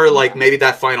 I'm more like, maybe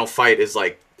that final fight is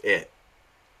like it,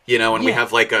 and we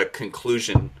have like a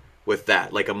conclusion with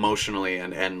that, like emotionally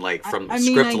and like from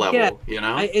script level,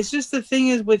 it's just the thing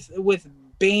is with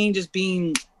Bane just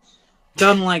being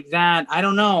done like that. I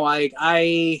don't know.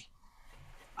 I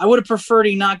would have preferred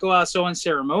he not go out so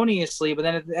unceremoniously, but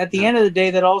then at the end of the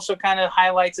day, that also kind of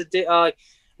highlights an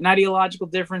ideological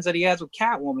difference that he has with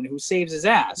Catwoman, who saves his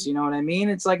ass. You know what I mean?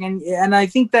 It's like, and I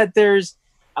think that there's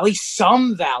at least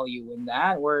some value in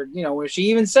that, where she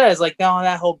even says like, no,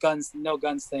 that whole no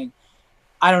guns thing.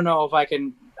 I don't know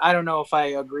if I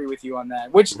agree with you on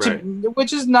that. Which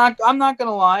is not. I'm not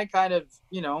gonna lie. Kind of,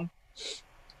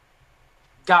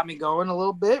 got me going a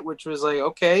little bit, which was like,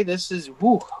 okay, this is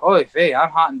hey,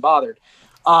 I'm hot and bothered.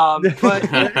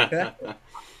 But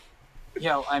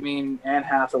I mean, Anne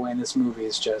Hathaway in this movie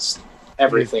is just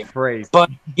everything.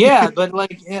 But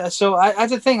so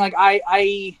that's the thing. Like,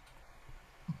 I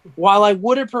while I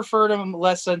would have preferred a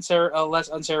less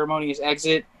unceremonious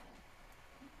exit,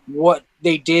 what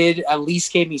they did at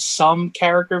least gave me some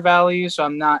character value, so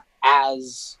I'm not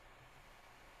as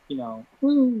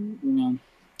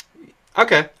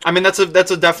Okay, I mean that's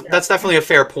definitely a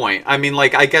fair point. I mean,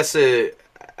 like, I guess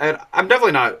I'm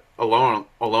definitely not alone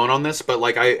on this, but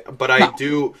like I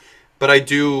do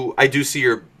see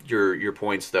your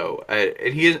points though.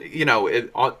 And he,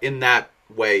 in that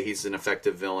way, he's an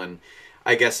effective villain.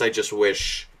 I guess I just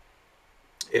wish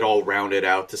it all rounded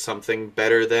out to something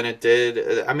better than it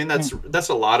did. I mean, that's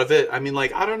a lot of it. I mean,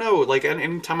 like, I don't know. Like,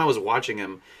 anytime I was watching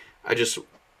him, I just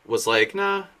was like,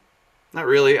 nah. Not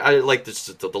really. I like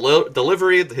the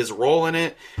delivery, his role in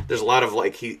it. There's a lot of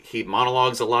like he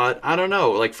monologues a lot. I don't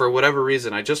know. Like, for whatever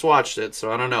reason, I just watched it, so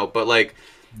I don't know. But like,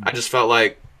 I just felt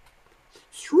like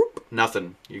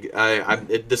nothing.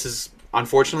 This is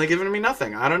unfortunately giving me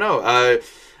nothing. I don't know.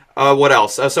 What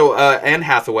else? So Anne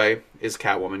Hathaway is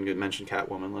Catwoman. You mentioned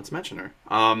Catwoman. Let's mention her.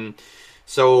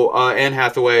 So Anne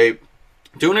Hathaway,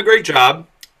 Doing a great job.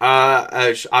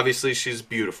 Obviously she's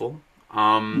beautiful.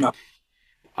 Um, No.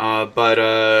 but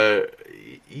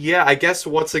yeah, I guess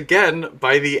once again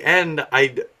by the end,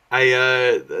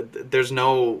 there's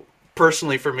no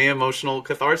personally for me emotional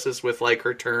catharsis with like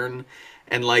her turn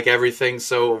and like everything.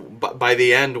 So by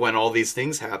the end, when all these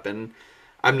things happen,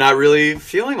 I'm not really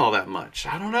feeling all that much.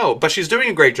 I don't know, but she's doing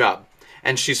a great job,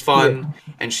 and she's fun,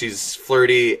 and she's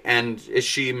flirty. And is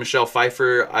she Michelle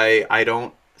Pfeiffer? I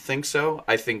don't think so.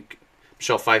 I think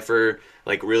Michelle Pfeiffer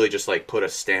like really just like put a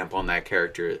stamp on that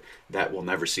character that we'll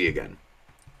never see again,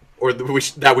 or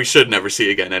that we should never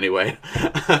see again anyway.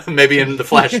 Maybe in the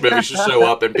Flash movie she'll show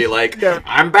up and be like,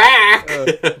 "I'm back,"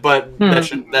 but that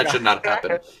should not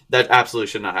happen. That absolutely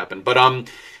should not happen.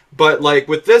 But like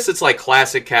with this, it's like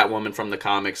classic Catwoman from the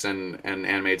comics and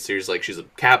animated series. Like she's a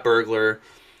cat burglar,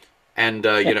 and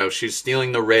you know she's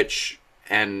stealing the rich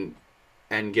and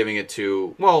giving it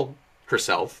to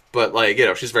herself. But like you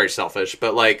know she's very selfish.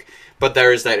 But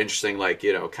there is that interesting like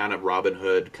you know kind of Robin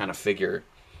Hood kind of figure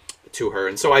to her,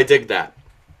 and so I dig that.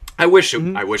 I wish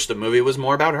the movie was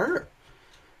more about her.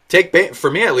 Take Bane,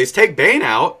 for me at least. Take Bane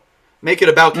out, make it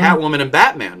about Catwoman and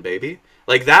Batman, baby.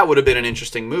 Like that would have been an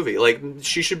interesting movie. Like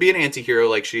she should be an anti-hero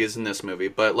like she is in this movie,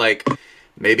 but like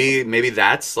maybe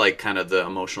that's like kind of the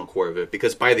emotional core of it.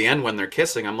 Because by the end when they're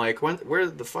kissing, I'm like, where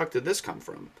the fuck did this come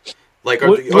from? Like,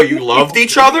 you loved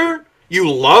each other? You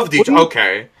loved each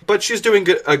okay, but she's doing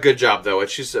a good job though.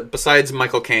 She's besides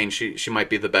Michael Caine, she might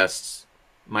be the best.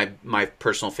 My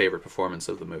personal favorite performance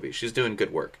of the movie. She's doing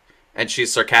good work, and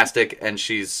she's sarcastic and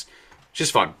she's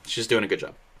fun. She's doing a good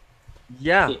job.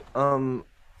 Yeah.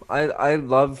 I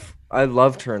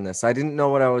loved her in this. I didn't know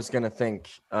what I was gonna think.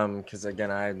 Because again,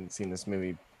 I hadn't seen this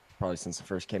movie probably since it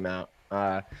first came out.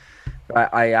 But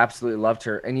I absolutely loved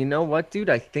her. And you know what, dude?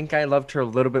 I think I loved her a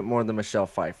little bit more than Michelle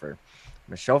Pfeiffer.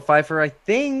 Michelle Pfeiffer, I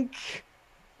think,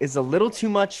 is a little too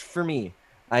much for me.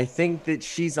 I think that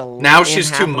she's a now she's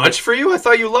too much for you. I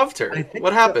thought you loved her.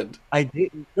 What happened? I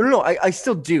did. No. I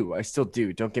still do. I still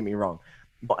do. Don't get me wrong.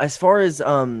 But as far as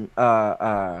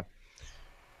the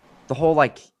whole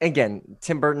like again,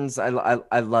 Tim Burton's, I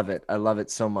love it. I love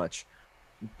it so much.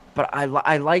 But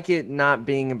I like it not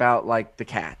being about like the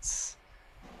cats.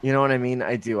 You know what I mean?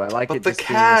 I do. I like but it. The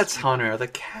cats, Hunter. The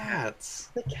cats.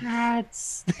 The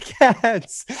cats. The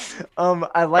cats.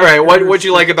 I like. All right. What'd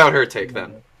you like about her take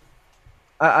then?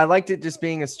 I liked it just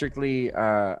being a strictly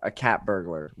a cat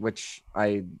burglar, which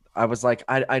I was like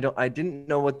I didn't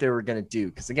know what they were gonna do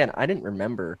because again I didn't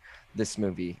remember this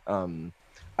movie.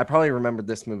 I probably remembered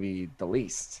this movie the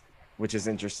least, which is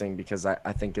interesting because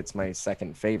I think it's my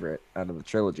second favorite out of the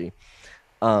trilogy.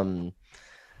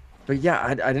 But yeah,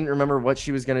 I didn't remember what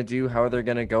she was gonna do, how they're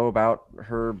gonna go about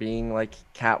her being like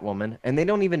Catwoman, and they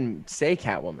don't even say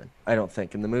Catwoman. I don't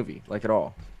think in the movie like at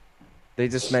all. They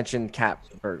just mentioned cat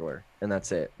burglar, and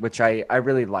that's it, which I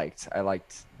really liked. I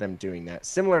liked them doing that.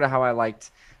 Similar to how I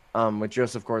liked with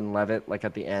Joseph Gordon-Levitt, like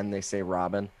at the end they say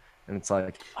Robin, and it's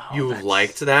like... Oh, you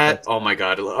liked that? Oh my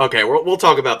god. Okay, we'll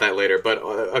talk about that later, but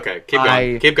okay, keep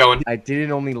going. Keep going. I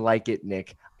didn't only like it,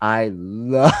 Nick. I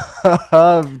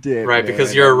loved it. Right, man.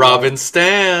 Because you're a Robin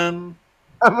stan.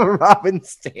 I'm a Robin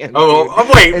stan. Oh,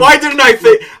 wait, why didn't I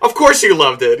think? Of course you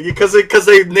loved it. Because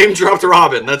they name dropped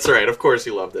Robin. That's right. Of course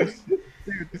you loved it.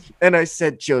 And I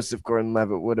said Joseph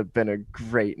Gordon-Levitt would have been a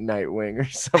great Nightwing or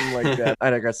something like that.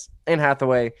 I digress. Anne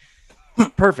Hathaway,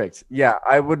 perfect. Yeah,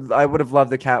 I would have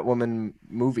loved the Catwoman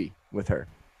movie with her.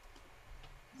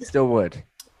 Still would.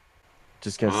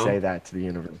 Just gonna say that to the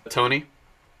universe. Tony?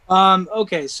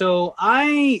 Okay, so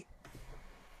I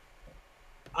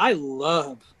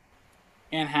love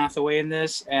Anne Hathaway in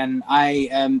this, and I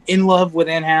am in love with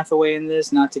Anne Hathaway in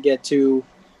this. Not to get too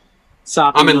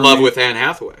soppy. I'm in love with Anne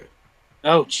Hathaway.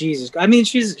 Oh Jesus! I mean,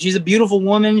 she's a beautiful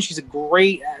woman. She's a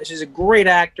great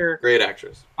actor. Great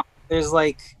actress. There's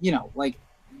like you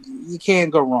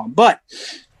can't go wrong. But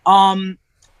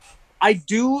I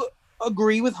do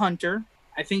agree with Hunter.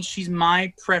 I think she's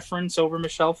my preference over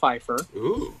Michelle Pfeiffer.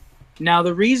 Ooh. Now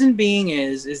the reason being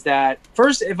is that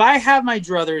first, if I have my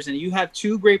druthers and you have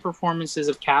two great performances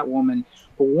of Catwoman,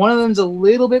 but one of them's a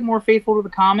little bit more faithful to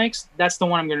the comics, that's the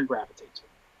one I'm going to gravitate to.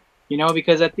 You know,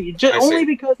 because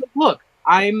because look,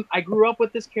 I grew up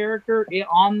with this character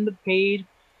on the page.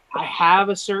 I have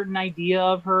a certain idea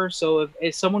of her, so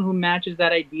if someone who matches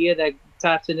that idea, that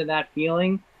taps into that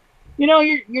feeling, you know,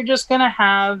 you're just gonna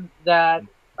have that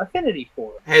affinity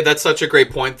for it. Hey, that's such a great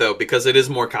point though, because it is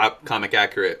more comic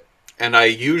accurate, and I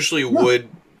usually would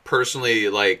personally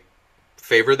like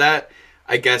favor that.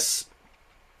 I guess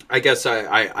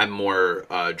I'm more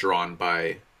drawn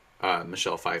by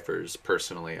Michelle Pfeiffer's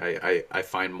personally. I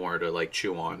find more to like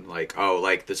chew on. Like, oh,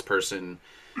 like this person,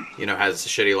 you know, has a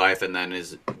shitty life and then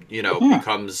is, you know,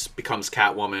 becomes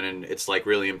Catwoman, and it's like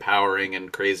really empowering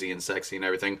and crazy and sexy and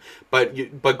everything.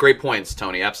 But great points,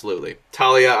 Tony. Absolutely.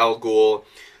 Talia al Ghul.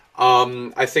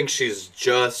 I think she's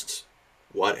just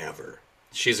whatever.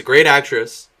 She's a great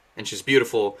actress and she's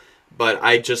beautiful, but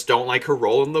I just don't like her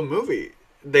role in the movie.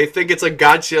 They think it's a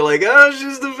gotcha, like, oh,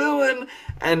 she's the villain.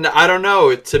 And I don't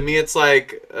know. To me, it's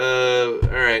like, all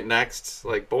right, next.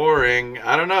 Like, boring.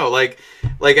 I don't know. Like,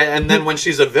 and then when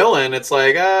she's a villain, it's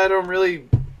like,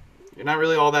 you're not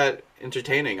really all that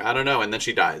entertaining. I don't know. And then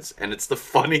she dies. And it's the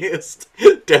funniest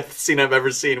death scene I've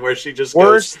ever seen, where she just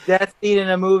Worst death scene in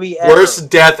a movie ever. Worst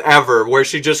death ever, where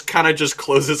she just kind of just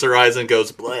closes her eyes and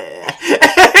goes, bleh.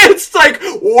 It's like,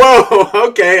 whoa,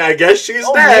 okay, I guess she's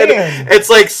dead. Man. It's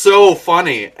like so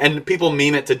funny, and people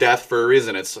meme it to death for a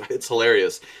reason. It's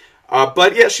hilarious.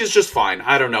 But yeah, she's just fine.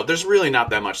 I don't know. There's really not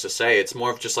that much to say. It's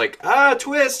more of just like,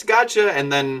 twist, gotcha,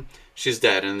 and then she's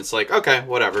dead, and it's like, okay,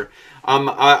 whatever.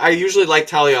 I usually like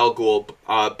Talia al Ghul,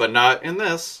 but not in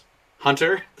this.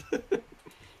 Hunter?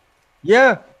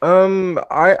 Yeah,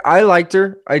 I liked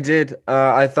her. I did.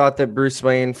 I thought that Bruce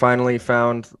Wayne finally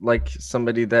found like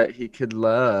somebody that he could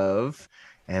love,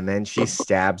 and then she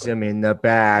stabs him in the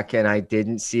back, and I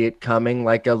didn't see it coming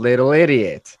like a little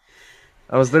idiot.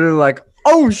 I was literally like,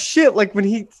 oh shit, like when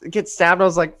he gets stabbed, I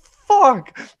was like,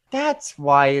 fuck, that's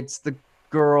why it's the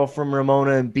girl from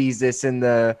Ramona and Beezus in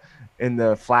the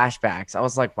flashbacks. I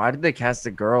was like, why did they cast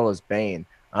a girl as Bane?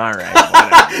 All right,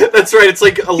 whatever. That's right. It's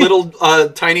like a little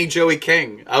tiny Joey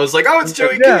King. I was like, oh, it's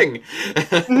Joey King.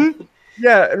 Mm-hmm.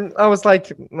 Yeah, and I was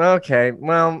like, okay,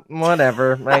 well,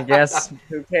 whatever. I guess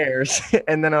who cares?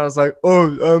 And then I was like,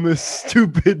 oh, I'm a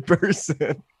stupid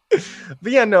person.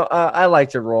 But yeah, no, I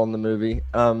liked her role in the movie.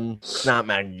 It's not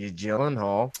Maggie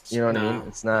Gyllenhaal. You know what I mean?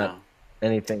 It's not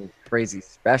anything crazy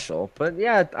special. But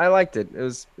yeah, I liked it. It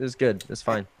was good. It was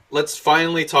fine. Let's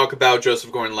finally talk about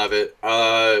Joseph Gordon-Levitt.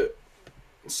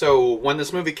 So when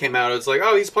this movie came out, it's like,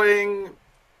 oh, he's playing.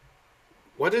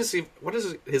 What is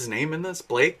his name in this?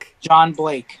 Blake? John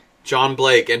Blake. John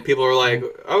Blake, and people are like,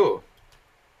 oh,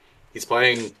 he's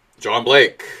playing John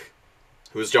Blake.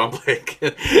 Who's John Blake?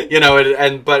 You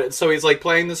know, but so he's like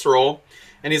playing this role,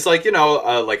 and he's like, you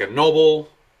know, like a noble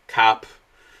cop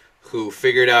who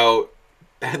figured out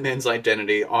Batman's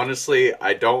identity. Honestly,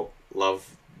 I don't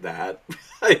love that.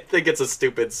 I think it's a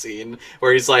stupid scene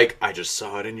where he's like, I just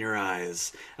saw it in your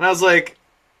eyes. And I was like,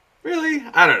 really?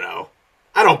 I don't know.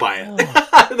 I don't buy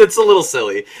it. It's a little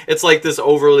silly. It's like this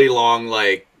overly long,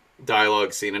 like,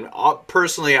 dialogue scene. And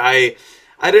personally, I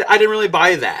didn't really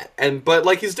buy that. But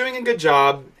like, he's doing a good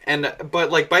job.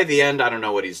 But like, by the end, I don't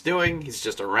know what he's doing. He's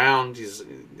just around. He's,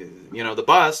 you know, the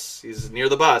bus. He's near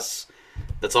the bus.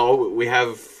 That's all we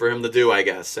have for him to do, I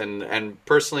guess. And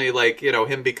personally, like, you know,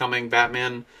 him becoming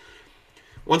Batman.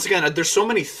 Once again, there's so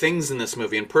many things in this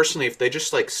movie, and personally, if they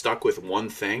just like stuck with one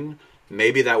thing,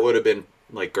 maybe that would have been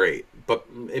like great. But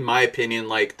in my opinion,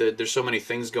 like there's so many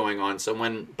things going on. So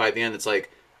when by the end it's like,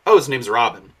 oh, his name's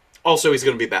Robin. Also, he's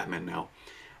gonna be Batman now.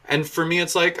 And for me,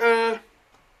 it's like,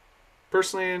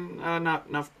 personally, not.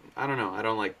 I don't know.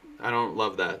 I don't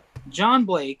love that. John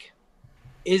Blake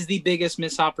is the biggest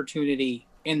missed opportunity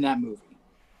in that movie.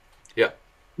 Yeah.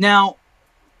 Now,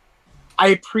 I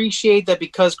appreciate that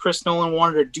because Chris Nolan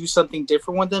wanted to do something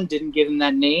different with them, didn't give him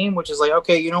that name, which is like,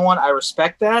 okay, you know what? I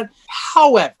respect that.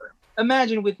 However,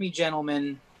 imagine with me,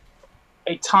 gentlemen,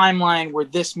 a timeline where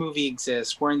this movie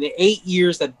exists, where in the 8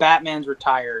 years that Batman's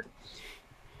retired,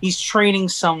 he's training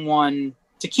someone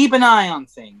to keep an eye on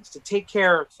things, to take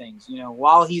care of things, you know,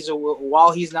 while he's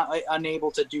not unable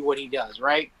to do what he does,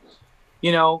 right?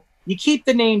 You know, you keep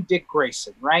the name Dick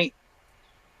Grayson, right?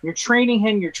 You're training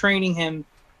him.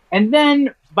 And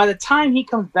then by the time he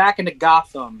comes back into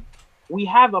Gotham, we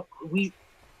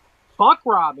fuck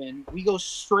Robin. We go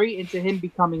straight into him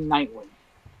becoming Nightwing.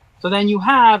 So then you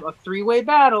have a 3-way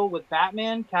battle with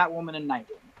Batman, Catwoman, and Nightwing.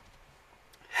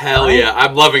 Hell right? Yeah.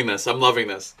 I'm loving this.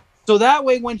 So that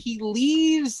way, when he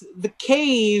leaves the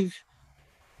cave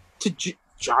to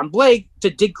John Blake, to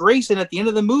Dick Grayson at the end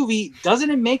of the movie, doesn't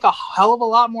it make a hell of a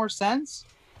lot more sense?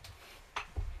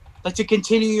 Like, to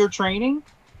continue your training?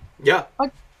 Yeah.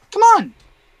 Like, come on.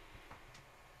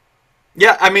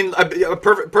 Yeah, I mean,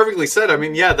 perfectly said. I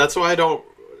mean, yeah, that's why I don't.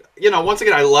 You know, once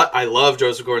again, I love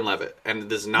Joseph Gordon-Levitt, and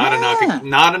there's not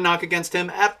a knock against him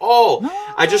at all. No.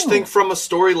 I just think from a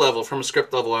story level, from a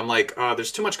script level, I'm like,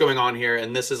 there's too much going on here,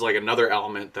 and this is like another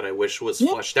element that I wish was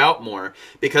fleshed out more.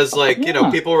 Because, like, you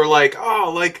know, people were like,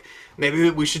 oh, like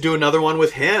maybe we should do another one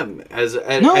with him and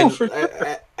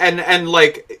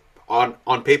like.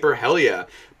 on paper, hell yeah.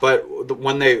 But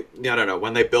when they, I don't know,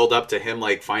 when they build up to him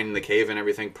like finding the cave and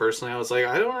everything, personally, I was like,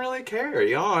 I don't really care.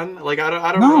 Yawn. Like I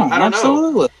don't know. I don't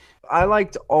know. I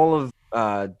liked all of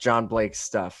John Blake's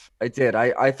stuff. I did.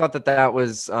 I thought that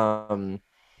was a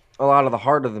lot of the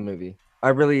heart of the movie.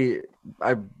 I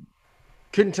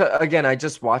couldn't again, I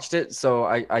just watched it, so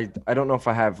I don't know if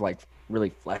I have like really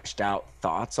fleshed out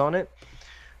thoughts on it.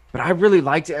 But I really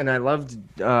liked it, and I loved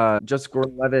Joseph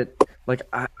Gordon-Levitt. Like,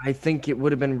 I think it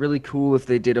would have been really cool if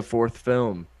they did a fourth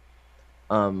film.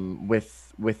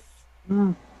 With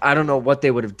I don't know what they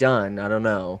would have done. I don't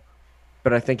know,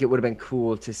 but I think it would have been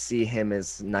cool to see him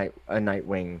as a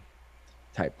Nightwing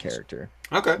type character.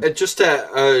 Okay, just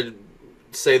to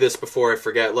say this before I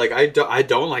forget, like I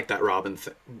don't like that Robin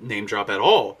name drop at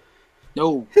all.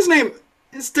 No, his name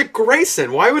is Dick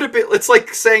Grayson. Why would it be? It's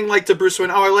like saying like to Bruce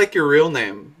Wayne, "Oh, I like your real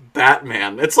name."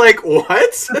 Batman. It's like,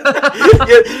 what?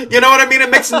 you know what I mean? It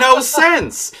makes no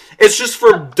sense. It's just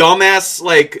for dumbass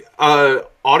like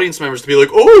audience members to be like,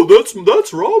 oh,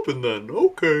 that's Robin then.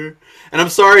 Okay. And I'm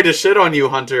sorry to shit on you,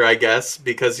 Hunter, I guess,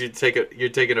 because you're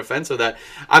taking offense with that.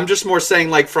 I'm just more saying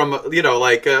like from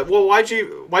like well, why'd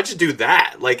you do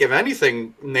that? Like if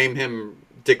anything, name him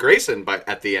Dick Grayson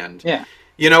at the end. Yeah.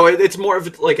 It's more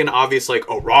of like an obvious like,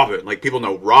 oh, Robin. Like people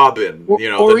know Robin.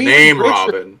 The name Richard.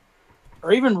 Robin.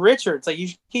 Or even Richard. It's like you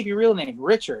should keep your real name,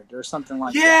 Richard, or something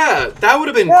like that. Yeah, that would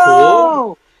have been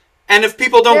cool. And if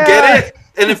people don't get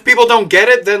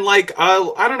it, then like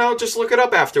I don't know, just look it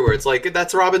up afterwards. Like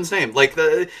that's Robin's name. Like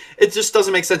it just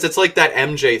doesn't make sense. It's like that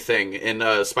MJ thing in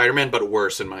Spider-Man, but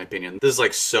worse in my opinion. This is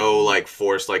like so like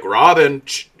forced. Like Robin,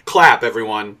 clap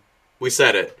everyone. We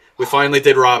said it. We finally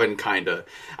did Robin, kinda.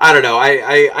 I don't know.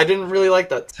 I didn't really like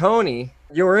that. Tony,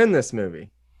 you were in this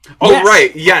movie. Oh yes.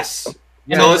 Right, yes.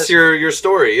 Tell us your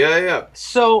story. Yeah.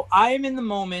 So I am in the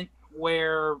moment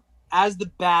where, as the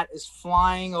bat is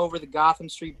flying over the Gotham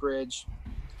Street Bridge,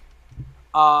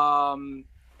 and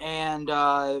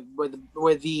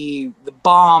where the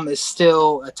bomb is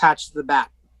still attached to the bat,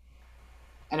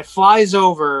 and it flies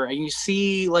over, and you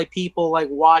see like people like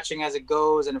watching as it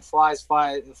goes, and it flies,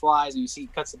 and you see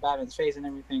it cuts the Batman's face and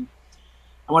everything.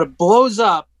 And when it blows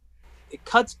up, it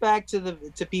cuts back to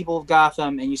people of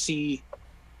Gotham, and you see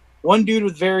one dude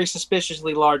with very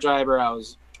suspiciously large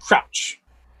eyebrows crouch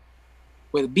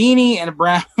with a beanie and a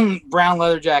brown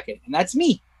leather jacket, and that's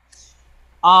me.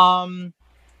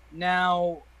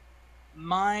 Now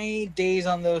my days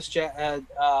on those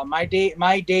my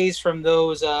days from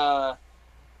those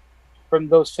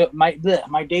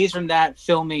my days from that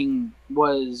filming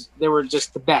they were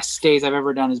just the best days I've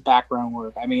ever done as background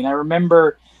work. I mean, I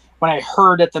remember when I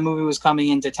heard that the movie was coming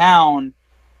into town,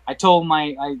 I told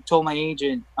my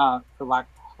agent, for lack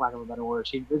of a better word,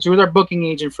 she was our booking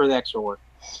agent for the extra work.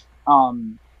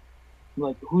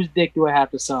 Like, whose dick do I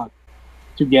have to suck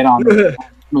to get on the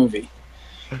movie?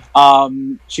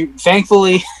 She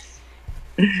thankfully,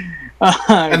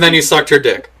 and then you sucked her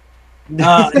dick.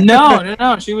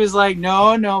 No. She was like,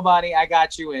 no, nobody. I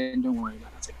got you in. Don't worry about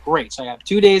it. I was like, great. So I have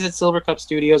 2 days at Silver Cup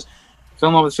Studios,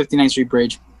 film over the 59th Street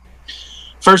Bridge.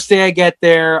 First day I get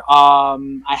there,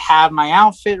 I have my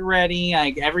outfit ready.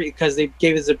 Because they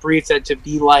gave us a brief to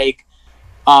be like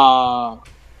a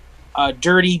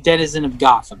dirty denizen of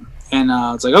Gotham, and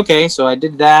it's like, okay, so I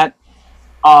did that,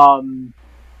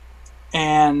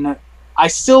 and I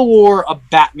still wore a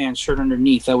Batman shirt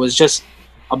underneath. That was just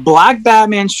a black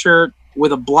Batman shirt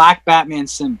with a black Batman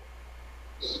symbol,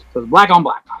 so it's black on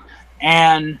black,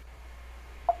 and.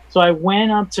 So I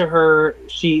went up to her.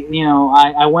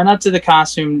 I went up to the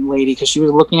costume lady because she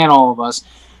was looking at all of us.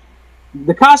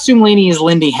 The costume lady is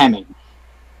Lindy Hemming.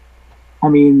 I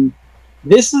mean,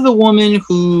 this is the woman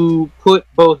who put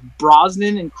both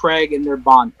Brosnan and Craig in their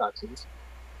Bond tuxes.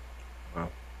 Wow.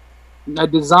 I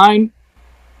designed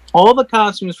all the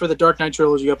costumes for the Dark Knight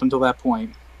trilogy up until that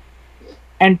point.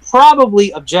 And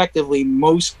probably, objectively,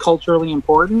 most culturally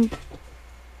important,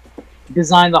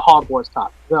 designed the Hogwarts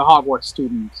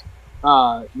students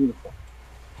uniform.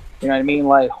 You know what I mean?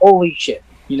 Like, holy shit.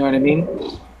 You know what I mean?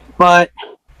 But,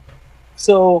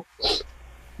 so,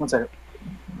 one second.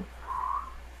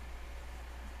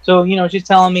 So, she's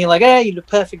telling me, like, hey, you look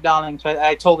perfect, darling. So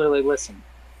I told her, like, listen,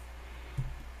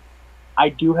 I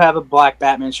do have a black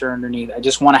Batman shirt underneath. I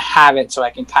just want to have it so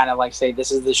I can kind of, like, say,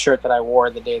 this is the shirt that I wore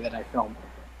the day that I filmed.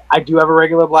 I do have a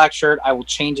regular black shirt. I will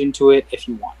change into it if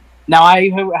you want. Now,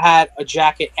 I had a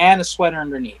jacket and a sweater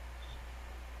underneath,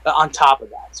 on top of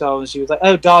that. So she was like,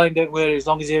 oh, darling, don't worry. As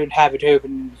long as you don't have it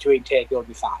open between take, you'll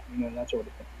be fine. That sort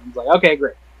of thing. I was like, okay,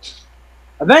 great.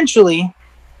 Eventually,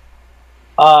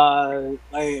 the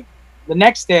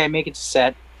next day I make it to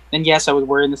set, And yes, I was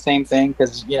wearing the same thing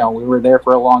because, you know, we were there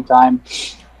for a long time.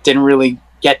 Didn't really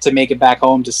get to make it back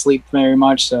home to sleep very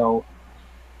much. So,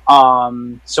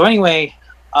 anyway,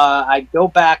 I go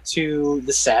back to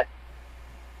the set.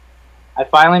 I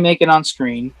finally make it on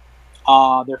screen.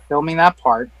 They're filming that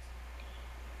part.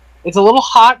 It's a little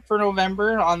hot for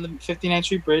November on the 59th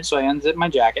Street Bridge, so I unzip my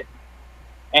jacket.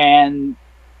 And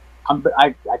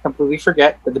I completely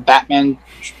forget that the Batman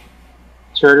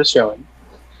shirt is showing.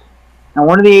 And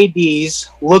one of the ADs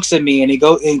looks at me and he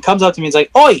comes up to me and he's like,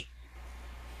 "Oi!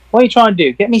 What are you trying to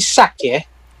do? Get me sacked here?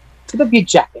 Put up your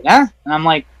jacket, huh?" And I'm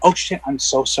like, "Oh shit, I'm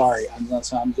so sorry."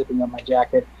 I'm zipping up my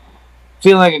jacket,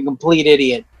 feeling like a complete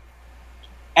idiot.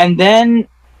 And then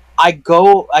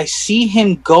I see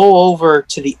him go over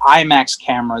to the IMAX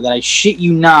camera that, I shit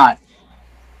you not,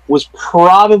 was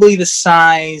probably the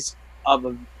size of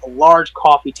a large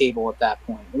coffee table at that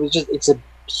point. It's a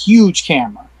huge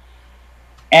camera.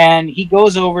 And he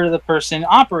goes over to the person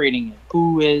operating it,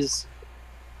 who is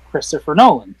Christopher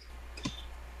Nolan.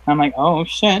 I'm like, oh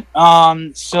shit.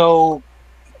 So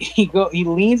he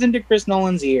leans into Chris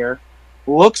Nolan's ear,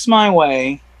 looks my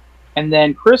way, and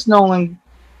then Chris Nolan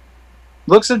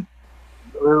looking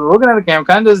at the camera,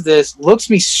 kind of does this, looks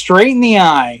me straight in the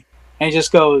eye, and he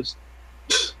just goes,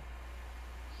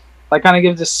 like, kind of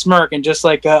gives a smirk and just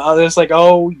like,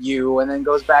 oh, you, and then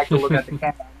goes back to look at the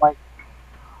camera. I'm like,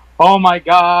 oh my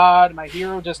god, my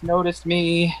hero just noticed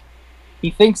me.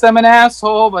 He thinks I'm an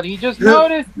asshole, but he just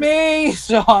noticed me.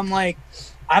 So I'm like,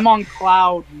 I'm on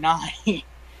cloud 9.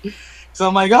 So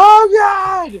I'm like,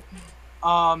 oh god.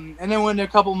 And then when a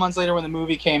couple months later, when the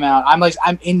movie came out, I'm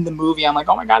in the movie. I'm like,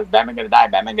 oh my god, is Batman gonna die?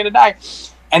 Batman gonna die?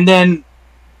 And then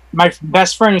my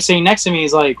best friend who's sitting next to me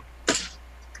is like,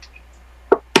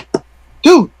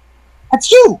 dude,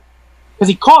 that's you. Because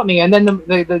he caught me, and then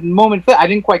the moment I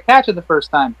didn't quite catch it the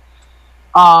first time.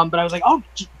 But I was like, oh,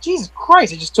 Jesus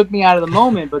Christ. It just took me out of the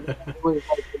moment. But it was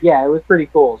it was pretty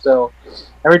cool. So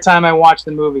every time I watch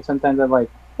the movie, sometimes I'm like,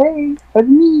 hey, that's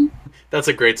me. That's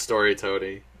a great story,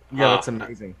 Tony. Yeah, that's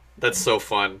amazing. That's so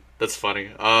fun. That's funny.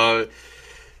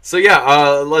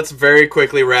 Let's very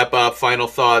quickly wrap up. Final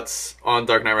thoughts on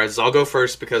Dark Knight Rises. I'll go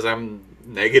first because I'm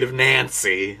negative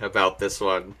Nancy about this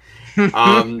one.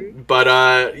 I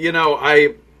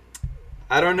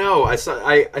don't know.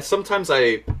 I sometimes,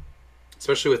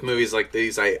 especially with movies like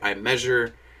these, I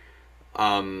measure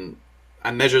them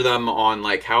on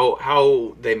like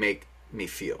how they make me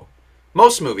feel.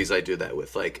 Most movies I do that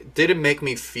with, like, did it make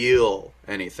me feel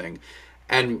anything?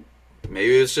 And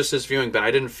maybe it was just this viewing, but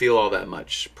I didn't feel all that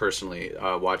much personally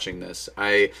watching this.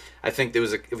 I think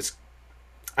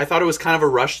I thought it was kind of a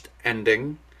rushed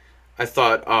ending. I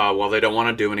thought, well, they don't want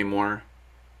to do anymore.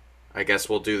 I guess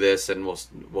we'll do this, and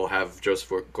we'll have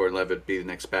Joseph Gordon-Levitt be the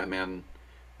next Batman.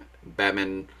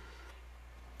 Batman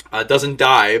doesn't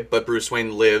die, but Bruce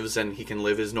Wayne lives, and he can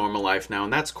live his normal life now,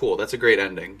 and that's cool. That's a great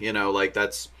ending. You know, like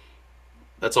that's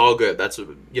all good. That's,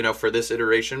 you know, for this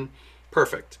iteration,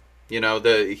 perfect. You know,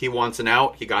 he wants an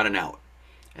out, he got an out,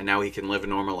 and now he can live a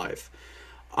normal life.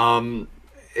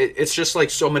 It's just like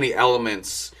so many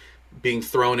elements being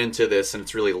thrown into this, and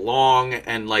it's really long.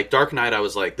 And like Dark Knight, I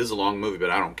was like, this is a long movie,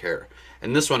 but I don't care.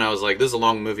 And this one, I was like, this is a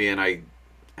long movie, and I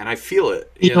feel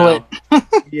it. You know?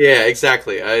 Yeah,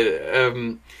 exactly.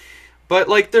 But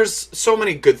like, there's so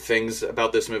many good things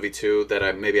about this movie too that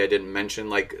I didn't mention.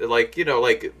 Like you know,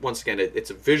 like once again,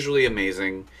 it's visually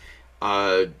amazing.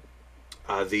 The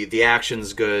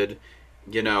action's good.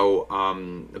 You know,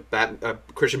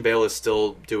 Christian Bale is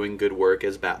still doing good work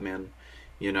as Batman.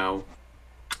 You know,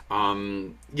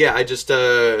 I just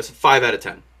 5 out of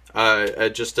 10.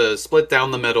 Just split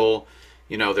down the middle.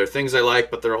 You know, there are things I like,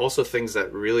 but there are also things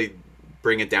that really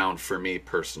bring it down for me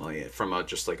personally, from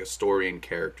just like a story and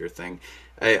character thing.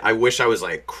 I wish I was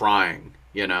like crying,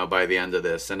 you know, by the end of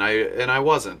this, and I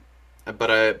wasn't.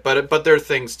 But there are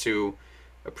things to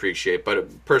appreciate.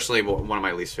 But personally, one of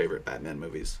my least favorite Batman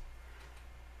movies.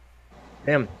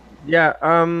 Damn. Yeah.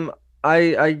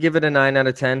 I give it a 9 out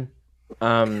of 10.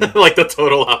 Like the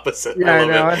total opposite. Yeah, I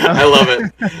know. I love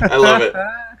it. I love it.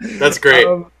 That's great.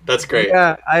 That's great.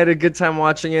 Yeah, I had a good time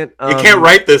watching it. You can't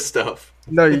write this stuff.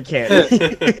 No, you can't.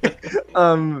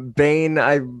 Bane,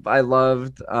 I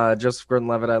loved. Joseph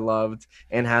Gordon-Levitt, I loved.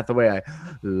 Anne Hathaway, I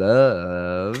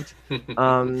loved.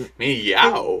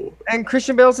 Meow. And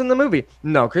Christian Bale's in the movie.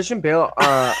 No, Christian Bale.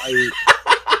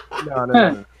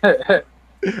 No.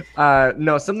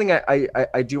 No, something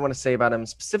I do want to say about him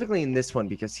specifically in this one,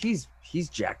 because he's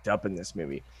jacked up in this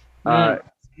movie.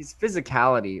 His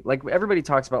physicality, like everybody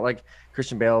talks about, like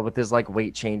Christian Bale with his like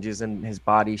weight changes and his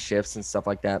body shifts and stuff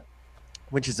like that,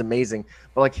 which is amazing.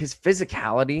 But like his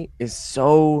physicality is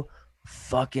so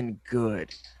fucking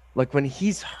good. Like when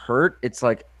he's hurt, it's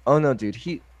like, oh no, dude,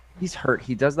 he's hurt.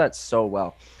 He does that so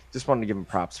well. Just wanted to give him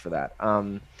props for that.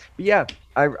 But yeah,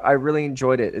 I really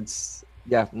enjoyed it. It's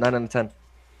 9 out of 10.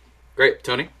 Great,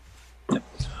 Tony.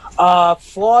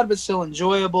 Flawed but still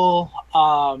enjoyable.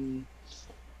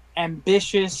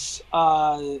 Ambitious.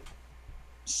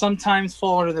 Sometimes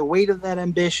fall under the weight of that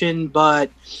ambition,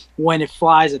 but when it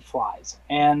flies, it flies.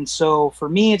 And so for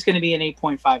me, it's going to be an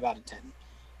 8.5 out of 10.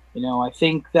 You know, I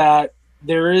think that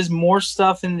there is more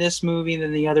stuff in this movie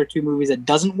than the other two movies that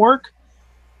doesn't work,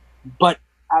 but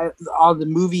on the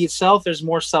movie itself, there's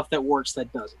more stuff that works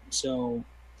that doesn't. So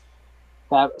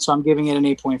I'm giving it an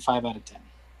 8.5 out of 10.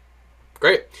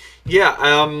 Great.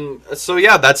 Yeah, so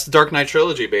yeah, that's the Dark Knight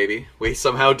trilogy, baby. We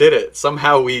somehow did it.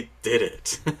 You did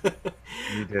it.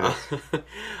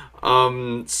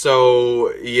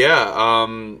 So yeah,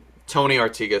 Tony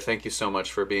Artiga, thank you so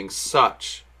much for being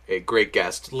such a great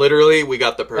guest. Literally, we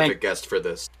got the perfect guest for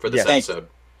this episode.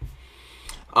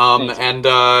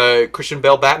 And Christian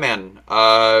Bale Batman.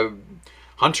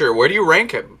 Hunter, where do you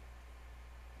rank him?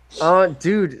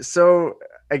 Dude, so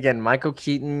again, Michael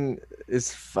Keaton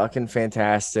is fucking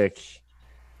fantastic.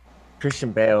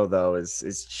 Christian Bale, though,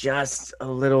 is just a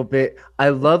little bit. I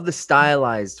love the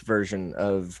stylized version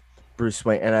of Bruce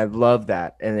Wayne, and I love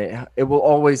that. And it will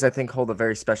always, I think, hold a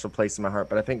very special place in my heart.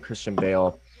 But I think Christian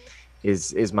Bale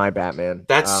is my Batman.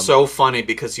 That's so funny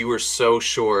because you were so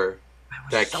sure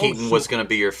that Keaton was going to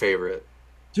be your favorite.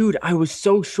 Dude, I was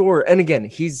so sure. And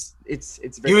again, it's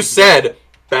very you said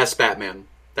best Batman.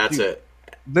 That's it.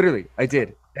 Literally, I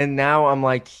did. And now I'm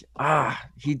like,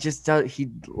 he just does. He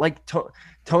like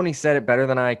Tony said it better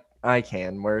than I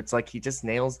can, where it's like he just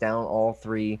nails down all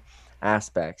three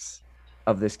aspects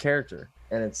of this character.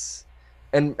 And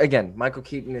again, Michael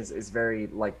Keaton is very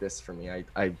like this for me.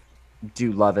 I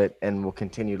do love it and will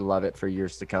continue to love it for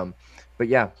years to come. But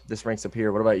yeah, this ranks up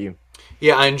here. What about you?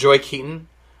 Yeah, I enjoy Keaton.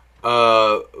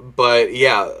 But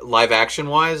yeah, live action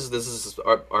wise, this is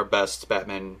our best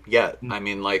Batman yet. I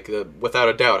mean, like, without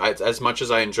a doubt. As much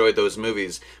as I enjoyed those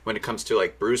movies, when it comes to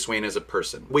like Bruce Wayne as a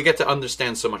person, we get to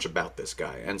understand so much about this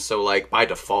guy, and so like by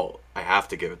default, I have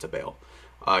to give it to Bale.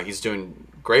 He's doing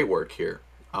great work here.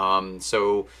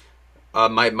 So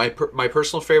my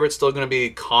personal favorite's still going to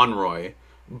be Conroy,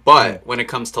 but when it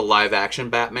comes to live action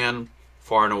Batman,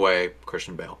 far and away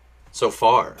Christian Bale. So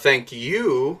far. Thank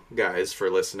you guys for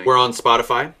listening. We're on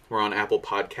Spotify. We're on Apple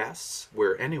Podcasts.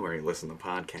 We're anywhere you listen to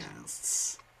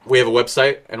podcasts. We have a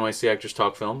website, NYC Actors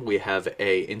Talk Film. We have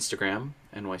a Instagram,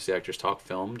 NYC Actors Talk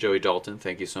Film. Joey Dalton,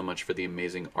 thank you so much for the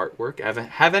amazing artwork.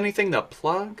 Have anything to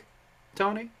plug,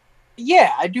 Tony?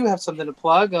 Yeah, I do have something to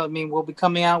plug. I mean, we'll be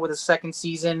coming out with a second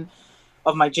season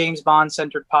of my James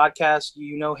Bond-centered podcast,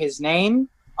 You Know His Name.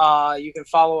 You can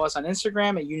follow us on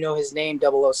Instagram at You Know His Name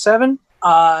 007.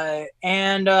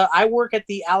 And I work at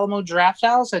the Alamo Draft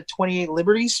House at 28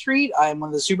 Liberty Street. I'm one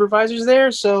of the supervisors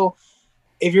there. So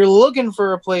if you're looking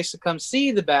for a place to come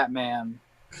see the Batman,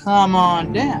 come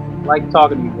on down. I like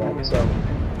talking to you guys. So.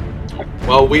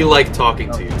 Well, we like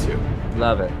talking to you too.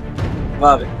 Love it.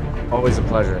 Love it. Always a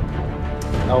pleasure.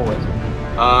 Always.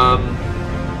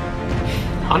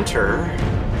 Hunter,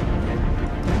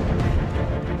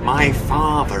 my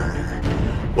father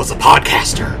was a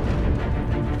podcaster.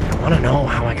 Want to know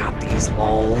how I got these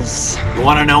lols? You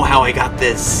want to know how I got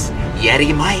this Yeti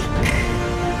mic?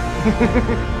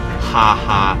 Ha ha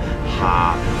ha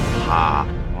ha ha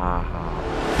ha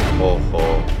ho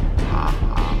ho ha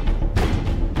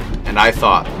ha. And I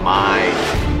thought my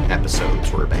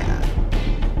episodes were bad.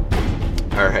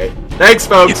 All right. Thanks,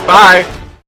 folks. Bye.